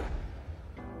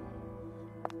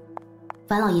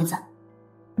白老爷子，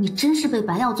你真是被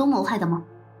白耀宗谋害的吗？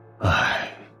唉，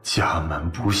家门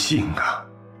不幸啊！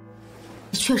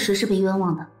你确实是被冤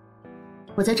枉的，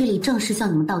我在这里正式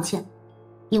向你们道歉。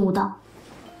鹦鹉道，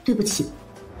对不起。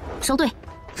收队。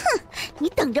哼，你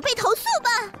等着被投诉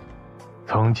吧。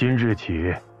从今日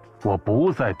起，我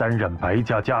不再担任白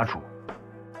家家主，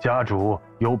家主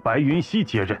由白云溪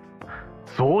接任，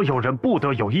所有人不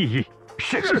得有异议。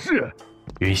是。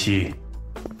云溪，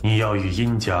你要与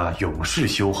殷家永世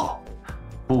修好，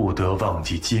不得忘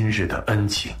记今日的恩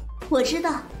情。我知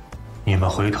道。你们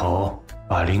回头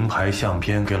把灵牌相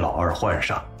片给老二换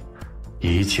上，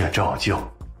一切照旧，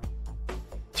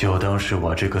就当是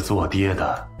我这个做爹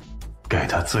的给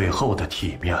他最后的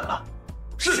体面了。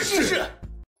是。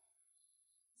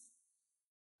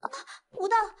吴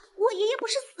道，我爷爷不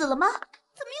是死了吗？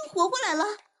怎么又活过来了？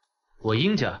我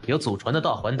殷家有祖传的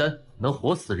大还丹，能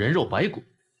活死人肉白骨。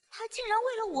他竟然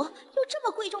为了我有这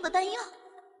么贵重的丹药。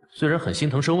虽然很心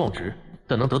疼声望值，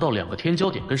但能得到2个天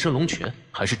骄点跟升龙泉，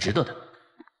还是值得的。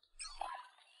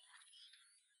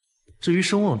至于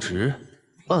声望值，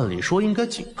按理说应该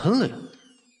井喷了呀。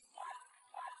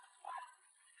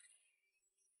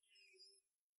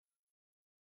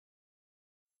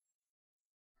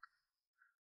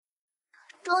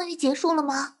终于结束了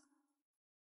吗？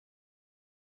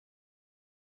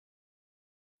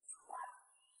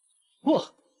哇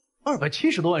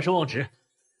，270多万声望值，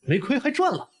没亏还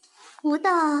赚了。吴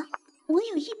道，我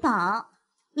有一宝，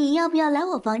你要不要来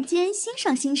我房间欣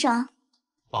赏欣赏？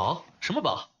宝？什么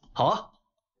宝？好啊。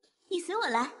你随我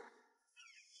来。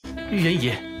预言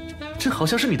爷，这好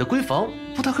像是你的闺房，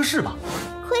不太合适吧？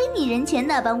亏你人前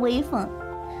那般威风，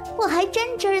我还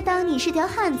真真当你是条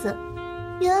汉子，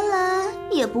原来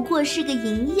也不过是个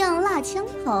银样蜡枪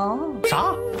头。啥？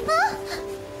啊！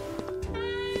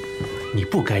你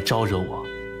不该招惹我。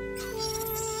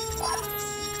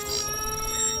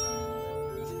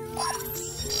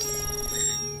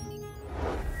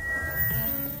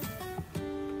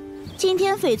今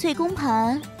天翡翠公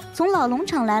盘从老农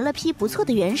场来了批不错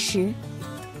的原石，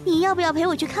你要不要陪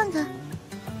我去看看？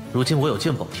如今我有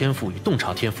鉴宝天赋与洞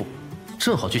察天赋，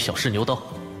正好去小试牛刀。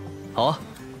好啊，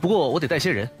不过我得带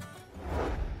些人。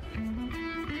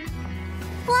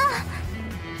哇，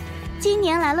今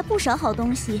年来了不少好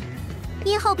东西。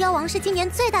1号标王是今年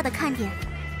最大的看点，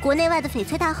国内外的翡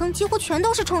翠大亨几乎全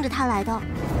都是冲着它来的。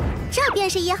这便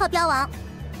是1号标王。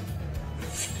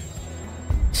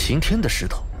晴天的石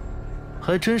头，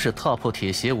还真是踏破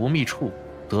铁鞋无觅处，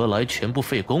得来全不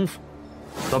费工夫。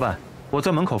老板，我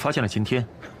在门口发现了晴天，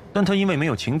但他因为没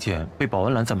有请柬，被保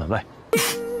安拦在门外。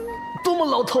多么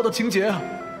老套的情节啊！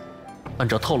按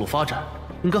照套路发展，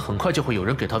应该很快就会有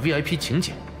人给他 VIP 请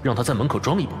柬，让他在门口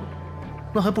装一波。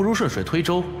那还不如顺水推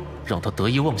舟，让他得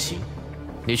意忘形。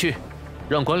你去，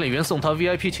让管理员送他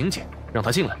VIP 请柬，让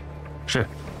他进来。是。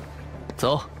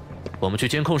走，我们去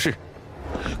监控室。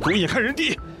狗眼看人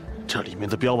低，这里面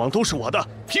的标王都是我的，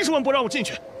凭什么不让我进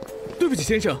去？对不起，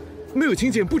先生，没有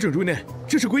请柬不准入内，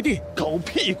这是规定。狗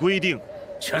屁规定！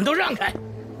全都让开！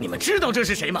你们知道这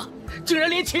是谁吗？竟然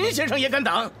连秦先生也敢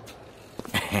挡！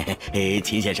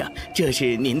秦先生，这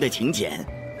是您的请柬。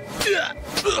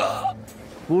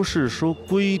不是说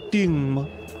规定吗？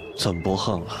怎么不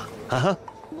横了？啊！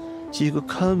几个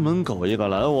看门狗也敢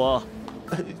拦我！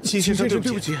秦先生，对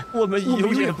不起，我们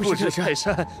有眼不识泰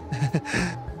山。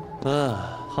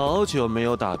好久没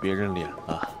有打别人脸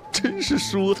了，真是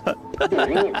舒坦。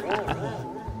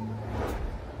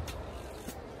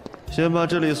先把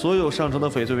这里所有上乘的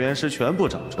翡翠原石全部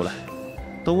找出来，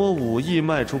等我5亿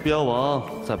卖出标王，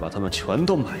再把它们全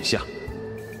都买下。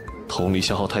铜力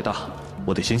消耗太大，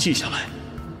我得先记下来。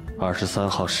23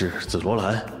号是紫罗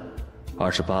兰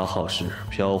，28号是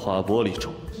飘花玻璃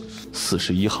种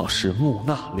，41号是木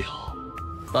纳料。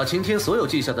把晴天所有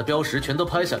记下的标识全都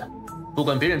拍下来，不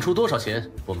管别人出多少钱，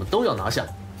我们都要拿下，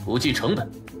不计成本。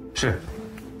是。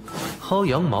薅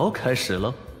羊毛开始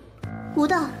了。吴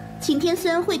道，晴天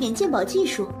虽然会点鉴宝技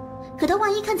术，可他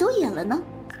万一看走眼了呢？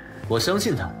我相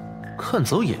信他，看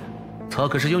走眼，他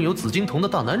可是拥有紫金瞳的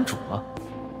大男主啊！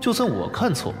就算我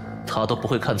看错，他都不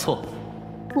会看错。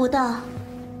吴道，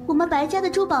我们白家的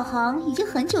珠宝行已经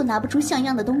很久拿不出像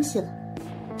样的东西了，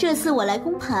这次我来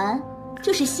公盘，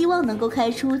就是希望能够开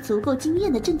出足够惊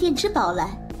艳的镇店之宝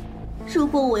来。如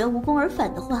果我要无功而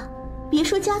返的话，别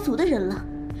说家族的人了，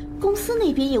公司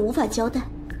那边也无法交代。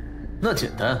那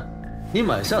简单，你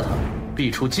买下它，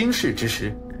必出惊世之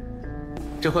石。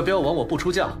这块标王我不出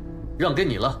价，让给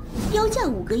你了。标价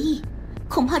5个亿，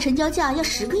恐怕成交价要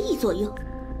10个亿左右。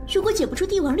如果解不出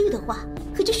帝王绿的话，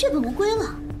可就血本无归了。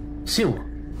信我。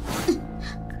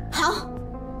好，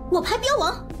我拍标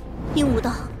王。鹦鹉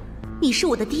道，你是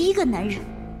我的第一个男人，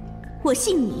我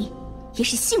信你，也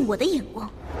是信我的眼光。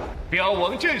标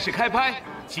王正式开拍，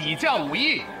起价5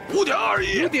亿、5.2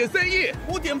亿、5.3亿、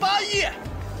5.8亿。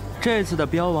这次的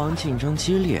标王竞争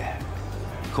激烈，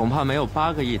恐怕没有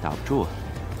8个亿打不住。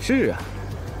是啊，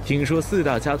听说4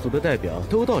大家族的代表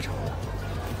都到场了，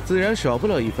自然少不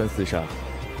了一番厮杀。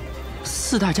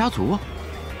4大家族？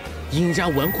殷家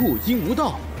纨绔殷无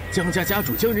道，江家家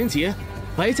主江仁杰，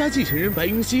白家继承人白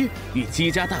云溪与姬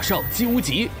家大少姬无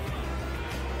极。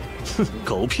哼，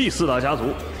狗屁4大家族！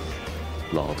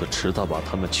老子迟早把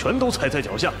他们全都踩在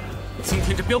脚下。今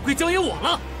天这标规交给我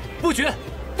了，不举，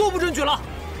都不准举了。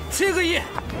7个亿！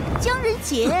江仁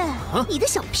杰，你的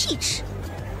小屁吃！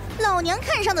老娘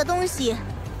看上的东西，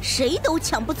谁都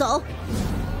抢不走。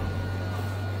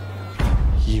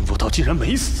殷无道竟然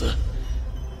没死！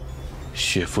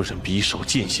血夫人匕首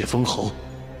见血封喉，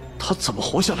他怎么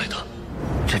活下来的？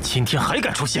这今天还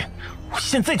敢出现，我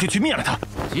现在就去灭了他！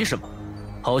急什么？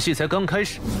好戏才刚开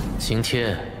始，今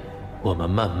天我们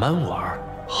慢慢玩。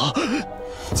啊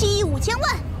！7亿5千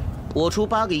万！我出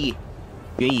8个亿。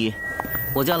云姨，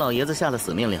我家老爷子下了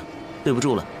死命令，对不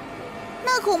住了。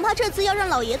那恐怕这次要让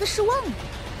老爷子失望了。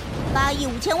8亿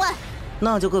5千万。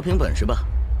那就各凭本事吧。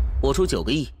我出9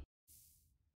个亿。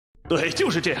对，就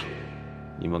是这样。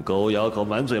你们狗咬狗，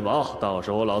满嘴毛，到时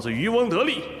候老子渔翁得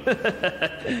利。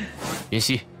云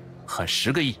溪，喊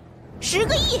10个亿。10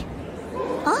个亿！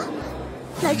啊！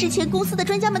来之前公司的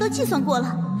专家们都计算过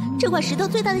了，这块石头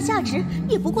最大的价值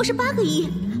也不过是8个亿。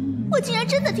我竟然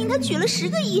真的听他举了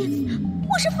10个亿，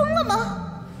我是疯了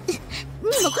吗？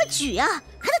你们快举啊！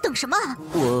还在等什么？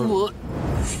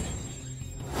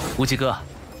无极哥，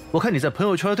我看你在朋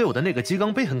友圈对我的那个鸡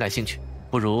缸杯很感兴趣，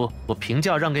不如我平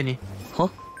价让给你。好，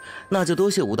那就多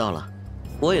谢吴道了，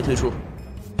我也退出。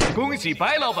恭喜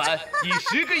白老板以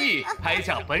10个亿拍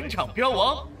下本场标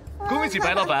王，恭喜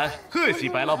白老板，贺喜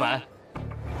白老板。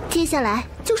接下来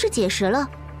就是解石了，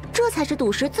这才是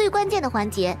赌石最关键的环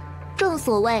节。正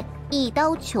所谓一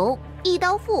刀穷，一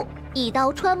刀富，一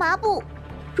刀穿麻布。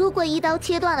如果1刀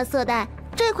切断了色带，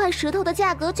这块石头的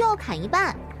价格就要砍1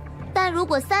半；但如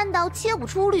果3刀切不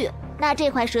出绿，那这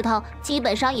块石头基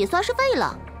本上也算是废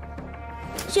了。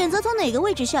选择从哪个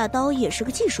位置下刀也是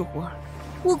个技术活，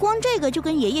我光这个就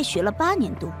跟爷爷学了8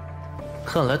年多。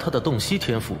看来他的洞悉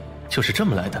天赋就是这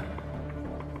么来的。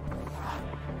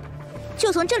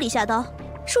就从这里下刀，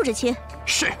竖着切。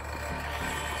是。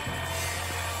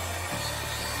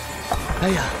哎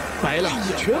呀，白了，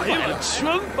全白了，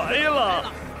全白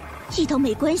了。1刀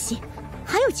没关系，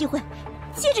还有机会，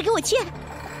接着给我切。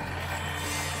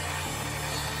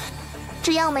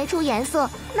只要没出颜色，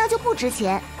那就不值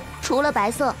钱。除了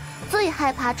白色，最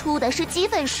害怕出的是齑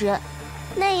粉石，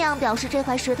那样表示这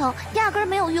块石头压根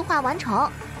没有玉化完成，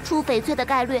出翡翠的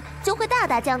概率就会大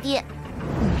大降低。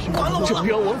完了，这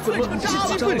标王怎么是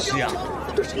齑粉石呀？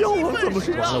这标王怎么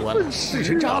是完了，制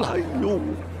成渣了！哎呦！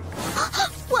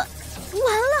完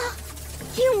了，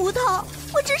殷无道，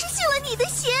我真是信了你的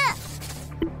邪。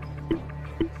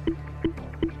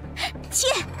切，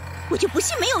我就不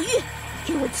信没有玉，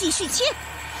给我继续切。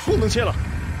不能切了，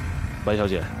白小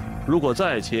姐，如果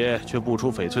再切却不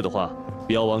出翡翠的话，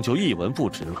标王就一文不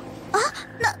值了。啊，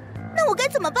那我该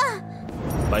怎么办？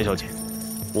白小姐，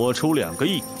我出2个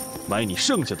亿，买你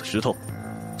剩下的石头。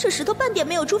这石头半点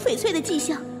没有出翡翠的迹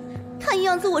象，看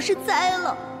样子我是栽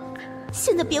了。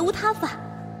现在别无他法，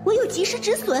唯有及时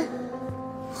止损。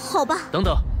好吧。等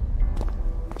等，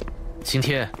今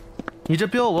天你这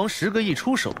标王10个亿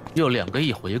出手，又2个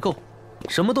亿回购，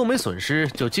什么都没损失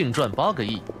就净赚8个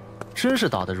亿，真是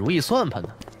打的如意算盘呢。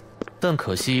但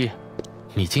可惜，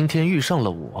你今天遇上了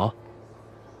我。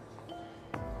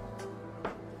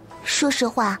说实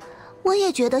话，我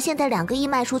也觉得现在2个亿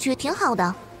卖出去挺好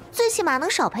的，最起码能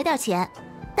少赔点钱。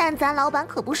但咱老板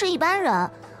可不是一般人，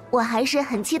我还是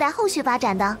很期待后续发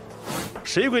展的。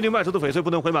谁规定卖出的翡翠不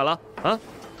能回买了啊？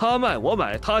他卖我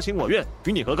买，他情我愿，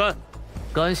与你何干？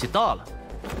干系大了。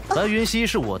白云溪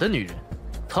是我的女人，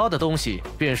她的东西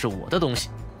便是我的东西，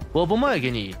我不卖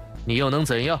给你，你又能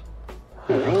怎样？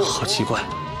好奇怪，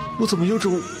我怎么有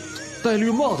种戴绿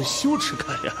帽的羞耻感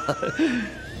呀？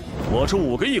我出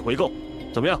5个亿回购，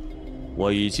怎么样？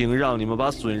我已经让你们把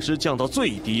损失降到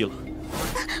最低了。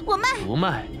我卖。不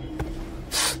卖。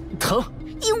疼。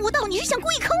殷无道，你是想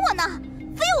故意坑我呢？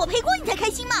非要我赔光你才开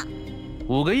心吗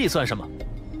？5个亿算什么？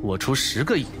我出10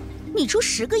个亿。你出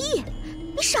10个亿？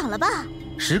你傻了吧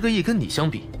？10个亿跟你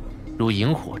相比，如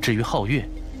萤火至于皓月，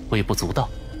微不足道。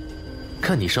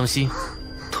看你伤心，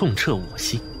痛彻我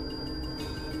心。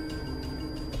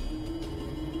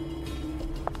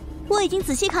我已经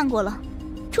仔细看过了，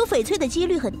出翡翠的几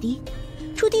率很低，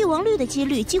出帝王绿的几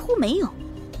率几乎没有。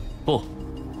不，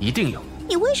一定有。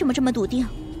你为什么这么笃定？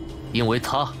因为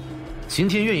他，晴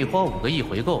天愿意花5个亿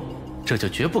回购，这就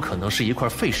绝不可能是一块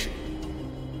废石。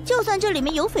就算这里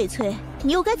面有翡翠，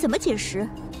你又该怎么解释？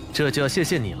这就要谢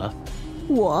谢你了。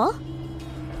我？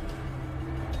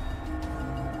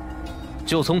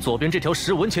就从左边这条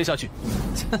石纹切下去。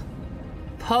切，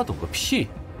他懂个屁，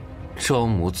装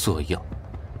模作样。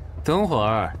等会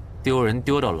儿丢人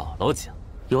丢到姥姥家，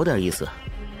有点意思。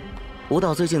舞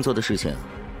蹈最近做的事情，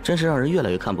真是让人越来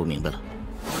越看不明白了。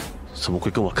怎么会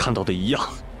跟我看到的一样？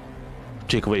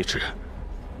这个位置，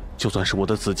就算是我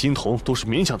的紫金瞳，都是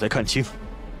勉强才看清。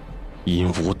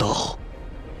阴无道，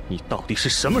你到底是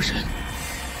什么人？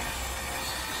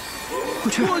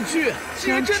我去，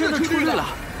竟然真的出绿了！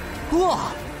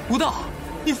哇，无道，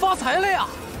你发财了呀！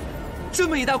这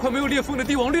么一大块没有裂缝的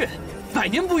帝王绿，100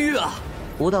年不遇啊！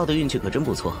无道的运气可真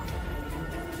不错。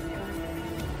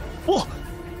不，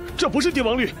这不是帝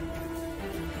王绿，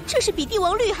这是比帝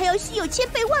王绿还要稀有1000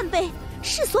倍万倍，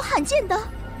世所罕见的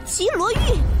绮罗玉。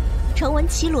传闻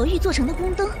绮罗玉做成的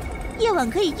宫灯，夜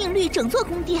晚可以映绿整座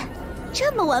宫殿。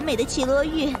这么完美的绮罗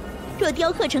玉，若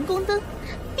雕刻成宫灯，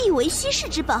必为稀世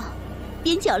之宝。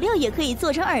边角料也可以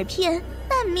做成耳片、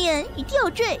蛋面与吊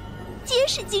坠，皆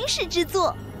是惊世之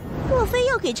作。若非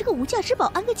要给这个无价之宝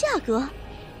安个价格，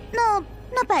那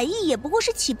100亿也不过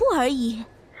是起步而已。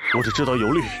我只知道有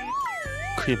绿，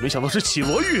可也没想到是绮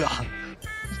罗玉啊！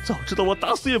早知道我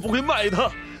打死也不会卖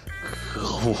它。可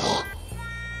恶，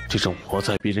这种活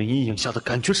在别人阴影下的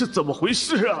感觉是怎么回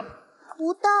事啊？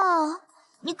无道，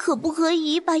你可不可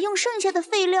以把用剩下的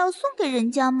废料送给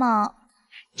人家嘛？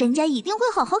人家一定会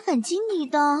好好感激你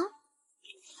的。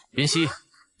云溪，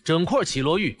整块绮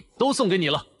罗玉都送给你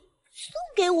了。送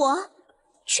给我？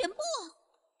全部？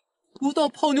无道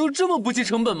泡妞这么不计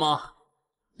成本吗？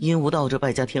殷无道这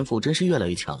败家天赋真是越来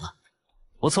越强了。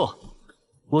不错，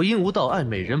我殷无道爱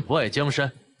美人不爱江山，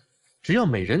只要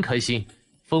美人开心，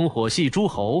烽火戏诸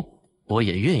侯我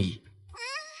也愿意。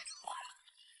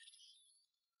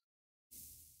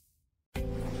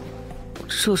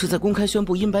这是在公开宣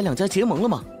布殷白两家结盟了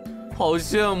吗？好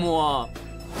羡慕啊！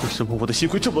为什么我的心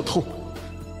会这么痛？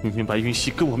明明白云溪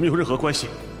跟我没有任何关系，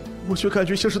我却感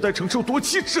觉像是在承受夺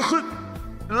妻之恨。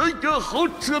哎呀，好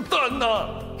扯淡呐！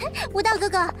无道哥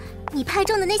哥，你拍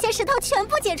中的那些石头全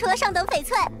部解出了上等翡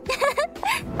翠。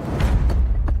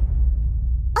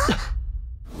啊！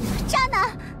渣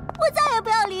男，我再也不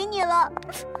要理你了。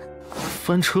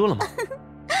翻车了吗？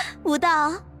无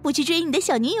道，不去追你的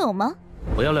小女友吗？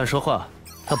不要乱说话，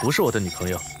她不是我的女朋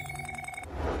友。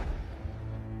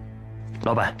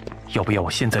老板，要不要我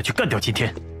现在去干掉今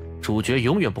天？主角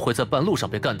永远不会在半路上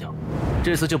被干掉，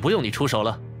这次就不用你出手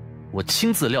了，我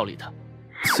亲自料理他。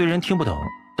虽然听不懂，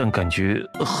但感觉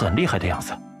很厉害的样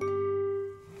子。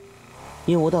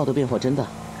殷无道的变化真大，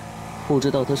不知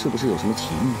道他是不是有什么奇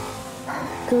遇。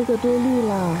哥哥多虑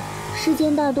了，世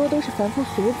间大多都是凡夫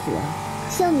俗子啊，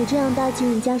像你这样大气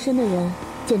运加身的人，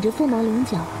简直凤毛麟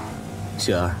角。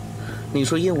雪儿，你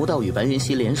说殷无道与白云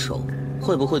溪联手，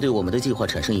会不会对我们的计划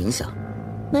产生影响？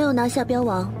没有拿下标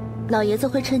王，老爷子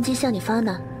会趁机向你发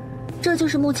难，这就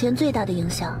是目前最大的影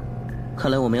响。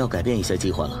看来我们要改变一下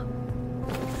计划了。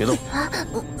别动！啊，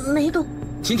没动。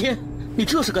晴天，你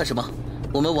这是干什么？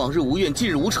我们往日无怨，近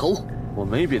日无仇。我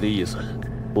没别的意思，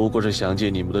不过是想借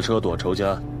你们的车躲仇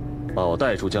家，把我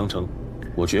带出江城，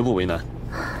我绝不为难。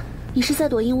你是在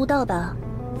躲殷无道吧？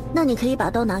那你可以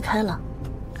把刀拿开了。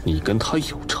你跟他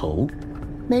有仇？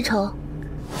没仇，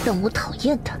让我讨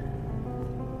厌他。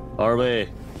二位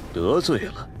得罪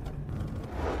了，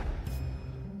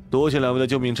多谢两位的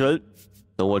救命之恩，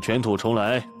等我卷土重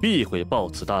来，必会报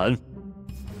此大恩。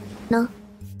能，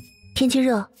天气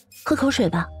热，喝口水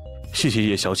吧。谢谢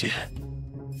叶小姐。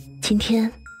晴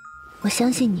天，我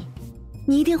相信你，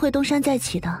你一定会东山再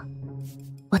起的。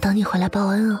我等你回来报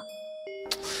恩啊。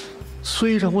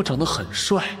虽然我长得很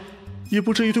帅，也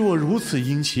不至于对我如此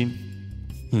殷勤。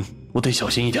我得小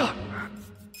心一点。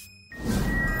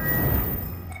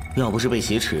要不是被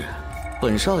挟持，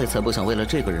本少爷才不想为了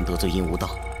这个人得罪殷无道。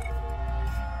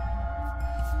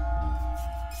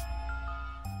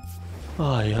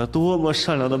哎呀，多么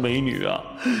善良的美女啊！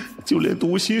就连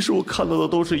读心术看到的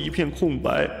都是一片空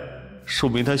白，说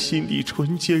明她心底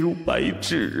纯洁如白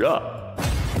纸啊！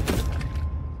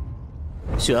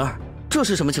雪儿，这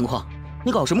是什么情况？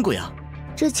你搞什么鬼啊？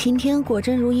这晴天果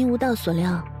真如殷无道所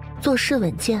料，做事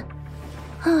稳健。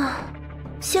啊，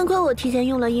幸亏我提前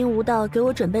用了殷无道给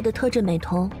我准备的特制美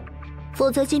瞳，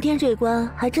否则今天这关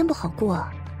还真不好过啊。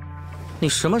你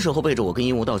什么时候背着我跟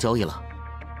阴无道交易了？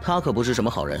他可不是什么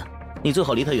好人，你最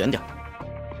好离他远点。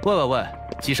喂，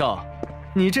姬少，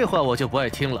你这话我就不爱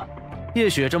听了。叶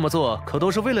雪这么做可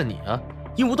都是为了你啊。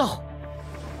阴无道，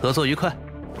合作愉快。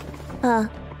啊，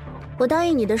我答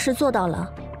应你的事做到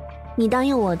了，你答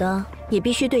应我的也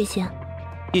必须兑现。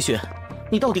叶雪，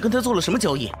你到底跟他做了什么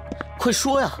交易？快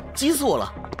说呀，急死我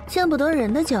了！见不得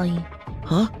人的交易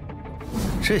啊！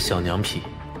这小娘皮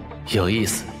有意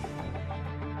思。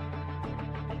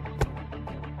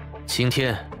今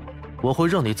天我会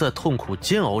让你在痛苦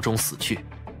煎熬中死去，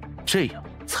这样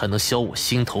才能消我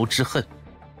心头之恨。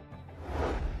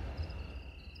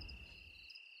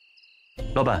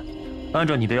老板，按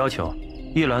照你的要求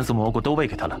，1篮子蘑菇都喂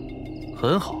给他了。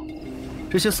很好，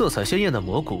这些色彩鲜艳的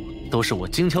蘑菇都是我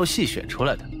精挑细选出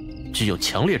来的，具有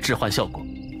强烈致幻效果。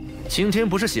晴天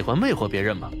不是喜欢魅惑别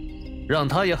人吗？让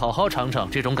他也好好尝尝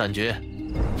这种感觉。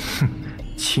哼，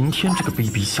晴天这个卑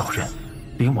鄙小人，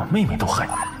连我妹妹都害，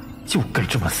就该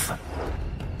这么死。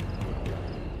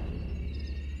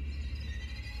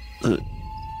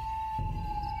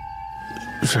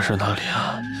这是哪里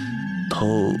啊？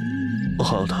头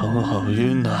好疼好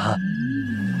晕呐！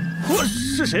我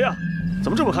是谁呀？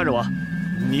怎么这么看着我？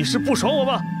你是不爽我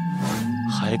吗？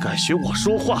还敢学我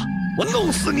说话，我弄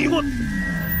死你！我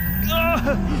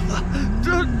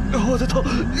我的头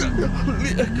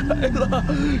裂开了！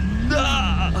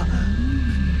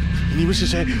你们是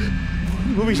谁？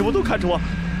你们为什么都看着我？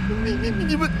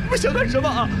你们想干什么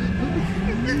啊？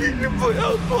你不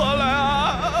要过来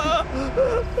啊！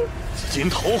金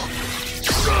头，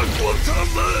杀光他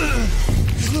们！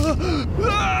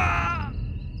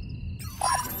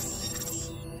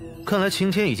看来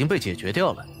晴天已经被解决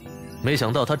掉了，没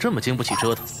想到他这么经不起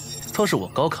折腾，倒是我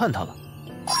高看他了。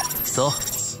走，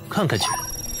看看去。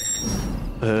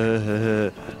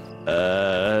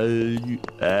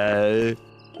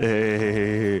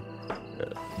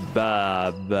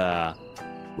爸爸，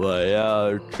我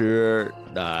要吃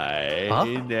奶奶。啊，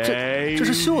这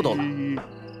是嗅到了。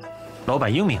老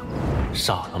板英明，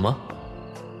傻了吗？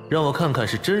让我看看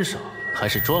是真傻还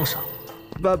是装傻。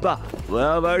爸爸，我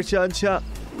要玩枪枪，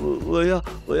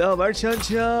我要玩枪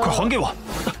枪。快还给我！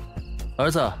儿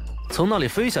子，从那里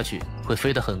飞下去会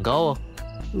飞得很高哦。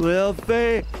我要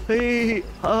飞，嘿，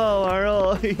好好玩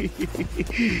哦，嘿嘿嘿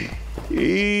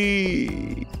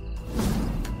嘿。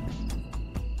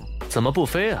怎么不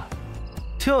飞啊？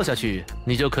跳下去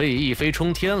你就可以一飞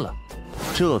冲天了。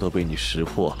这都被你识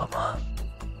破了吗？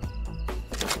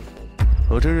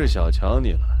我真是小瞧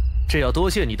你了。这要多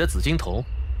谢你的紫金瞳，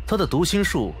它的读心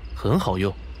术很好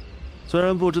用。虽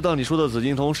然不知道你说的紫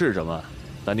金瞳是什么，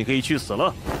但你可以去死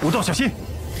了。武道小心！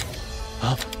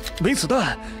啊，没子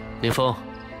弹！林峰，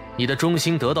你的忠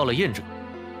心得到了验证。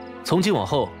从今往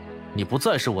后，你不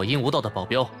再是我阴无道的保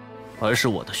镖，而是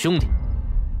我的兄弟。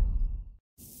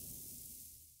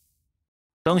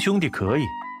当兄弟可以，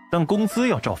但工资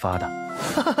要照发的。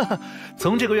哈哈哈！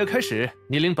从这个月开始，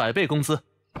你领100倍工资。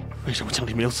为什么枪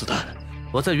里没有子弹？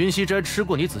我在云溪斋吃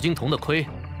过你紫金瞳的亏，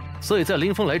所以在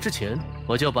林峰来之前，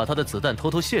我就把他的子弹偷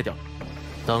偷卸掉了。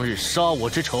当日杀我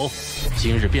之仇，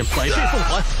今日便100倍奉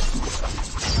还。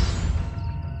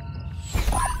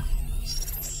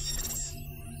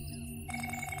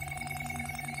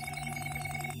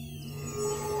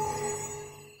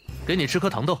给你吃颗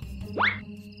糖豆。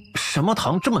什么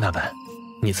糖这么难闻？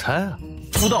你猜啊？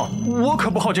武道，我可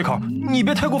不好这口，你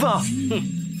别太过分啊！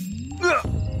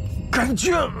感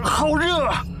觉好热，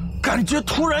感觉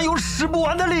突然有使不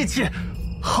完的力气，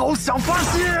好想发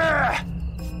泄，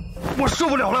我受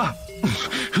不了了。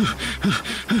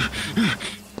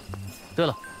对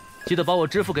了，记得把我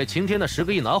支付给晴天的10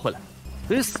个亿拿回来，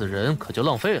给死人可就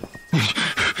浪费了。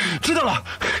知道了。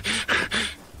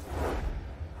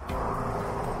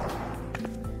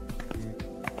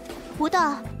吴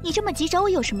道，你这么急找我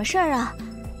有什么事儿啊？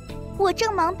我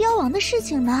正忙标王的事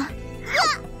情呢。啊！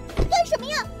干什么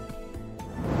呀？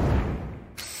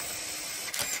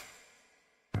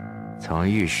从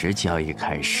玉石交易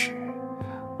开始，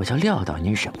我就料到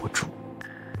你忍不住，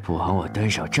不枉我蹲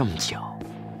守这么久。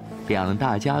2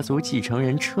大家族继承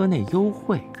人车内优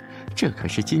惠，这可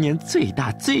是今年最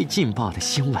大最劲爆的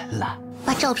新闻了。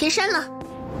把照片删了，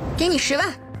给你10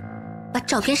万。把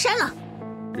照片删了。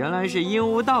原来是阴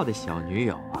无道的小女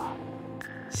友啊，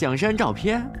想删照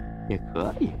片也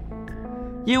可以。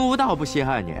阴无道不稀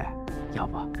罕你，要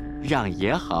不让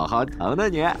爷好好疼疼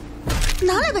你。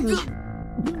拿来吧你！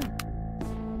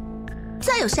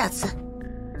再有下次，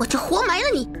我就活埋了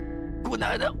你！姑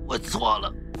奶奶，我错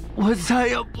了，我再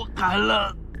也不敢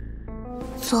了。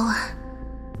昨晚，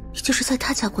你就是在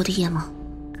他家过的夜吗？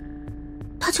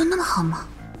他就那么好吗？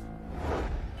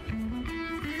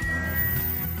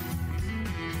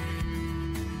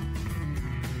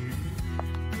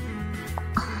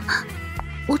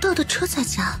武道的车在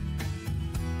家，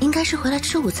应该是回来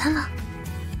吃午餐了。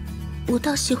武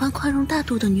道喜欢宽容大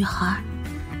度的女孩，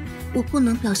我不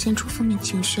能表现出负面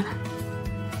情绪来，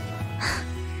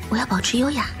我要保持优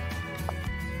雅。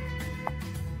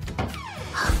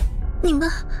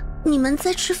你们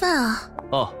在吃饭啊？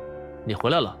哦，你回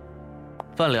来了，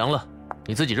饭凉了，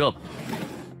你自己热吧。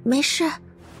没事，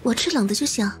我吃冷的就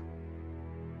行。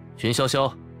荀潇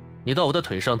潇，你到我的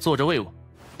腿上坐着喂我。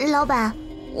老板，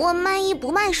我卖艺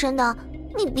不卖身的，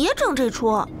你别整这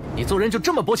出。你做人就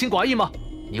这么薄情寡义吗？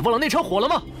你忘了那场火了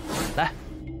吗？来，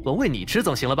我喂你吃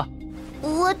总行了吧？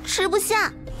我吃不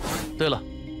下。对了，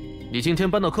你今天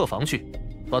搬到客房去，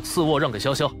把次卧让给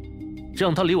潇潇，这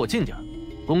样他离我近点，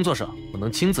工作上我能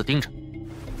亲自盯着。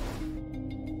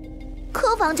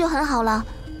客房就很好了，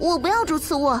我不要住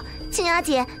次卧。青雅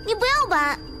姐，你不要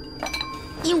搬。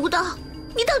殷无道，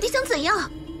你到底想怎样？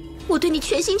我对你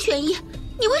全心全意，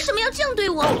你为什么要这样对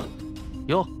我？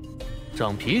哟，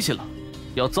长脾气了，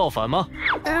要造反吗？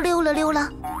溜了。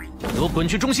给我滚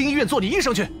去中心医院做你医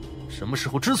生去！什么时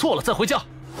候知错了再回家？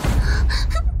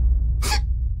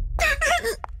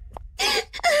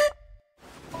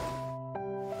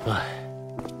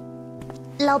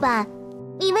老板，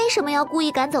你为什么要故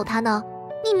意赶走他呢？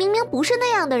你明明不是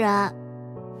那样的人。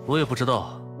我也不知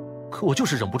道，可我就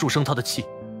是忍不住生他的气。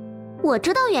我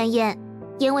知道原因，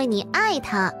因为你爱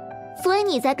他，所以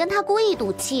你在跟他故意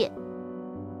赌气。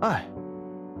爱？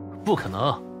不可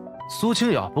能，苏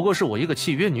清雅不过是我一个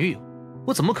契约女友，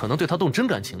我怎么可能对她动真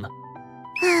感情呢？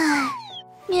唉，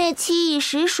虐妻一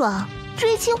时爽，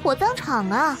追妻火葬场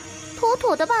啊，妥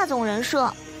妥的霸总人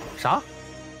设。啥？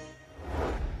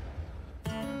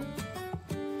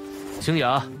清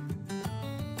雅，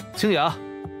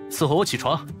伺候我起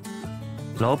床。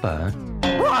老板，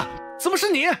哇，怎么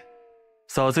是你？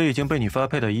嫂子已经被你发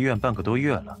配到医院半个多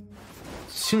月了。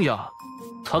清雅，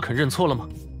她肯认错了吗？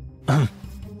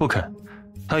不肯，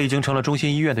她已经成了中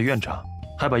心医院的院长，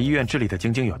还把医院治理得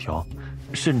井井有条，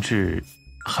甚至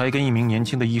还跟一名年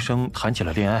轻的医生谈起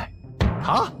了恋爱。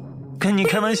啊？跟你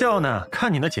开玩笑呢，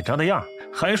看你那紧张的样，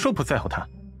还说不在乎他。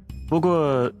不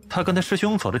过他跟他师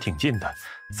兄走得挺近的，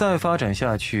再发展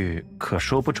下去可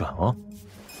说不准哦。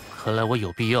看来我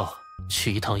有必要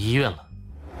去一趟医院了。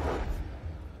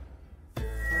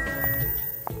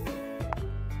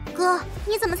哥，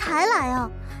你怎么才来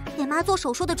啊？给妈做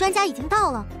手术的专家已经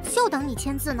到了，就等你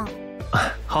签字呢。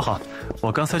好，我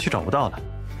刚才去找不到了。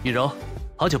雨柔，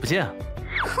好久不见啊。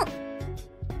哼。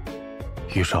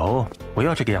雨柔，不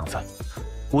要这个样子。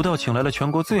武道请来了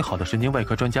全国最好的神经外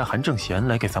科专家韩正贤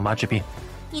来给咱妈治病。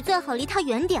你最好离他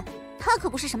远点，他可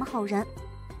不是什么好人。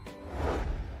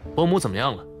伯母怎么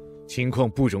样了？情况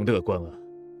不容乐观啊。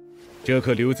这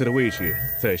颗瘤子的位置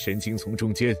在神经丛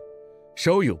中间，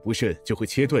稍有不慎就会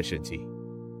切断神经，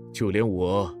就连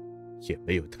我也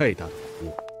没有太大的把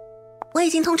握。我已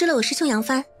经通知了我师兄杨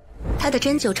帆，他的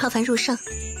针灸超凡入圣，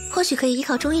或许可以依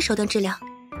靠中医手段治疗。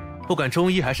不管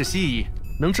中医还是西医，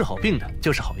能治好病的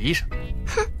就是好医生。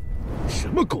哼，什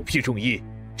么狗屁中医，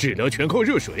治疗全靠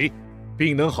热水，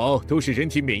病能好都是人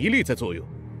体免疫力在作用，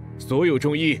所有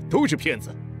中医都是骗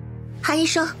子。韩医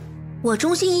生，我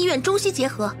中心医院中西结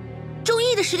合，中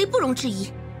医的实力不容置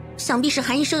疑，想必是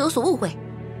韩医生有所误会。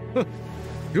哼，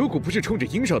如果不是冲着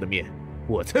殷少的面，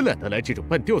我才懒得来这种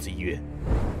半吊子医院。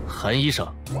韩医生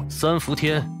，3伏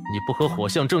天你不喝火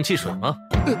象正气水吗？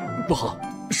不好，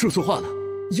说错话了，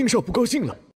殷少不高兴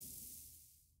了。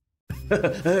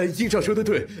殷少说的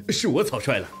对，是我草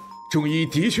率了。中医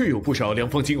的确有不少良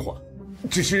方精华，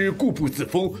只是固步自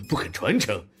封，不肯传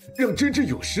承，让真正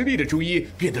有实力的中医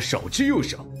变得少之又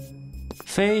少。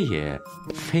非也，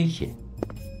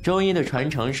中医的传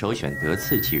承首选得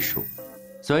次技术，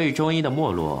所以中医的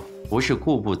没落不是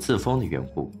固步自封的缘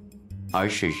故，而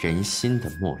是人心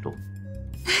的没落。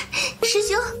师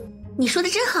兄，你说的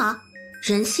真好，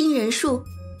人心人术，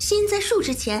心在术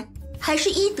之前，还是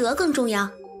医德更重要。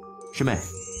师妹，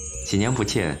几年不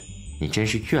见，你真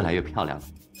是越来越漂亮了。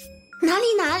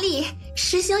哪里，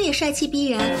师兄也帅气逼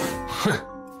人。哼，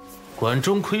管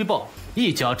中窥豹，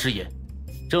一家之言。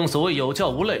正所谓有教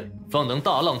无类，方能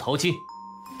大浪淘金。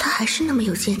他还是那么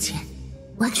有见解，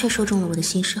完全说中了我的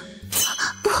心声。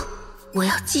不，我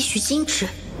要继续矜持。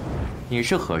你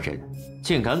是何人，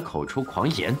竟敢口出狂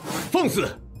言？放肆！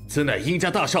此乃殷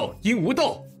家大少殷无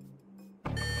道。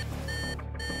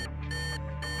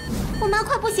我妈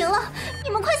快不行了，你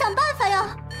们快想办法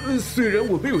呀！虽然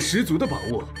我没有十足的把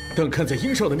握，但看在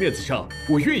殷少的面子上，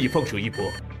我愿意放手一搏。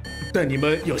但你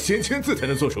们要先签字才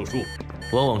能做手术。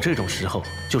往往这种时候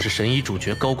就是神医主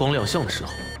角高光亮相的时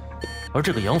候，而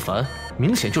这个杨凡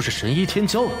明显就是神医天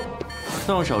骄啊！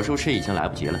动手术室已经来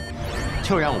不及了，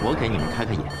就让我给你们开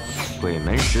开眼。鬼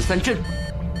门13针！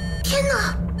天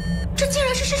哪，这竟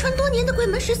然是失传多年的鬼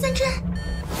门13针！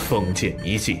封建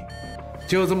迷信，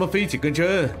就这么飞几根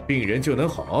针，病人就能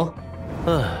好？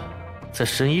在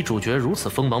神医主角如此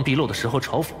锋芒毕露的时候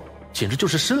嘲讽，简直就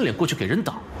是伸脸过去给人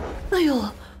打。哎呦，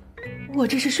我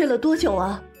这是睡了多久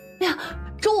啊？哎呀，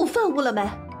中午饭悟了没？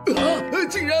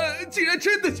竟然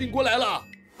真的醒过来了！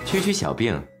区小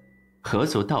病，何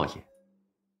足道也？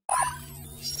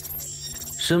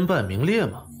身败名裂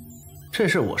吗？这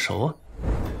事我熟啊。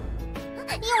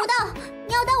鹦鹉道，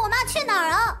你要带我妈去哪儿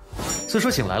啊？虽说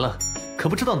醒来了，可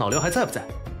不知道脑瘤还在不在。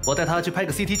我带她去拍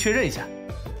个 CT 确认一下。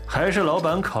还是老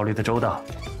板考虑的周到。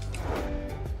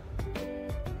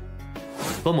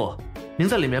伯母，您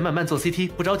在里面慢慢做 CT，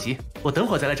 不着急，我等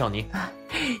会儿再来找您。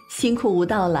辛苦吴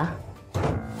道了。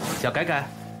小改改，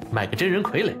买个真人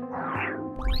傀儡，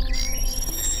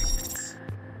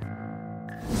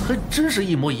还真是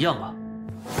一模一样啊！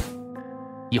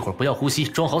一会儿不要呼吸，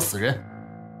装好死人。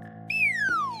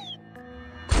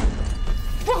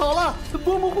不好了，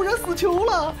伯母忽然死球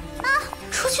了！啊！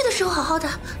出去的时候好好的，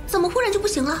怎么忽然就不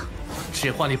行了？这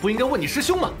话你不应该问你师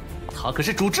兄吗？他可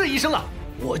是主治医生啊！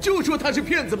我就说他是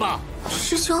骗子吧！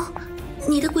师兄，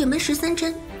你的鬼门13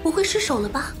针不会失手了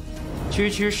吧？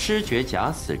区失觉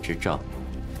假死之兆，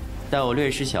待我略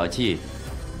施小计，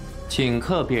顷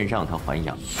刻便让他还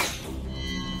阳。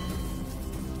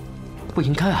不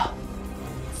应该啊，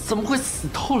怎么会死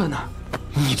透了呢？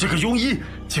你这个庸医，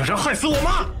竟然害死我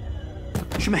妈！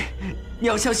师妹，你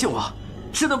要相信我，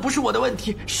真的不是我的问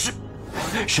题，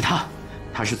是他，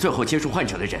他是最后接触患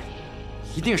者的人，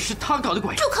一定是他搞的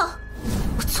鬼。住口！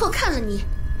我错看了你，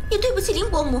也对不起林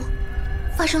伯母。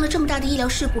发生了这么大的医疗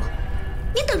事故，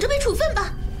你等着被处分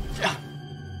吧。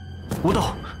吴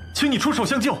道，请你出手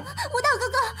相救。吴道哥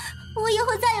哥，我以后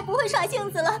再也不会耍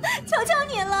性子了，求求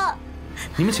你了。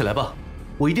你们起来吧，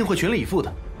我一定会全力以赴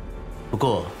的。不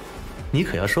过，你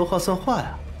可要说话算话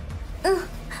呀。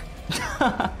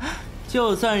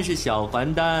就算是小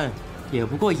还丹，也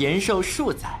不过延寿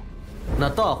数载。那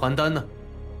大还丹呢？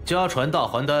家传大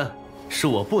还丹，是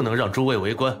我不能让诸位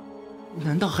围观。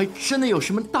难道还真的有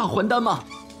什么大还丹吗？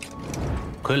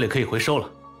傀儡可以回收了。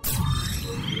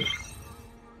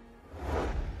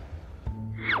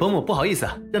伯母，不好意思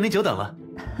啊，让您久等了。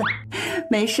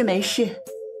没事没事，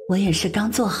我也是刚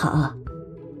做好。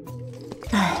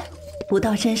哎，吴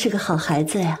道真是个好孩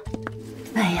子呀。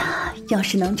哎呀，要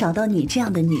是能找到你这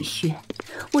样的女婿，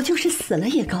我就是死了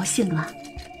也高兴了。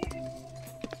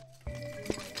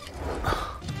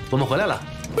我们回来了。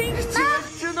冰姐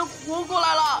真的活过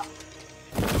来了！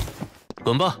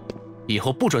滚吧，以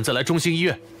后不准再来中心医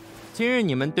院。今日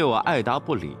你们对我爱答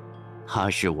不理，他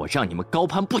日我让你们高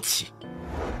攀不起。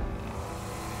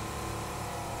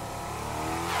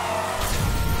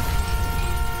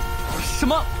什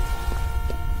么？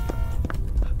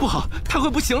不好，他会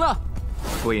不行了！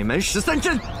鬼门13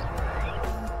针！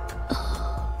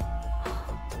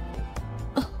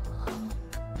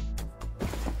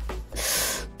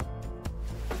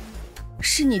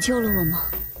是你救了我吗？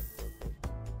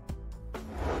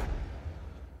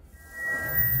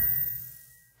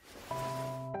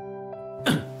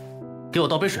给我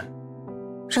倒杯水。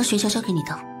让玄霄交给你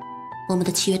的，我们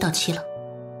的契约到期了，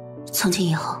从今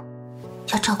以后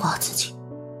要照顾好自己。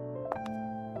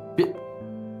别。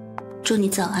祝你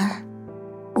早安、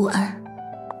午安、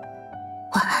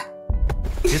晚安。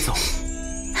别走。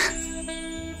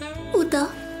吴道，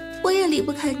我也离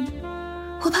不开你，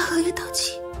我怕合约到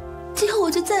期，今后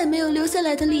我就再也没有留下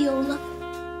来的理由了。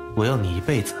我要你一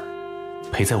辈子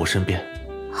陪在我身边。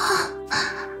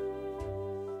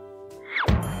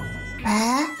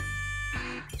哎，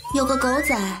有个狗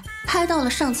仔拍到了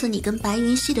上次你跟白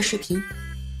云溪的视频，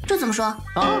这怎么说啊？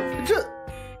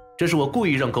这是我故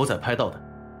意让狗仔拍到的。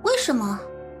为什么？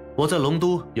我在龙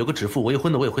都有个指腹为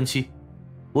婚的未婚妻，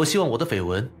我希望我的绯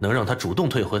闻能让她主动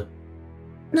退婚。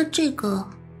那这个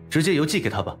直接邮寄给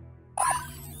她吧。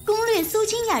攻略苏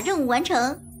清雅任务完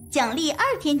成，奖励2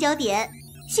天焦点，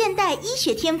现代医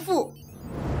学天赋。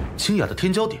清雅的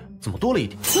天焦点怎么多了一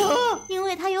点？因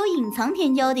为它有隐藏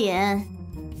天焦点。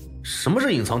什么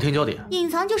是隐藏天焦点？隐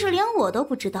藏就是连我都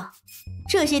不知道，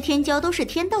这些天骄都是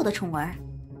天道的宠儿，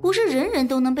不是人人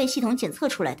都能被系统检测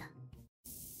出来的。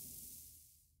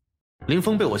林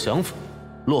峰被我降服，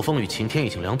洛风与秦天已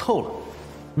经凉透了，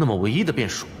那么唯一的变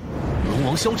数，龙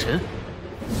王萧晨。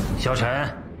萧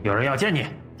晨，有人要见你。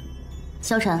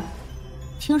萧晨，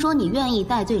听说你愿意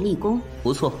带队立功？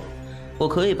不错，我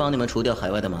可以帮你们除掉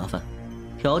海外的麻烦，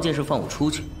条件是放我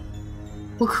出去。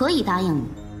我可以答应你，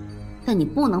但你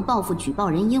不能报复举报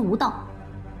人殷无道。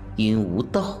殷无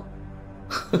道，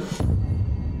哼。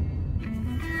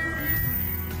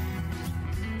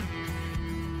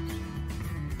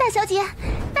大小姐，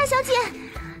大小姐，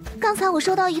刚才我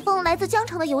收到一封来自江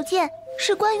城的邮件，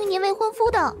是关于您未婚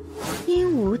夫的。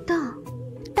殷无道，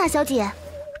大小姐，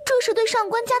这是对上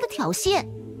官家的挑衅，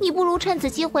你不如趁此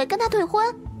机会跟他退婚。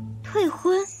退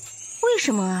婚？为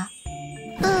什么啊？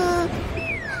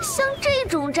像这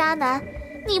种渣男，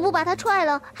你不把他踹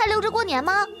了，还留着过年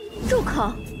吗？住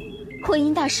口！婚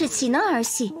姻大事岂能儿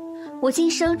戏？我今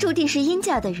生注定是殷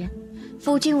家的人，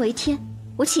夫君为天，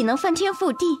我岂能翻天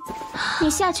覆地？你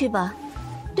下去吧。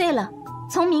对了，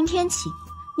从明天起，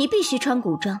你必须穿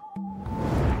古装。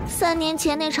3年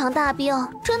前那场大病，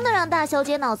真的让大小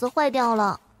姐脑子坏掉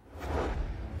了。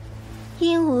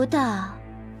殷无道，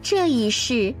这一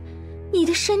世，你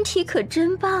的身体可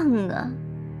真棒啊！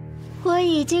我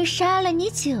已经杀了你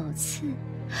9次，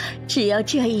只要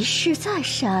这一世再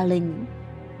杀了你，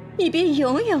你便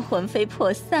永远魂飞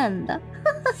魄散了。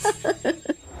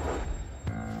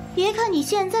别看你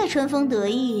现在春风得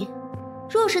意，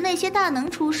若是那些大能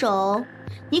出手，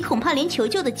你恐怕连求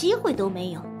救的机会都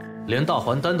没有。连大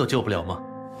还丹都救不了吗？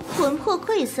魂魄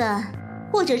溃散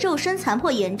或者肉身残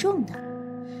破严重的，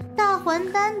大还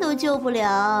丹都救不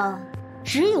了，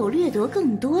只有掠夺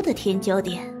更多的天骄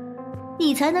点，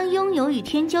你才能拥有与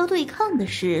天骄对抗的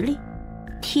实力。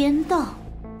天道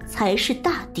才是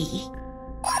大敌。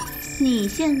你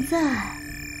现在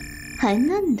还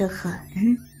嫩得很。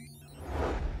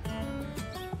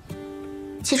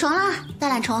起床啦，大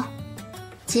懒虫！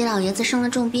姬老爷子生了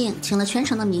重病，请了全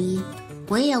城的名医，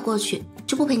我也要过去，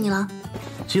就不陪你了。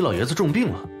姬老爷子重病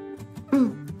了？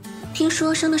听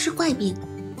说生的是怪病。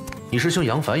你师兄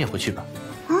杨凡也会去吧？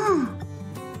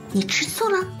你吃醋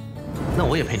了？那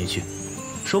我也陪你去，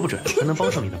说不准还能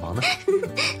帮上你的忙呢。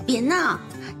别闹，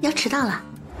要迟到了。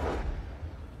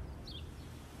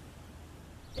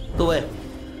各位，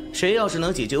谁要是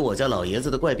能解决我家老爷子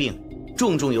的怪病，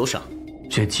重重有赏。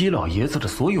这姬老爷子的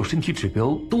所有身体指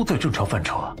标都在正常范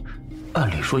畴啊，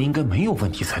按理说应该没有问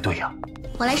题才对呀。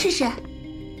我来试试。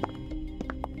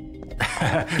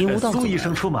苏医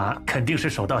生出马，肯定是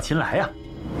手到擒来呀。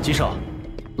姬少，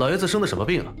老爷子生的什么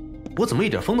病啊？我怎么一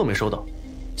点风都没收到？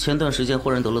前段时间忽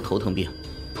然得了头疼病，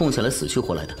痛起来死去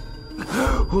活来的。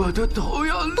我的头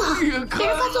要裂开！别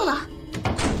人发作了！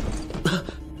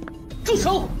住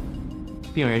手！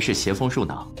病人是邪风入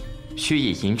脑，需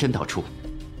以银针导出。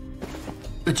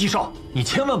姬少，你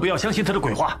千万不要相信他的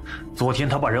鬼话。昨天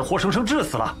他把人活生生治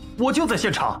死了，我就在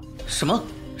现场。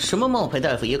什么冒牌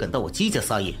大夫也敢到我姬家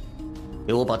撒野？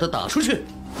给我把他打出去！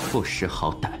不识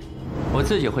好歹，我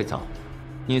自己会走。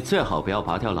你最好不要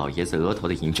拔掉老爷子额头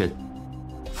的银针，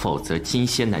否则金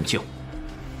仙难救。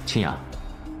青雅，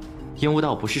殷无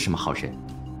道不是什么好人，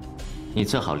你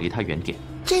最好离他远点。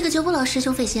这个就不劳师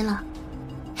兄费心了。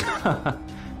哈哈，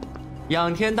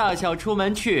仰天大笑出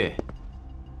门去，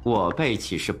我辈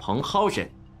岂是蓬蒿人？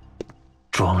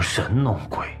装神弄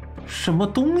鬼，什么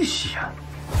东西呀？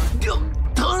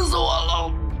疼死我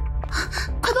了！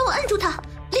快帮我按住他，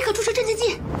立刻注射镇静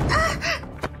剂！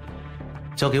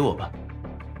交给我吧，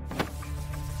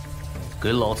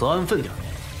给老子安分点。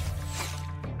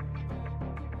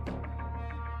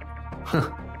哼，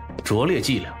拙劣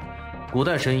伎俩。古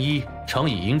代神医常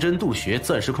以银针渡穴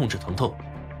暂时控制疼痛，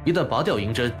一旦拔掉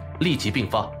银针，立即病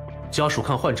发。家属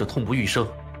看患者痛不欲生，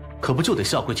可不就得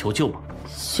下跪求救吗？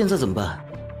现在怎么办？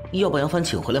要把杨帆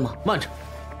请回来吗？慢着，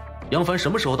杨帆什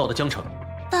么时候到的江城？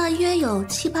大约有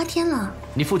7、8天了。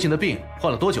你父亲的病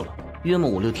患了多久了？约莫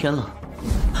5、6天了。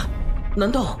难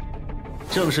道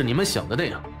正是你们想的那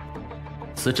样？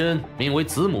此针名为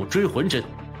子母追魂针，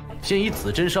先以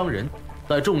子针伤人，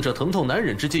待重者疼痛难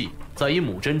忍之际，再以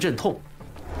母针镇痛。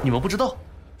你们不知道？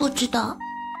不知道。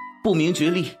不明觉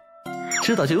厉。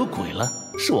知道就有鬼了，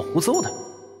是我胡诌的。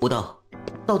无道，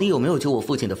到底有没有救我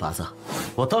父亲的法子？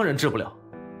我当然治不了，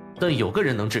但有个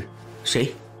人能治。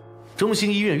谁？中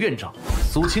心医院院长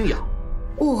苏清雅。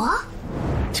我？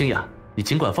清雅，你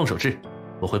尽管放手治，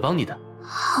我会帮你的。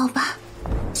好吧，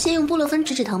先用布洛芬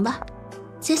止止疼吧。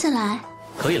接下来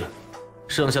可以了，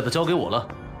剩下的交给我了。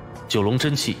九龙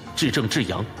真气治正至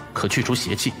阳，可去除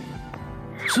邪气。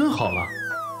真好了。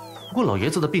不过老爷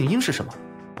子的病因是什么？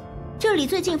这里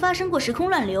最近发生过时空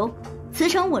乱流，磁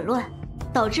场紊乱，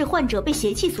导致患者被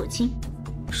邪气所侵。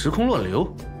时空乱流，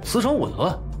磁场紊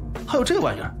乱，还有这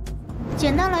玩意儿？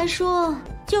简单来说，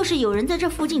就是有人在这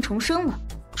附近重生了。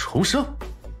重生？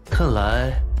看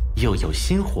来又有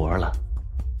新活了。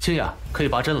清雅，可以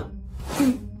拔针了。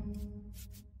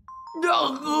然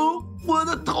后我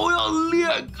的头要裂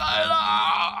开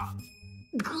了。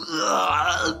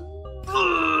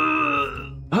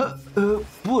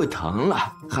不疼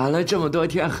了，喊了这么多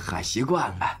天，喊习惯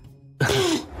了。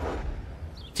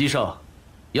姬少，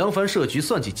杨凡设局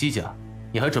算计姬家，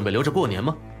你还准备留着过年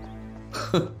吗？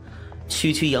哼，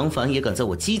区区杨凡也敢在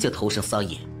我姬家头上撒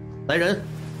野！来人，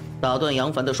打断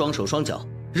杨凡的双手双脚，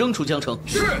扔出江城。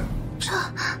是。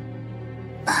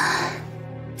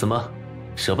怎么，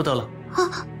舍不得了？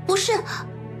啊，不是，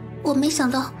我没想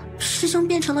到师兄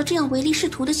变成了这样唯利是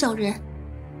图的小人。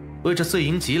为这碎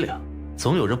银几两，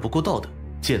总有人不顾道德，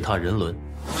践踏人伦。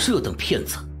这等骗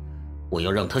子，我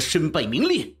要让他身败名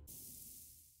裂！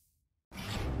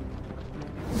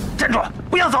站住！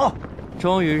不要走！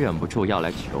终于忍不住要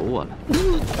来求我了。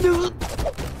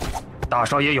大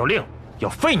少爷有令，要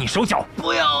废你手脚！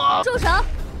不要啊！住手！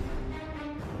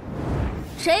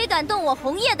谁敢动我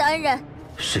红叶的恩人？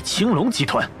是青龙集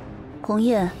团。红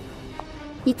叶，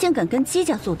你竟敢跟姬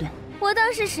家作对？我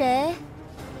当是谁？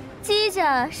姬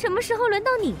家什么时候轮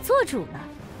到你做主了？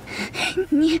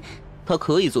你，他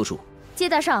可以做主。姬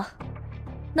大少，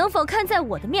能否看在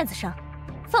我的面子上，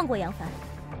放过杨凡？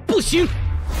不行！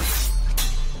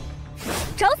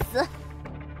找死！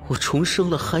我重生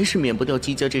了，还是免不掉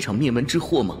姬家这场灭门之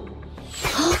祸吗？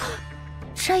啊！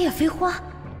山野飞花，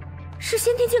是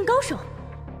先天境高手。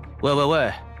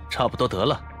喂，差不多得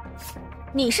了。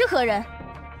你是何人？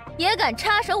也敢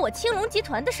插手我青龙集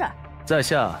团的事儿？在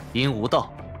下殷无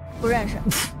道。不认识。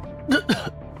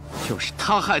就是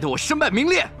他害得我身败名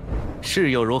裂。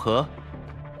是又如何？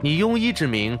你庸医之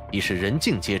名已是人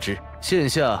尽皆知，现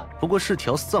下不过是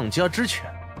条丧家之犬。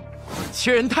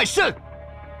欺人太甚！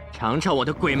尝尝我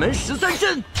的鬼门13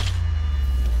针。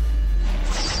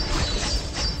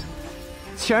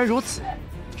既然如此，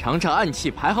尝尝暗器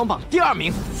排行榜第2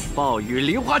名暴雨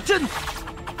梨花针，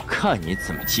看你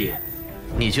怎么接。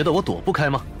你觉得我躲不开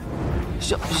吗？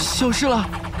消失了。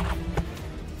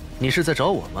你是在找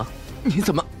我吗？你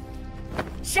怎么？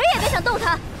谁也别想动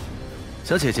他！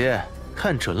小姐姐，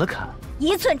看准了砍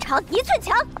，1寸长1寸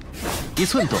强，1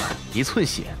寸短1寸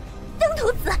险。登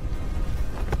徒子，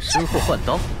身后换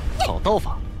刀，好刀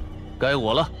法，该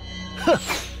我了。哼，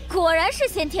果然是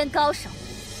先天高手，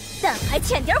但还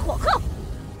欠点火候。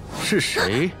是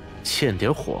谁欠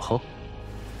点火候？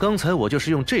刚才我就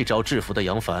是用这招制服的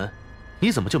杨凡，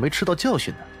你怎么就没吃到教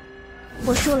训呢？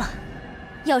我输了，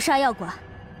要杀要剐，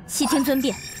悉听尊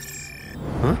便。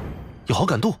嗯，有好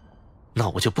感度，那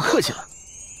我就不客气了。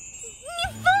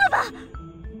你疯了吧？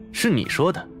是你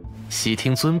说的，悉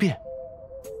听尊便。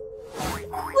混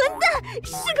蛋，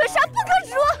士可杀不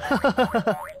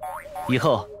可辱！以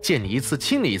后见你一次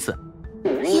亲你一次。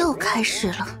又开始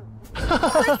了。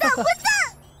混蛋！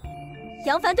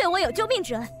杨凡对我有救命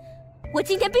之恩，我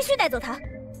今天必须带走他，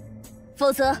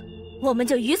否则我们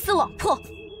就鱼死网破。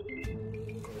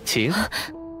请。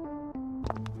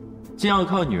竟要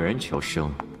靠女人求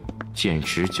生，简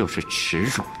直就是耻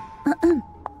辱。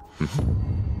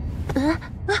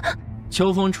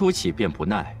秋风初起便不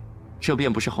耐，这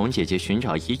便不是红姐姐寻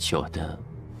找已久的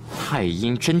太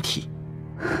阴真体。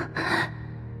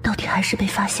到底还是被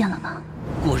发现了吗？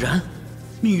果然，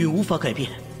命运无法改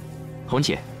变。红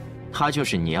姐，她就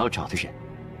是你要找的人。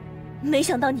没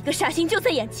想到你个煞星就在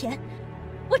眼前，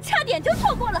我差点就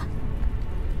错过了。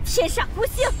天煞孤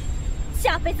星，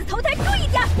下辈子投胎注意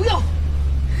点。不要！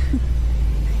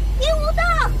你无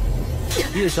道！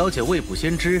叶小姐未卜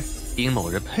先知，因某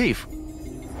人佩服。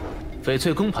翡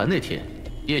翠公盘那天，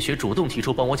叶雪主动提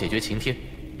出帮我解决晴天，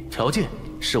条件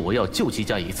是我要救姬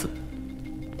家一次。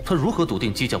她如何笃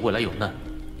定姬家未来有难？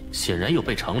显然有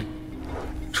悖常理。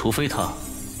除非她，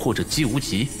或者姬无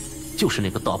极，就是那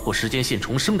个打破时间线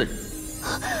重生的人。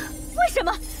为什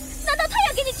么？难道他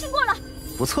也给你亲过了？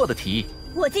不错的提议。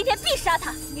我今天必杀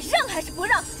他，你让还是不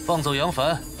让？放走杨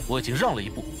凡，我已经让了一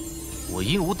步。我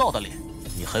殷无道的脸，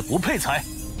你还不配踩？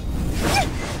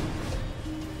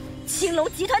青龙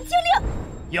集团听令！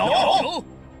有！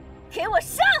给我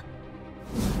杀！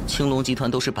青龙集团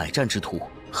都是百战之徒，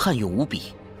悍勇无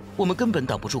比，我们根本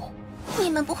挡不住。你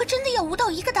们不会真的要无道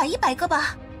1个打100个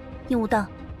吧？殷无道，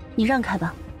你让开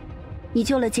吧，你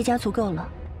救了姬家足够了，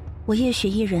我叶雪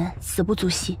一人死不足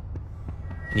惜。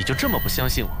你就这么不相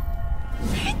信我？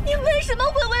你为什么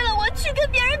会为了我去跟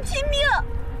别人拼命？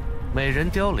美人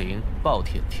凋零，暴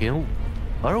殄天物，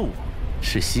而我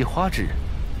是惜花之人。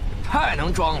太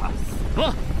能装了！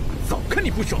啊，早看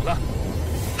你不爽了！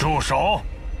住手！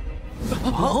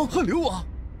汉流王，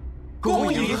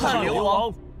恭迎汉流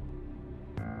王！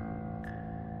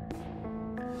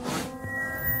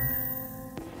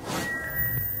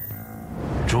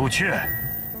朱雀，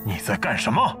你在干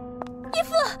什么？义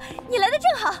父，你来的正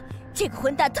好。这个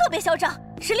混蛋特别嚣张，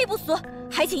实力不俗，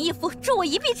还请义父助我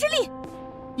一臂之力。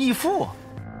义父，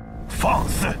放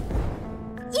肆！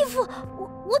义父，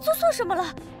我做错什么了？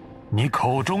你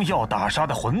口中要打杀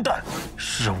的混蛋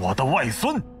是我的外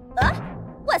孙。啊，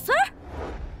外孙儿！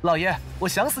老爷，我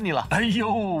想死你了！哎呦，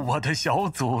我的小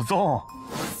祖宗！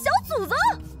小祖宗！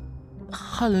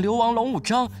汉流王龙武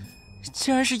章，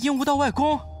竟然是鹦鹉道外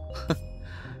公！哼，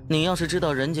你要是知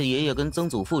道人家爷爷跟曾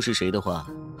祖父是谁的话，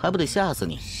还不得吓死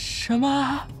你？什么？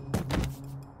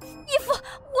义父，我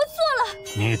错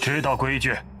了。你知道规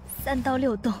矩？3刀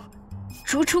6洞，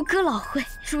逐出哥老会，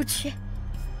朱雀，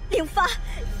领发。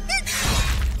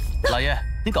老爷，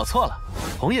你搞错了，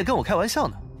红叶跟我开玩笑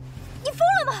呢。你疯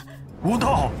了吗？无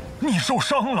道，你受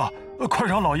伤了，快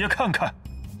让老爷看看。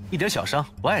一点小伤，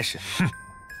不碍事。哼，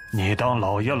你当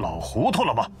老爷老糊涂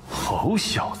了吗？好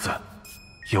小子，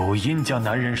有殷家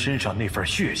男人身上那份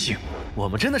血性。我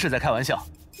们真的是在开玩笑，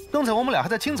刚才我们俩还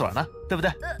在亲嘴呢，对不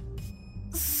对？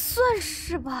算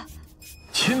是吧。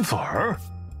亲嘴儿？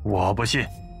我不信，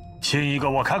亲一个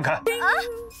我看看。啊，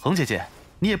红姐姐，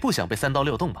你也不想被3刀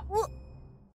6洞吧？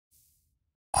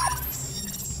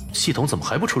系统怎么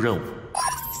还不出任务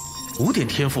？5点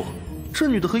天赋，这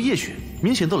女的和叶雪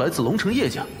明显都来自龙城叶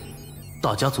家，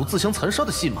大家族自相残杀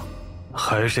的戏码。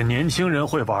还是年轻人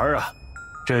会玩啊！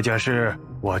这件事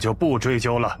我就不追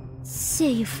究了。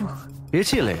谢义父，别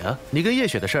气馁啊！你跟叶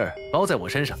雪的事儿包在我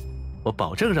身上，我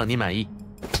保证让你满意。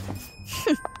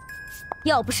哼，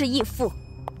要不是义父，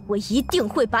我一定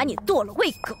会把你剁了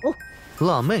喂狗。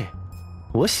辣妹，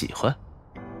我喜欢。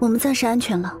我们暂时安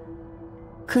全了，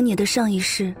可你的上一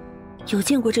世有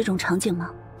见过这种场景吗？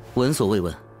闻所未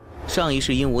闻。上一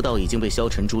世鹦鹉道已经被萧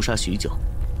晨诛杀许久，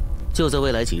就在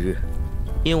未来几日，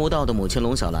鹦鹉道的母亲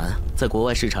龙小兰在国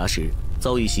外视察时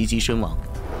遭遇袭击身亡。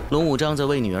龙武章在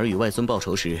为女儿与外孙报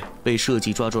仇时被设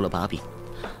计抓住了把柄，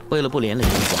为了不连累殷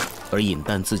家而饮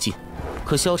弹自尽。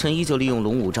可萧晨依旧利用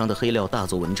龙武章的黑料大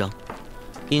做文章，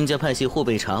殷家派系或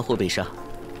被查或被杀，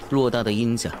偌大的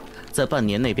殷家在半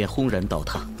年内便轰然倒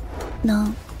塌。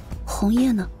那红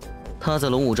叶呢？他在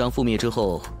龙武章覆灭之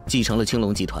后继承了青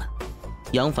龙集团，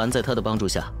杨凡在他的帮助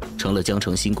下成了江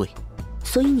城新贵。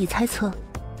所以你猜测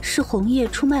是红叶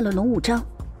出卖了龙武章？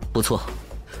不错，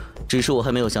只是我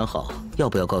还没有想好要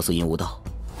不要告诉鹦鹉道。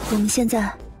我们现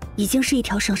在已经是一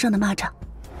条绳上的蚂蚱。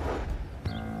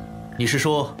你是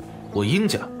说我殷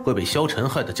家会被萧晨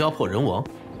害得家破人亡，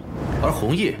而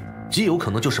红叶极有可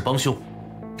能就是帮凶？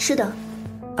是的，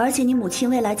而且你母亲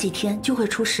未来几天就会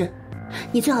出事，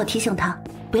你最好提醒她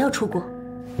不要出国。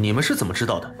你们是怎么知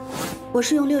道的？我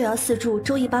是用6爻4柱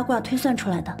周易八卦推算出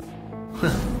来的。哼，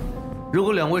如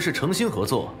果2位是诚心合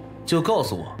作，就告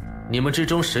诉我你们之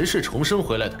中谁是重生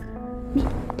回来的。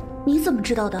你怎么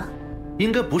知道的？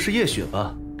应该不是叶雪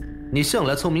吧？你向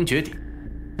来聪明绝顶，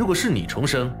如果是你重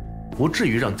生，不至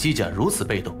于让姬家如此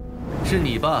被动。是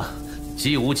你吧，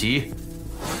姬无极？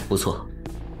不错，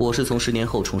我是从10年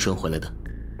后重生回来的。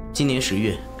今年10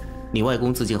月，你外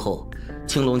公自尽后，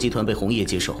青龙集团被红叶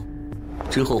接手，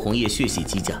之后红叶血洗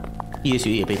姬家，叶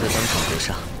雪也被他当场扼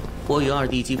杀。我与2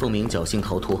弟姬凤鸣侥幸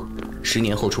逃脱，10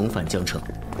年后重返江城。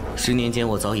10年间，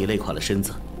我早已累垮了身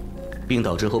子，病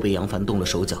倒之后被杨凡动了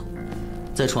手脚，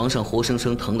在床上活生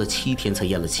生疼了7天才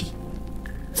咽了气。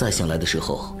再醒来的时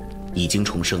候，已经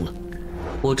重生了。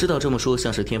我知道这么说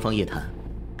像是天方夜谭，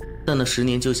但那10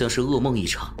年就像是噩梦一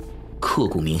场，刻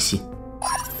骨铭心。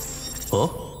哦，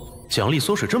奖励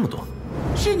缩水这么多？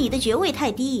是你的爵位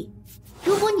太低，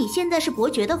如果你现在是伯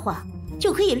爵的话，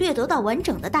就可以掠夺到完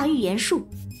整的大预言术。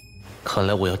看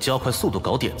来我要加快速度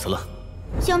搞点子了。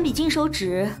相比金手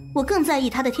指，我更在意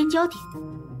它的天骄点。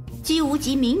姬无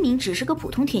极明明只是个普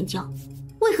通天骄，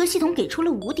为何系统给出了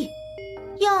5点？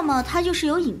要么它就是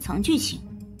有隐藏剧情，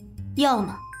要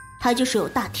么它就是有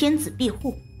大天子庇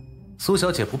护。苏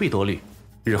小姐不必多虑，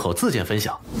日后自见分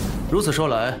晓。如此说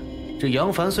来，这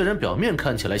杨凡虽然表面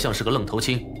看起来像是个愣头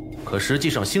青，可实际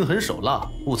上心狠手辣，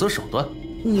不择手段。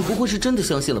你不会是真的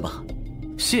相信了吧？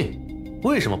信？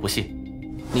为什么不信？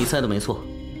你猜的没错，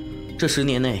这10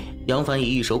年内，杨凡以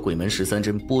一手鬼门13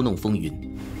针拨弄风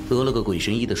云，得了个鬼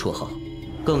神医的绰号，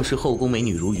更是后宫美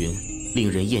女如云，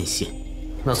令人艳羡。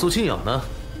那苏清雅呢？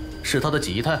是他的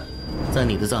几姨太？在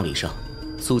你的葬礼上，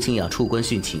苏清雅出关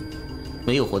殉情，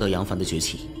没有活到杨凡的崛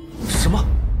起。什么？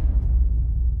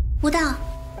吴道，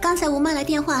刚才吴妈来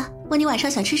电话问你晚上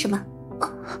想吃什么，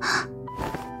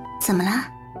怎么了？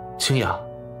清雅，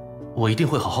我一定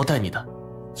会好好待你的。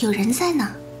有人在呢。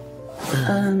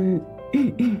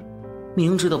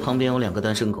明知道旁边有2个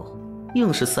单身狗，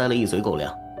硬是塞了一嘴狗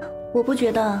粮。我不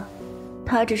觉得，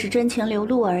他只是真情流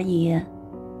露而已。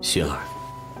雪儿，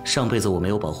上辈子我没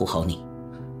有保护好你，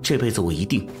这辈子我一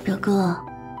定。表哥，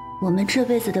我们这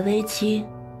辈子的危机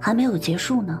还没有结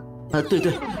束呢。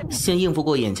对，先应付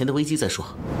过眼前的危机再说。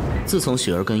自从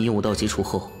雪儿跟鹦鹉道接触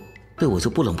后，对我就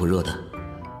不冷不热的，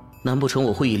难不成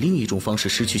我会以另一种方式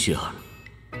失去雪儿？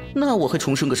那我还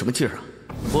重生个什么劲儿啊？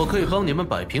我可以帮你们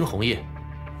摆平红叶，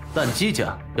但姬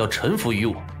家要臣服于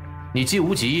我，你姬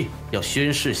无极要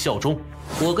宣誓效忠。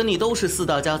我跟你都是4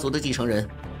大家族的继承人，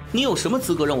你有什么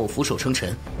资格让我俯首称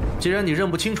臣？既然你认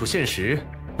不清楚现实，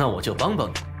那我就帮帮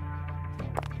你。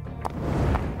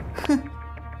哼，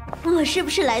我是不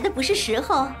是来的不是时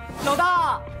候？老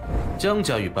大，江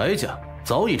家与白家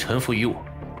早已臣服于我，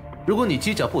如果你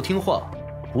姬家不听话，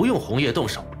不用红叶动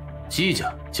手，姬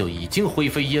家就已经灰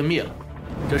飞烟灭了。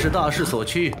这是大势所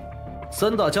趋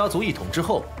，3大家族一统之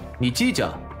后，你姬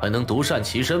家还能独善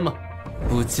其身吗？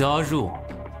不加入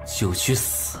就去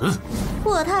死！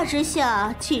卧榻之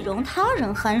下，岂容他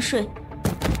人酣睡？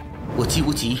我姬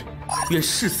无极愿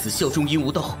誓死效忠鹦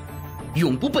鹉道，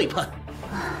永不背叛。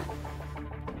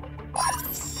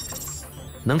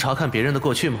能查看别人的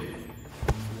过去吗？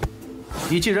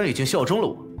你既然已经效忠了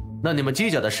我，那你们姬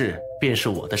家的事便是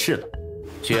我的事了。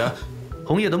雪儿，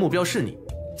红叶的目标是你，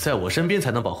在我身边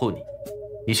才能保护你。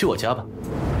你去我家吧，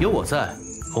有我在，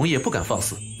红叶不敢放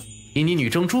肆。以你女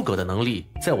中诸葛的能力，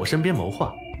在我身边谋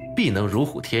划，必能如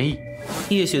虎添翼。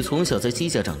叶雪从小在姬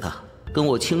家长大，跟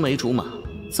我青梅竹马，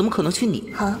怎么可能去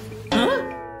你？好，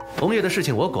红叶的事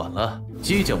情我管了，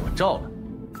姬家我罩了，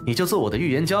你就做我的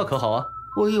预言家可好啊？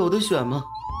我有的选吗？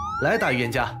来，大预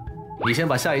言家，你先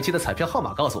把下一期的彩票号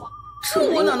码告诉我。这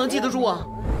我哪能记得住啊？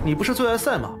你不是最爱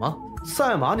赛马吗？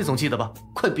赛马你总记得吧？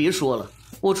快别说了，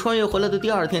我穿越回来的第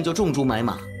2天就中注买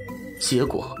马，结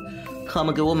果他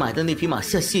们给我买的那匹马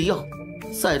下泻药，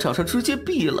赛场上直接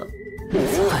毙了，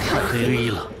太黑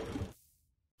了。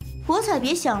博彩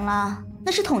别想了，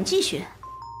那是统计学，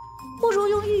不如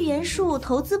用预言术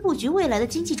投资布局未来的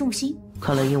经济重心。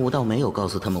看来鹦鹉道没有告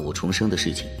诉他们我重生的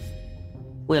事情。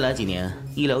未来几年，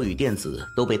医疗与电子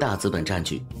都被大资本占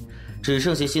据，只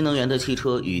剩下新能源的汽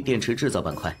车与电池制造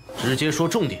板块。直接说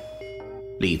重点，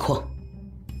锂矿。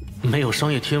没有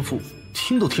商业天赋，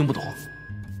听都听不懂。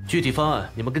具体方案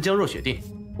你们跟江若雪定，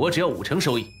我只要50%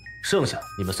收益，剩下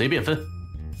你们随便分。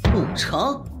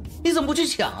50%？你怎么不去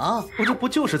抢啊？我这不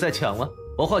就是在抢吗？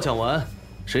我话讲完，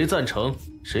谁赞成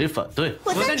谁反对？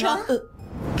我赞成。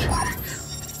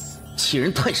欺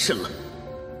人太甚了。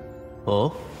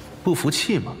哦，不服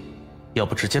气吗？要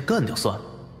不直接干掉算了。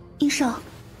殷少，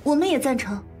我们也赞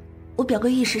成。我表哥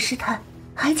一时失态，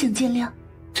还请见谅。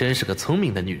真是个聪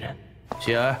明的女人。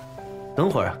雪儿，等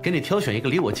会儿给你挑选一个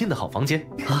离我近的好房间。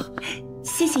啊，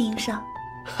谢谢殷少。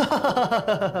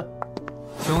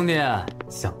兄弟，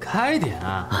想开点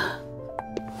啊！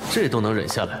这都能忍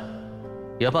下来，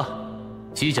也罢，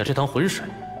姬家这趟浑水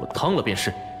我趟了便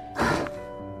是。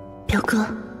表哥，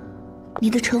你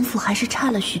的城府还是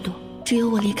差了许多。只有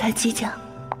我离开姬家，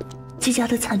姬家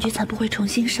的惨剧才不会重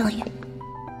新上演。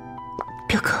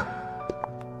表哥，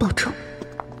保重。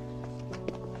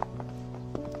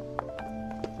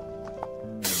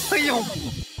哎呦，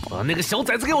把那个小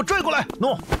崽子给我拽过来！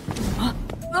诺。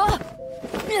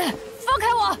放开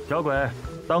我！小鬼，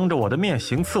当着我的面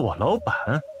行刺我老板，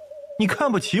你看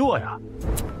不起我呀？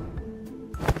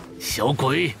小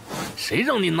鬼，谁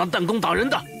让你拿弹弓打人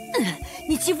的？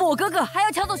你欺负我哥哥，还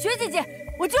要抢走学姐姐，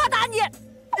我就要打你！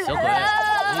小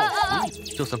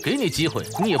鬼，就算给你机会，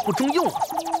你也不中用啊！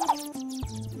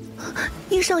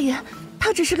殷少爷，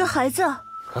他只是个孩子，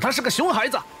可他是个熊孩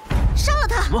子。杀了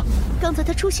他！什么？刚才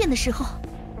他出现的时候，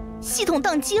系统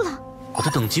宕机了。我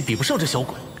的等级比不上这小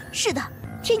鬼。是的，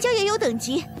天骄也有等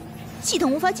级，系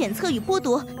统无法检测与剥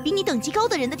夺比你等级高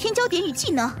的人的天骄点与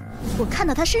技能。我看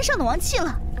到他身上的王气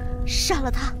了，杀了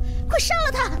他！快杀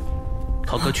了他！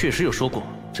涛哥确实有说过，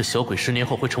这小鬼10年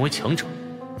后会成为强者。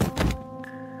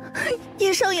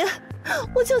殷少爷，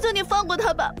我求求你放过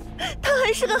他吧，他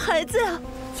还是个孩子呀！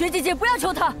雪姐姐，不要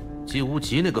求他。姬无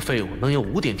极那个废物能有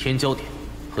5点天骄点，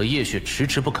和叶雪迟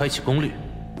迟不开启攻略，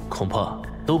恐怕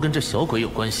都跟这小鬼有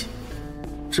关系。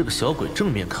这个小鬼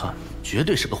正面看绝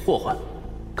对是个祸患，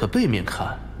可背面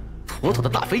看，妥妥的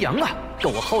大肥羊啊，够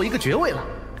我薅一个爵位了。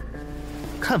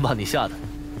看把你吓的，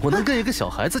我能跟一个小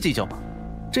孩子计较吗？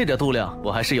这点度量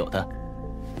我还是有的。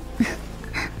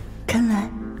看来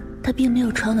他并没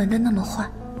有传闻的那么坏。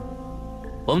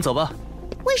我们走吧。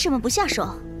为什么不下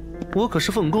手？我可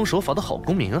是奉公守法的好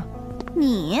公民啊。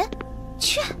你，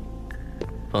去。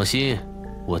放心，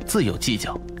我自有计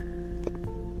较。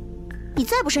你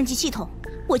再不升级系统，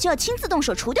我就要亲自动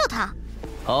手除掉他。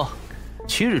好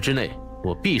，7日之内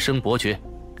我必生伯爵。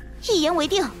一言为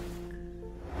定。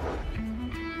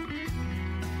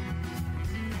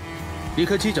离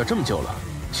开机甲这么久了，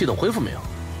系统恢复没有？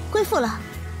恢复了。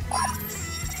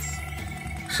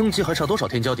升级还差多少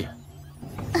天骄点？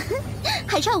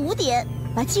还差5点，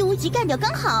把姬无极干掉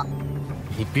刚好。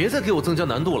你别再给我增加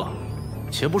难度了。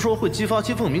且不说会激发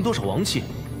姬凤鸣多少王气，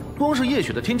光是叶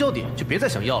雪的天骄点就别再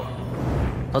想要了。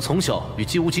他从小与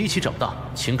姬无极一起长大，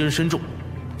情根深重，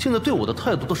现在对我的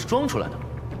态度都是装出来的。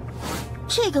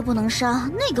这个不能杀，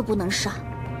那个不能杀，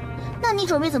那你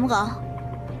准备怎么搞？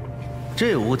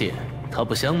这5点，它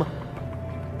不香吗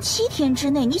？7天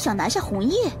之内你想拿下红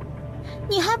叶，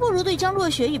你还不如对江若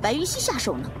雪与白云溪下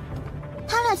手呢。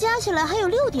他俩加起来还有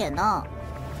6点呢。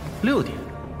6点？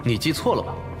你记错了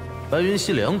吧？白云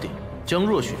溪2点，江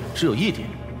若雪只有1点。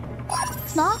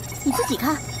喏，你自己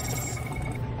看。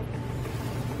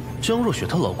江若雪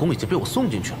她老公已经被我送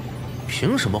进去了，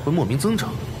凭什么会莫名增长？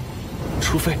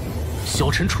除非小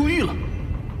臣出狱了。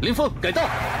林峰改道，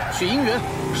去姻缘。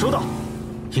收到。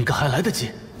应该还来得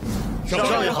及。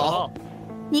少爷好。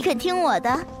你肯听我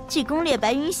的，去攻略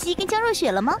白云溪跟江若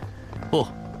雪了吗？不，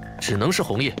只能是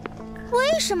红叶。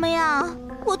为什么呀？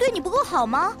我对你不够好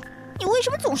吗？你为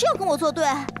什么总是要跟我作对？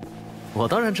我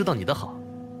当然知道你的好，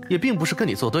也并不是跟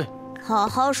你作对。好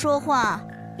好说话，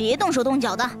别动手动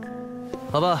脚的。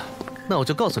好吧，那我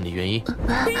就告诉你原因。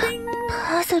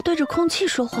他在对着空气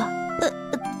说话。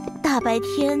大白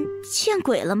天见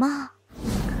鬼了吗？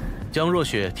江若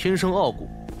雪天生傲骨，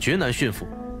绝难驯服，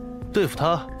对付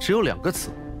她只有2个词：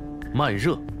慢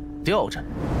热、吊着。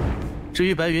至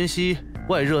于白云溪，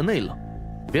外热内冷。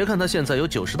别看她现在有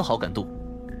90的好感度，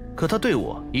可她对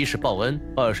我1是报恩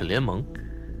，2是联盟，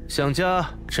想加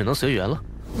只能随缘了。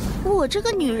我这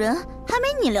个女人还没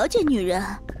你了解女人。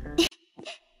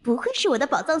不愧是我的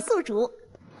宝藏宿主。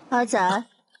儿仔，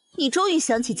你终于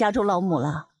想起家中老母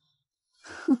了。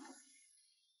哼，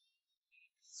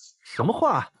什么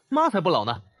话？妈才不老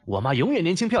呢！我妈永远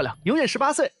年轻漂亮，永远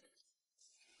18岁。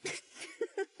哎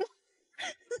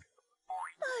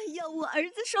呀，我儿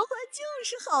子说话就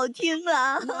是好听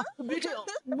啊！别这样，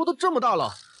我都这么大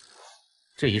了。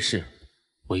这一世，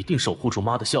我一定守护住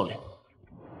妈的笑脸。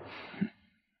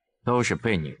都是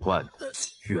被你惯的，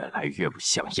越来越不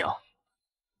像样。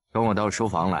跟我到书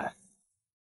房来。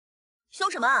凶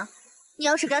什么？你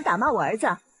要是敢打骂我儿子，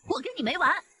我跟你没完！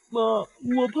妈，我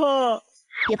怕。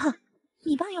别怕，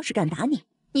你爸要是敢打你，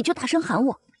你就大声喊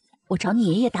我，我找你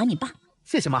爷爷打你爸。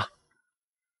谢谢妈。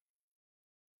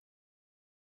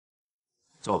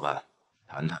坐吧，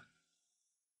谈谈。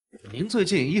您最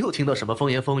近又听到什么风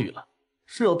言风语了？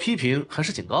是要批评还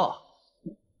是警告啊？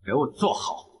给我坐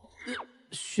好。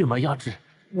血脉压制，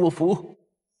我服。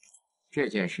这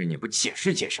件事你不解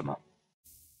释解释吗？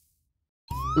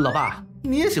老爸，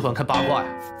你也喜欢看八卦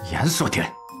呀？严肃点。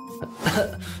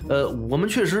我们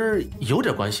确实有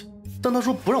点关系，但他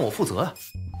说不让我负责啊。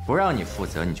不让你负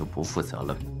责，你就不负责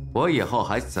了。我以后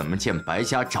还怎么见白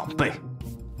家长辈？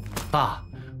爸，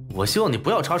我希望你不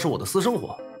要插手我的私生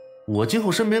活。我今后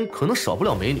身边可能少不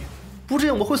了美女，不这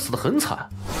样我会死得很惨。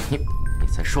你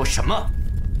在说什么？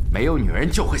没有女人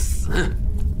就会死？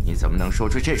你怎么能说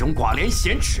出这种寡廉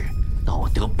鲜耻、道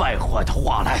德败坏的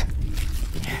话来？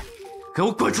你给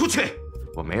我滚出去！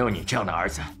我没有你这样的儿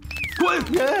子，滚！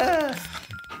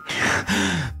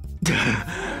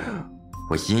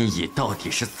我殷乙到底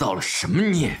是造了什么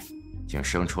孽，竟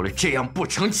生出了这样不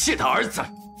成器的儿子？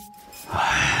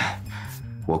唉，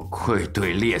我愧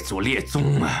对列祖列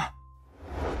宗啊！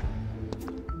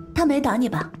他没打你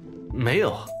吧？没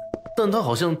有，但他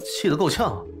好像气得够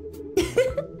呛。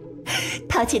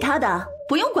他气他的，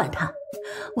不用管他，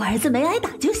我儿子没挨打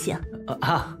就行。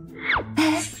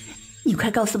哎，你快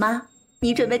告诉妈，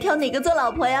你准备挑哪个做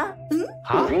老婆呀？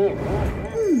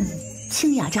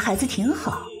清雅这孩子挺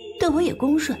好，对我也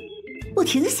恭顺，我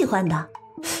挺喜欢的。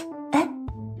哎，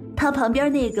他旁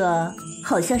边那个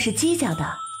好像是姬家的。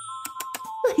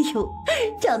哎呦，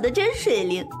长得真水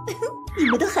灵，你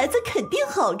们的孩子肯定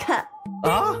好看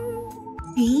啊。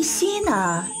云溪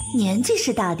呢，年纪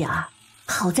是大点儿，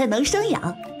好在能生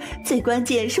养，最关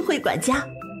键是会管家。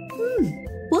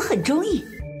我很中意。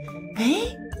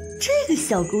哎，这个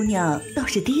小姑娘倒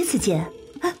是第一次见，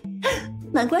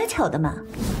蛮乖巧的嘛。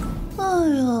哎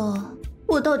呦，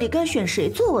我到底该选谁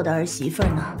做我的儿媳妇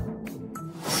呢？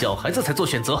小孩子才做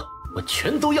选择，我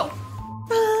全都要。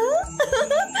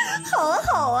好啊，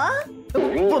好啊。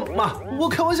不，妈，我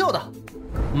开玩笑的。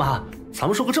妈，咱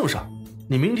们说个正事儿，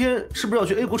你明天是不是要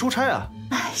去 A 国出差啊？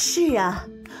哎，是啊，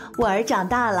我儿长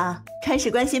大了，开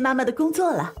始关心妈妈的工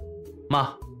作了。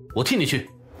妈，我替你去。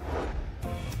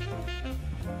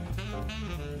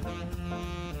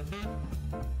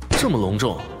这么隆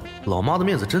重，老妈的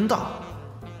面子真大。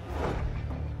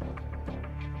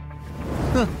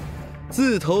哼，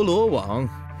自投罗网。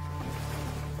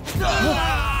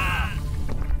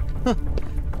哼，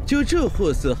就这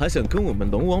货色还想跟我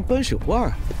们龙王扳手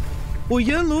腕？我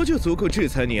阎罗就足够制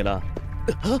裁你了。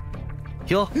啊？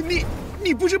哟，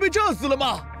你不是被炸死了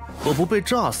吗？我不被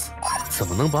炸死，怎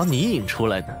么能把你引出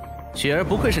来呢？雪儿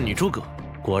不愧是女诸葛，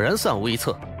果然三无一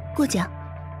策。过奖。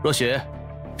若雪，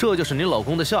这就是你老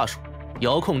公的下属，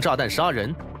遥控炸弹杀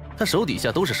人，他手底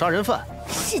下都是杀人犯。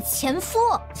是前夫。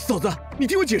嫂子，你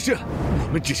听我解释，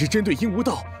我们只是针对阴无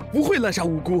道，不会滥杀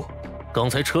无辜。刚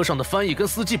才车上的翻译跟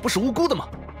司机不是无辜的吗？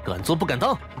敢做不敢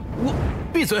当。我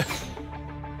闭嘴。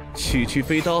区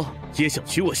飞刀也想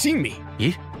取我性命？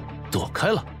咦，躲开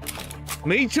了。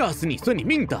没炸死你算你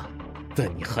命大，但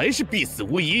你还是必死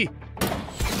无疑。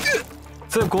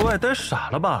在国外待傻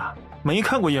了吧？没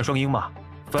看过《燕双鹰》吗？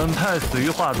反派死于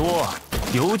话多，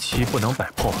尤其不能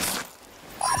摆 pose。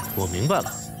我明白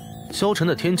了，萧晨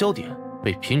的天骄点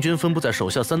被平均分布在手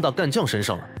下3大干将身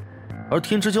上了，而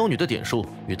天之骄女的点数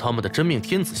与他们的真命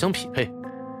天子相匹配。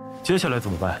接下来怎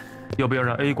么办？要不要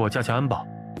让 A 国加强安保？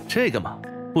这个嘛，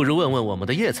不如问问我们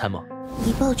的叶参谋。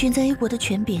以暴君在 A 国的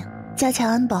权柄，加强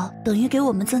安保等于给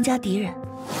我们增加敌人。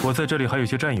我在这里还有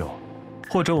些战友，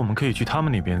或者我们可以去他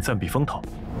们那边暂避风头。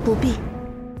不必，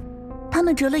他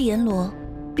们折了阎罗，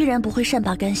必然不会善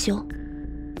罢甘休。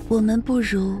我们不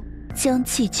如将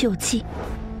计就计。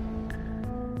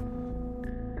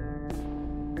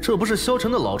这不是萧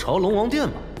晨的老巢龙王殿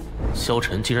吗？萧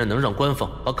晨竟然能让官方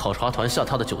把考察团下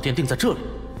榻的酒店定在这里，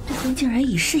对方竟然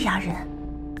以势压人。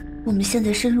我们现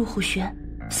在深入虎穴，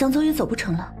想走也走不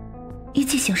成了，依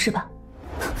计行事吧。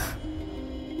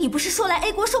你不是说来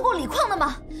A 国收购锂矿的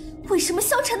吗？为什么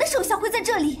萧晨的手下会在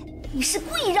这里？你是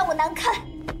故意让我难堪。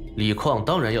锂矿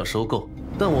当然要收购，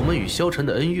但我们与萧晨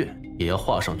的恩怨也要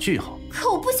画上句号。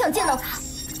可我不想见到他，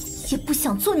也不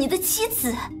想做你的妻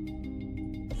子。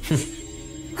哼。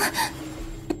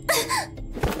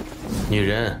女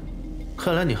人，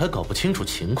看来你还搞不清楚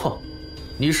情况。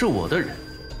你是我的人，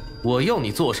我要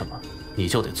你做什么，你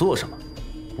就得做什么，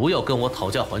不要跟我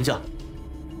讨价还价。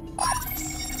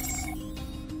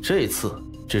这次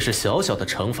只是小小的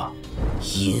惩罚。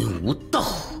阴无道，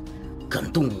敢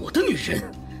动我的女人，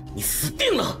你死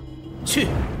定了！去，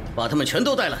把他们全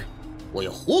都带来，我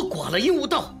要活剐了阴无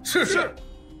道。是。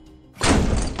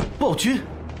暴君，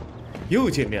又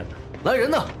见面了。来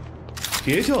人呐！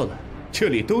别叫了，这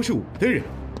里都是我的人，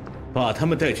把他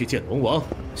们带去见龙王。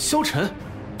萧晨，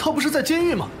他不是在监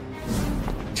狱吗？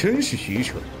真是愚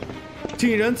蠢，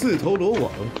竟然自投罗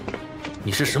网。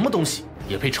你是什么东西，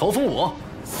也配嘲讽我？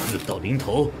死到临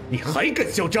头，你还敢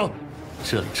嚣张？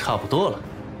这里差不多了。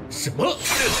什么？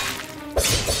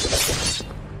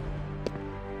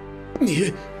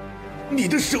你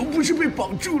的手不是被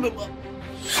绑住了吗？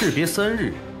士别3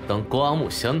日，当刮目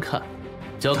相看。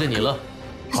交给你了。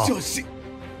小心，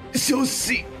小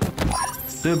心！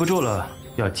对不住了，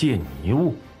要借你一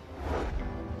物。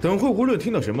等会无论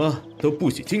听到什么都不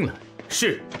许进来。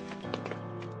是。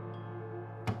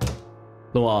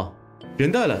龙王，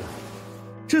人带来了。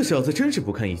这小子真是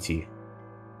不堪一击。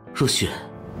若雪，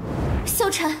萧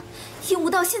晨，阴无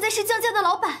道现在是江家的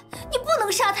老板，你不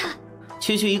能杀他。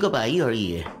区区1个100亿而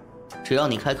已，只要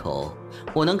你开口，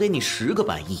我能给你10个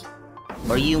100亿。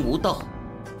而阴无道，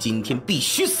今天必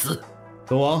须死！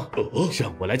龙王，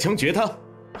让我来枪决他。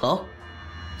好，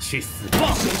去死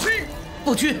吧！小心！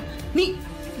暴君，你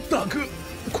大哥，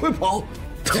快跑！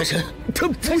财神，他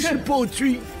不是暴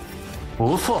君。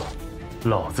不错，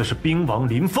老子是兵王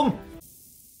林峰。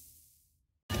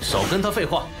少跟他废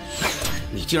话！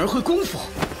你竟然会功夫！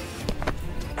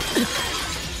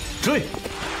追！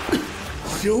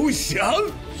休想！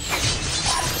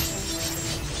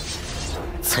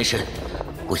财神，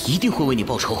我一定会为你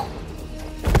报仇。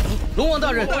龙王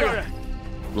大人，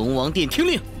龙王殿听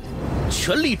令，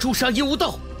全力诛杀阴无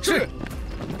道。是。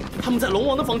他们在龙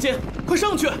王的房间，快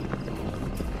上去！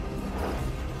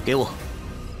给我。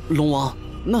龙王，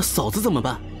那嫂子怎么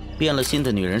办？变了心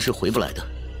的女人是回不来的。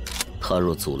他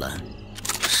若阻拦，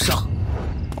杀！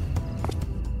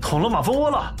捅了马蜂窝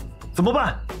了，怎么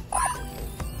办？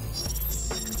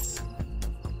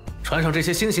穿上这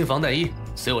些新型防弹衣，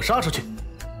随我杀出去！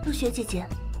若雪姐姐，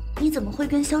你怎么会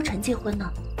跟萧晨结婚呢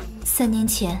？3年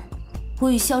前，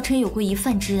我与萧晨有过一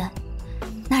饭之恩。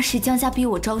那时江家逼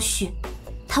我招婿，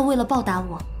他为了报答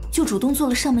我，就主动做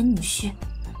了上门女婿。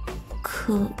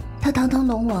可他堂堂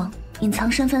龙王，隐藏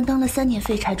身份当了3年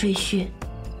废柴赘婿，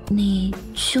你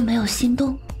就没有心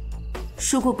动？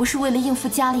如果不是为了应付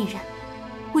家里人，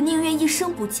我宁愿一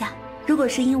生不嫁。如果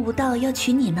是阴无道要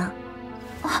娶你呢？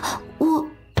啊，我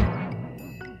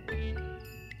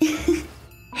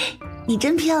你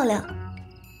真漂亮。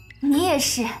你也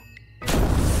是。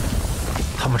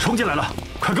他们冲进来了，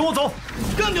快跟我走！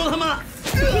干掉他们！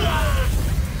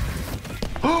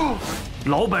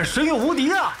老板神勇无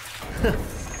敌啊！哼，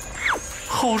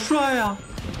好帅啊！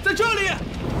在这里，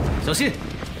小心！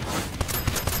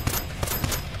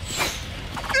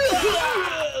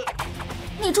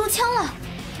你中枪了？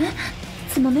哎，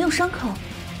怎么没有伤口？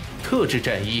特制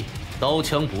战衣，刀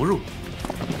枪不入。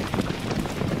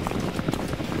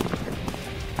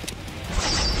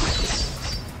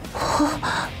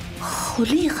好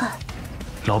厉害！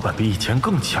老板比以前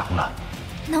更强了，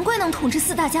难怪能统治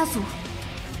4大家族。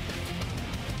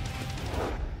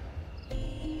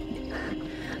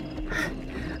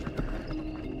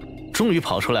终于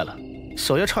跑出来了，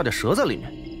小爷差点折在里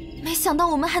面。没想到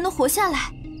我们还能活下来。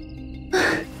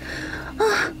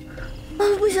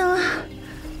不行了！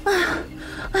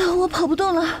哎呀，我跑不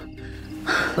动了。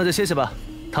那就歇歇吧，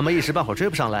他们一时半会儿追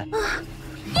不上来。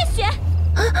叶雪，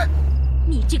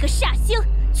你这个煞星，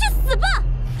去死吧！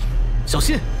小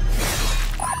心！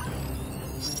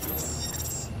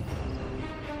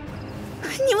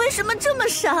你为什么这么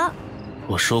傻？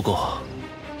我说过，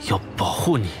要保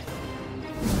护你。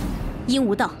殷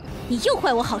无道，你又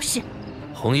坏我好事！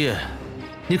红叶，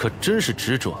你可真是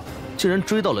执着，竟然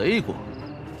追到了 A 国。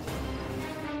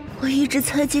我一直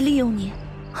猜忌利用你，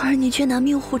而你却拿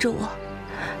命护着我，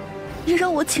你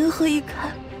让我情何以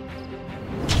堪？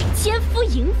奸夫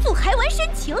淫妇还玩深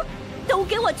情，都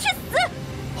给我去死！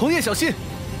红叶，小心！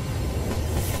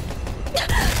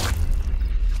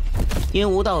殷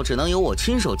无道只能由我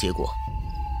亲手结果，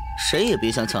谁也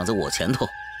别想抢在我前头。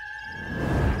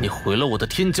你毁了我的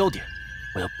天骄点，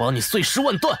我要把你碎尸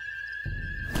万段！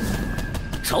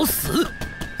找死！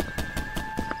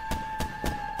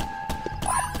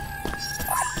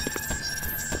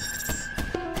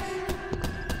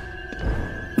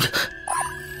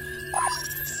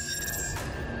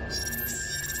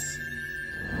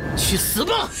去死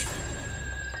吧！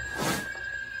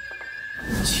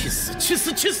去死！去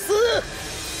死！去死！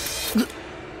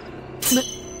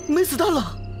没子弹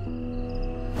了，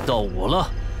到我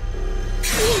了！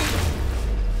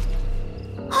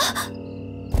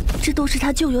这都是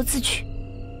他咎由自取。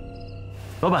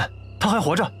老板，他还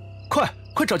活着，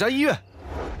快找家医院！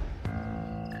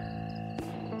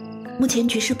目前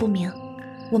局势不明，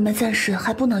我们暂时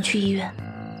还不能去医院，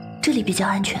这里比较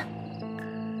安全。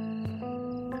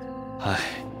唉，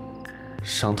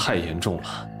伤太严重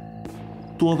了，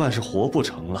多半是活不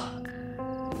成了。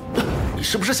你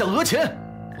是不是想讹钱？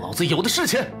老子有的是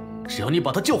钱，只要你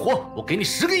把他救活，我给你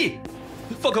10个亿！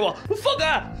放开我！放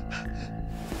开！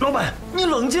老板，你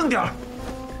冷静点儿。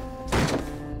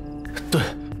对，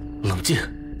冷静，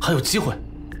还有机会。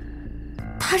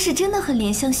他是真的很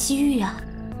怜香惜玉啊。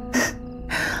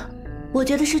我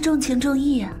觉得是重情重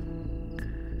义啊。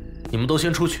你们都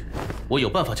先出去，我有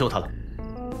办法救他了。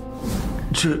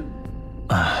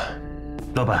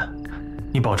老板，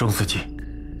你保重自己。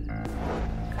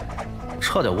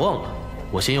差点忘了，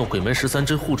我先用鬼门13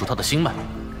针护住他的心脉，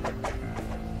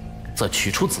再取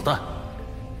出子弹，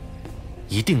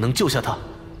一定能救下他。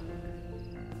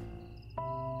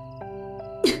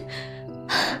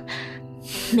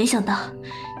没想到，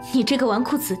你这个纨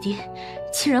绔子弟，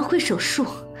竟然会手术。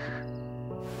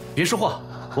别说话，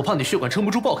我怕你血管撑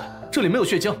不住爆开，这里没有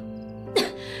血浆。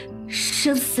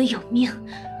生死有命，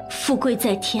富贵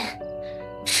在天，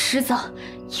迟早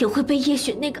也会被叶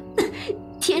雪那个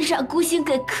天煞孤星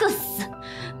给克死。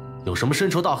有什么深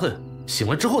仇大恨，醒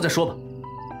了之后再说吧。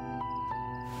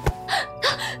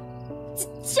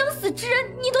将死之人，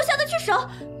你都下得去手？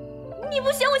你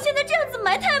不嫌我现在这样子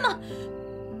埋汰吗？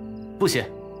不嫌。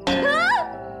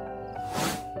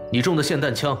你中的霰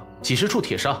弹枪，几十处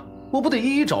铁砂，我不得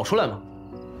一一找出来吗？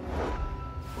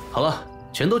好了，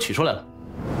全都取出来了。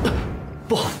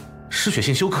不好，失血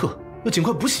性休克，要尽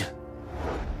快补血。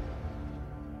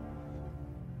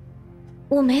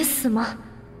我没死吗？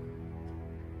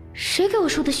谁给我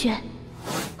输的血？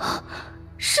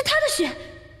是他的血。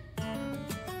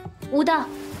无道，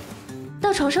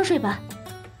到床上睡吧。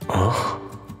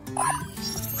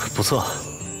不错，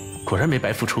果然没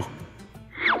白付出。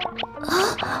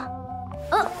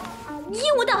殷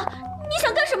无道，你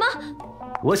想干什么？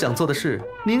我想做的事，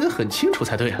你应该很清楚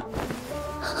才对啊。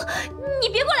你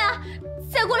别过来啊！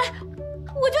再过来，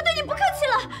我就对你不客气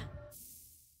了。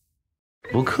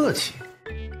不客气，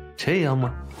这样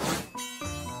吗？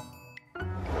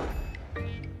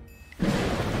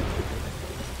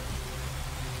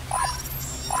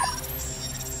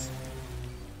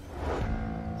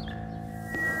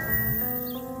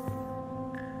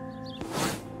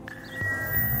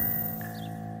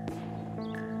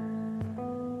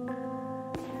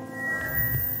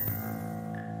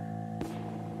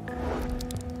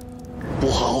不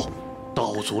好，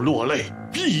道祖落泪，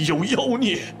必有妖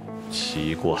孽。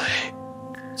奇怪，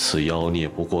此妖孽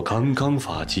不过刚刚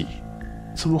发迹，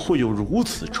怎么会有如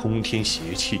此冲天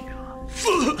邪气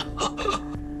啊！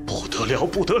不得了，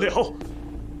不得了！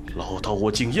老道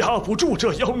我竟压不住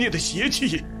这妖孽的邪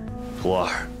气。徒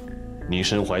儿，你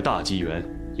身怀大机缘，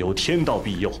有天道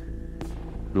庇佑，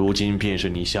如今便是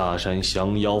你下山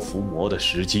降妖伏魔的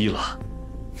时机了。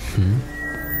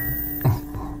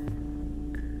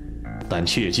但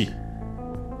切记，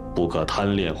不可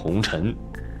贪恋红尘，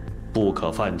不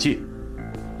可犯戒，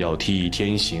要替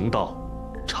天行道，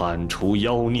铲除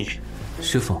妖孽。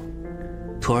师父，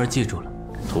徒儿记住了。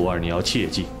徒儿，你要切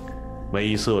记，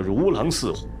美色如狼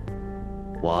似虎，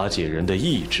瓦解人的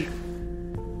意志。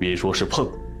别说是碰，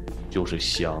就是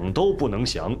想都不能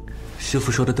想。师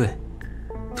父说的对，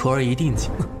徒儿一定记。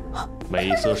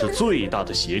美色是最大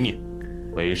的邪念，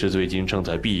为师最近正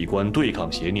在闭关对抗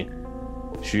邪念。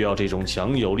需要这种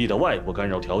强有力的外部干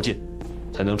扰条件，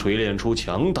才能锤炼出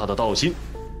强大的道心。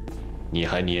你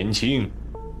还年轻，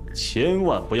千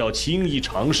万不要轻易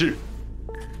尝试。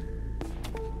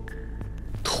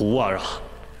徒儿啊，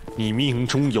你命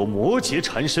中有魔劫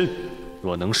缠身，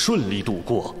若能顺利度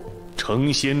过，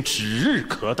成仙指日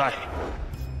可待。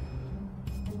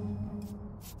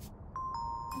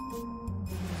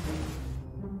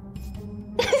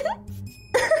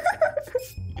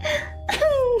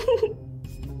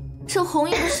这红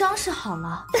叶的伤势好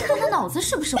了，看他脑子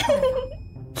是不是坏了？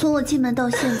从我进门到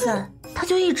现在，他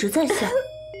就一直在笑。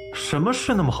什么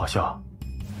事那么好笑？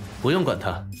不用管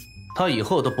他，他以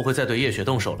后都不会再对叶雪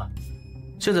动手了。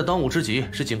现在当务之急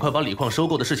是尽快把锂矿收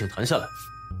购的事情谈下来。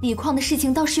锂矿的事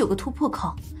情倒是有个突破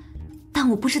口，但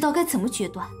我不知道该怎么决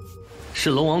断。是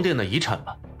龙王殿的遗产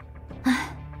吧？唉，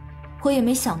我也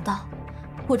没想到，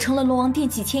我成了龙王殿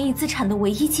几千亿资产的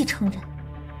唯一继承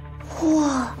人。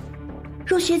哇！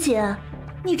若雪姐，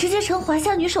你直接成华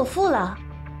夏女首富了。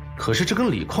可是这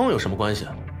跟锂矿有什么关系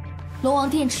啊？龙王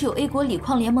殿持有 A 国锂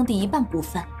矿联盟的1半股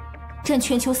份，占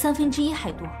全球1/3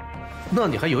还多。那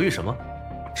你还犹豫什么？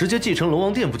直接继承龙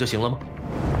王殿不就行了吗？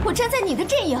我站在你的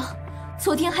阵营，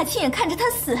昨天还亲眼看着他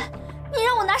死，你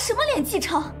让我拿什么脸继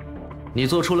承？你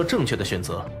做出了正确的选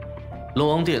择。龙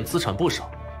王殿资产不少，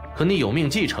可你有命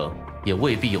继承，也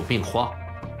未必有命花。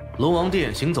龙王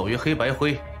殿行走于黑白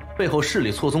灰，背后势力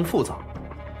错综复杂。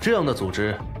这样的组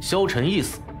织消沉一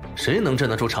死，谁能镇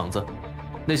得住场子？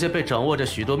那些被掌握着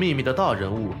许多秘密的大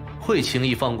人物会轻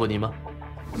易放过你吗？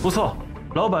不错，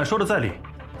老板说的在理。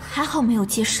还好没有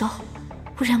接收，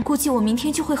不然估计我明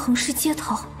天就会横尸街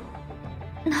头。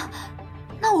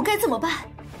那我该怎么办？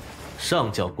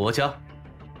上缴国家。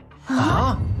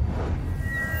啊！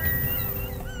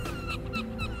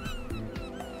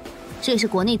这是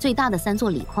国内最大的3座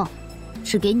锂矿，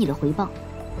是给你的回报。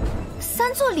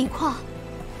3座锂矿。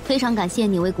非常感谢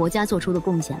你为国家做出的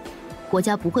贡献，国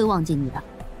家不会忘记你的。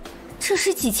这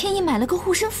是几千亿买了个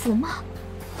护身符吗？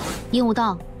鹦鹉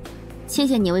道，谢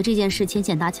谢你为这件事牵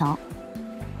线搭桥。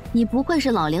你不愧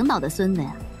是老领导的孙子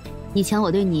呀！以前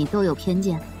我对你都有偏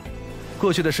见。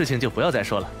过去的事情就不要再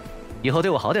说了，以后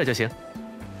对我好点就行。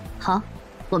好，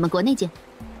我们国内见。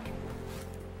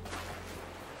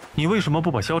你为什么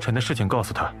不把萧晨的事情告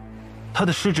诉他？他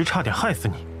的失职差点害死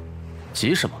你。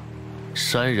急什么？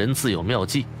山人自有妙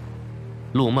计。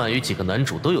陆曼与几个男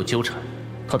主都有纠缠，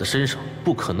他的身上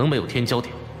不可能没有天骄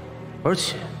点，而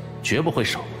且绝不会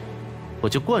少。我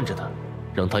就惯着他，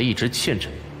让他一直欠着，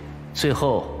最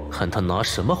后看他拿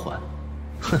什么还。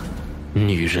哼，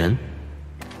女人。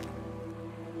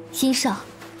先生，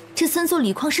这3座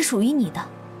锂矿是属于你的。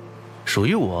属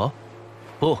于我？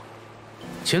不，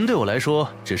钱对我来说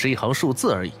只是一行数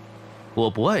字而已。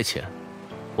我不爱钱，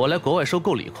我来国外收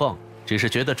购锂矿，只是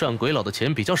觉得赚鬼佬的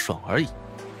钱比较爽而已。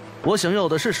我想要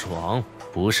的是爽，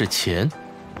不是钱。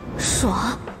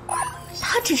爽？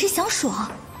他只是想爽。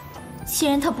既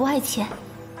然他不爱钱，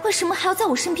为什么还要在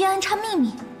我身边安插秘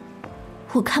密？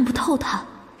我看不透他。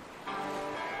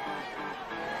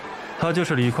他就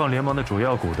是锂矿联盟的主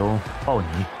要股东奥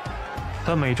尼，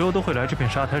他每周都会来这片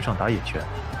沙滩上打野拳。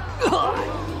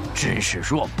真是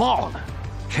弱爆了！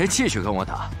谁继续跟我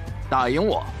打？打赢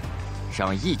我，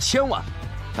上1000万；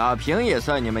打平也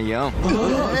算你们赢。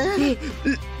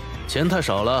钱太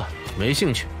少了，没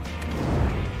兴趣。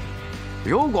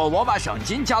如果我把赏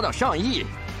金加到上亿，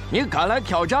你敢来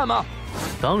挑战吗？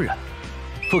当然，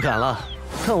不敢了。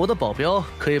看我的保镖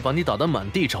可以把你打得满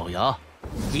地找牙。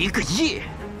1个亿，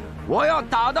我要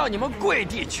打到你们跪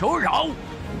地求饶！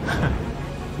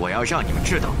我要让你们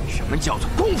知道什么叫做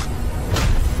功夫。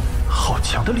好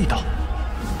强的力道！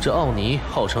这奥尼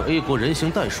号称 A 国人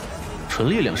形袋鼠，纯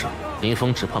力量上，林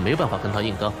峰只怕没办法跟他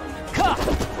硬刚。看，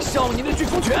少年的飓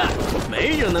风拳，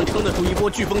没人能撑得住一波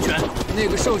飓风拳。那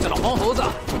个瘦下的黄猴子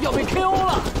要被 KO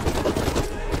了，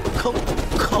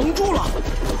扛住了！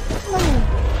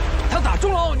他打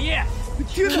中了奥尼！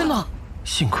天哪！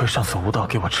幸亏上次吴道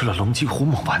给我吃了龙筋虎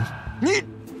猛丸。你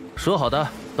说好的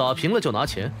打平了就拿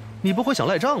钱，你不会想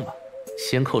赖账吧？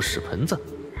先扣屎盆子，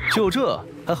就这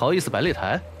还好意思摆擂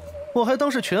台？我还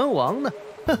当是拳王呢！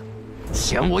哼，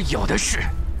钱我有的是，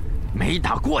没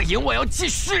打过瘾，我要继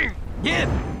续。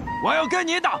我要跟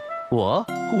你打。我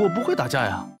不会打架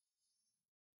呀。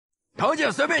条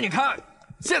件随便你开，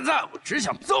现在我只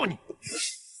想揍你。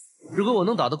如果我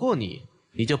能打得过你，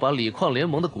你就把锂矿联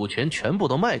盟的股权全部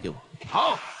都卖给我。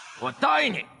好，我答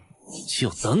应你。就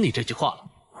等你这句话了。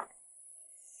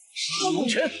升龙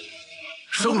拳，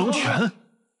升龙拳，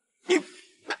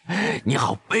你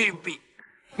好卑鄙！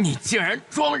你竟然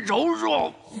装柔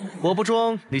弱！我不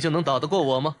装，你就能打得过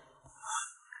我吗？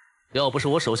要不是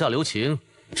我手下留情，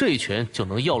这一拳就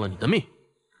能要了你的命。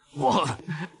我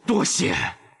多谢。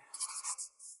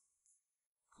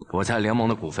我在联盟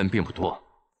的股份并不多，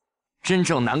真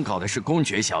正难搞的是公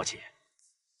爵小姐，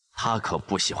她可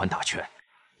不喜欢打拳。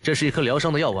这是一颗疗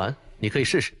伤的药丸，你可以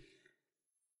试试。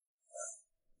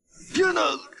天哪，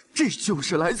这就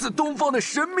是来自东方的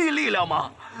神秘力量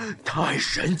吗？太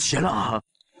神奇了！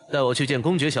带我去见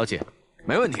公爵小姐。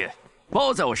没问题，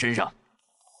包在我身上。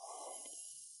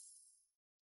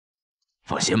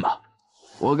放心吧，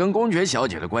我跟公爵小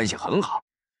姐的关系很好，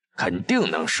肯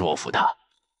定能说服她。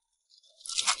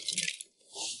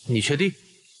你确定？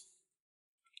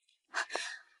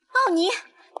奥尼，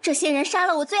这些人杀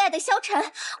了我最爱的萧晨，我要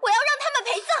让他们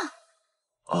陪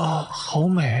葬。啊，好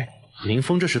美！林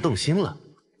峰这是动心了。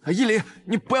依琳，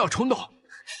你不要冲动。我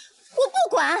不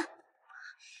管，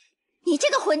你这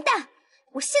个混蛋，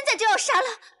我现在就要杀了。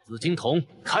紫金瞳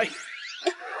开。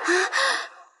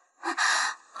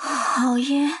好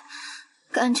耶，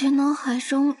感觉脑海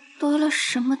中多了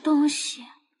什么东西。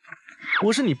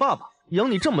我是你爸爸，养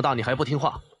你这么大，你还不听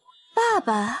话？爸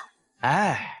爸，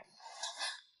哎，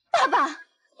爸爸，你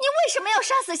为什么要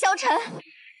杀死萧晨？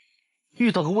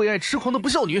遇到个为爱痴狂的不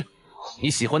孝女。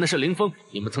你喜欢的是林峰，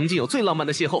你们曾经有最浪漫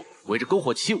的邂逅，围着篝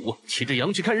火起舞，骑着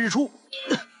羊去看日出。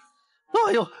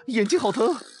哎呦，眼睛好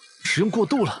疼，使用过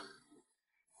度了。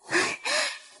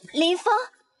林峰，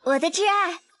我的挚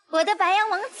爱，我的白羊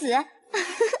王子。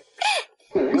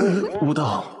吴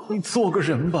道，你做个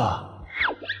人吧。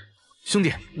兄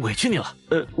弟，委屈你了。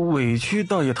委屈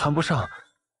倒也谈不上，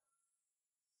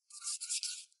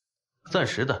暂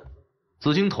时的。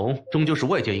紫金瞳终究是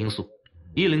外界因素，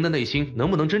依琳的内心能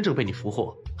不能真正被你俘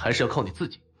获，还是要靠你自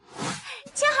己。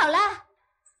签好了。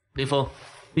林峰，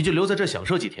你就留在这享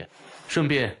受几天，顺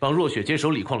便帮若雪接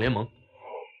手锂矿联盟。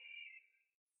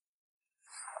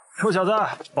臭小子，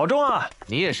保重啊！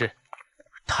你也是。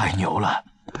太牛了，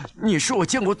你是我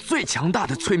见过最强大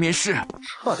的催眠师。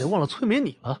差点忘了催眠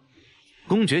你了。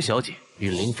公爵小姐与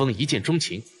林峰一见钟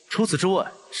情，除此之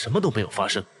外什么都没有发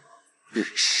生。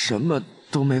什么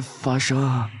都没发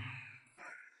生。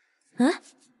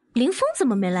林峰怎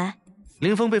么没来？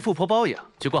林峰被富婆包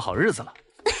养，去过好日子了。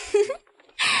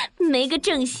没个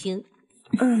正形。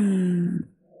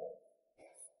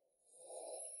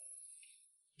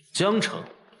江城，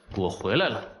我回来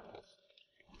了。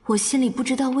我心里不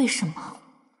知道为什么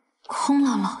空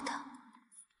落落的。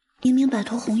明明摆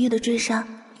脱红叶的追杀，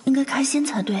应该开心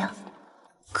才对啊，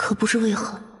可不知为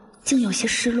何竟有些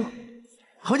失落。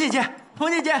红姐姐，红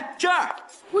姐姐，这儿。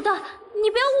吴道，你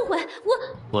不要误会，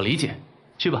我理解，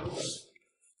去吧。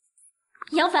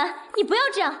杨凡，你不要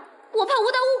这样，我怕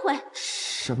吴道误会。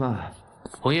什么？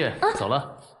红叶，走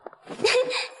了。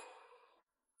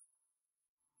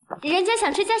人家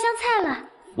想吃家乡菜了。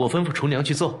我吩咐厨娘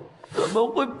去做。怎么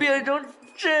会变成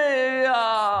这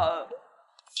样？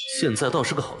现在倒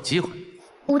是个好机会。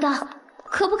吴道，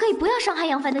可不可以不要伤害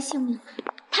杨凡的性命？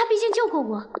他毕竟救过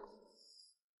我。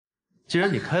既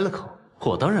然你开了口，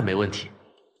我当然没问题。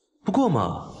不过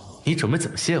嘛，你准备怎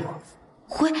么谢我？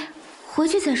回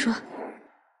去再说。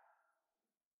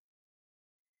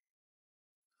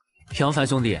杨凡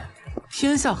兄弟，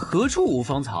天下何处无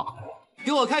芳草？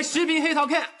给我开10瓶黑桃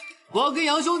K， 我要跟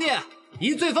杨兄弟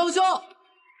一醉方休。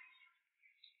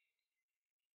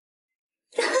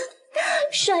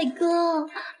帅哥，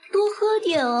多喝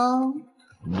点哦。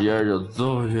接着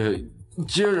奏乐，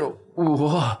接着舞。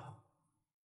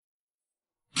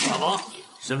大王，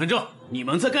身份证，你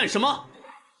们在干什么？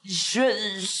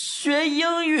学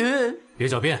英语。别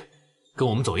狡辩，跟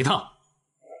我们走一趟。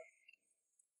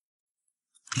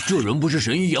这人不是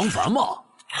神医杨凡吗？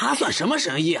他算什么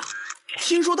神医啊？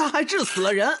听说他还治死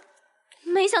了人。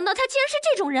没想到他竟然是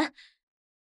这种人。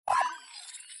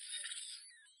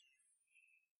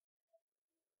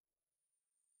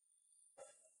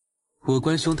我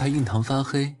观兄台印堂发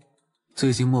黑，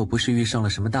最近莫不是遇上了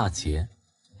什么大劫？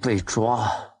被抓。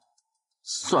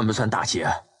算不算大姐？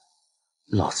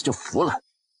老子就服了，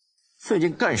最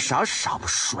近干啥啥不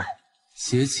顺。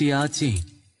邪气压尽，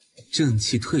正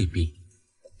气退避，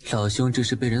老兄这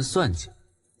是被人算计。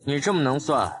你这么能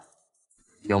算，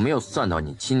有没有算到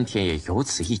你今天也有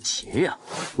此一劫呀？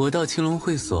我到青龙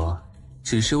会所，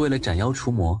只是为了斩妖除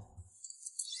魔。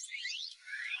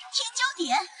天骄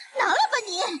点，拿来吧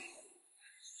你！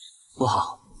不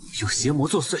好，有邪魔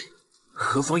作祟，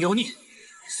何妨妖孽，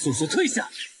速速退下！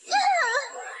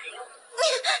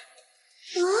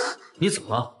你怎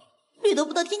么了？绿得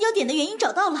不到天骄点的原因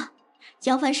找到了，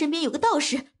江帆身边有个道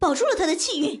士保住了他的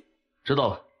气运。知道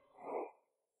了。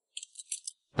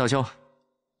道兄，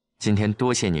今天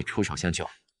多谢你出手相救。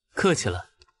客气了。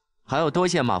还要多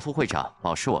谢马副会长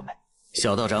保释我们。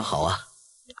小道长好啊。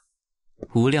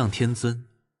无量天尊，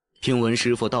听闻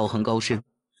师傅道行高深，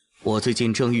我最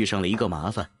近正遇上了一个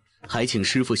麻烦，还请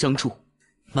师傅相助。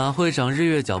马会长日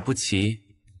月角不齐，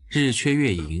日缺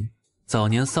月盈，早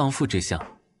年丧父之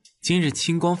相，今日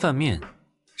青光泛面，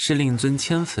是令尊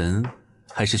迁坟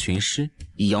还是寻尸？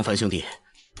杨帆兄弟，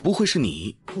不会是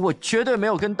你？我绝对没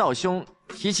有跟道兄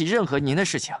提起任何您的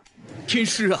事情。天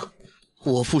师啊，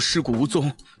我父尸骨无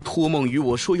踪，托梦于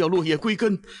我说要落叶归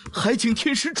根，还请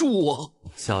天师助我。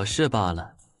小事罢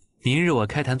了，明日我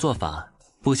开坛做法，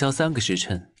不消3个时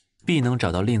辰，必能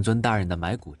找到令尊大人的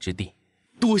埋骨之地。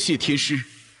多谢天师。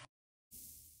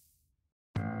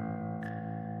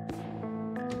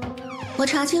我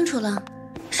查清楚了，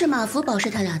是马福保释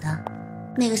他俩的。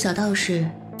那个小道士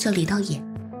叫李道野，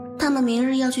他们明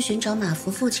日要去寻找马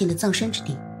福父亲的葬身之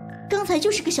地。刚才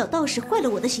就是个小道士坏了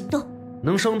我的行动。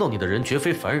能伤到你的人绝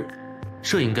非凡人，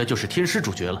这应该就是天师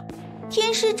主角了。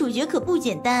天师主角可不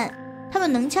简单，他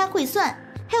们能掐会算，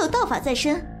还有道法在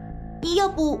身。你要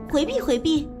不回避回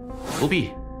避？不必，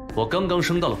我刚刚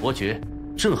升到了伯爵，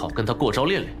正好跟他过招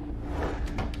练练。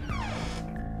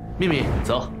秘密，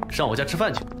走，上我家吃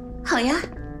饭去。好呀，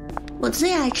我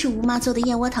最爱吃吴妈做的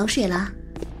燕窝糖水了。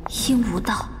殷无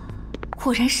道，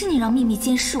果然是你让秘密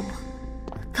监视我，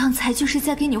刚才就是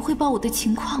在给你汇报我的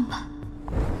情况吧？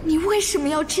你为什么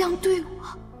要这样对我？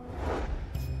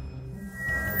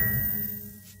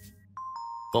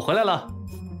我回来了。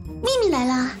秘密来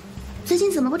啦，最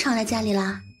近怎么不常来家里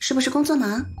啦？是不是工作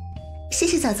忙？谢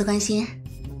谢嫂子关心。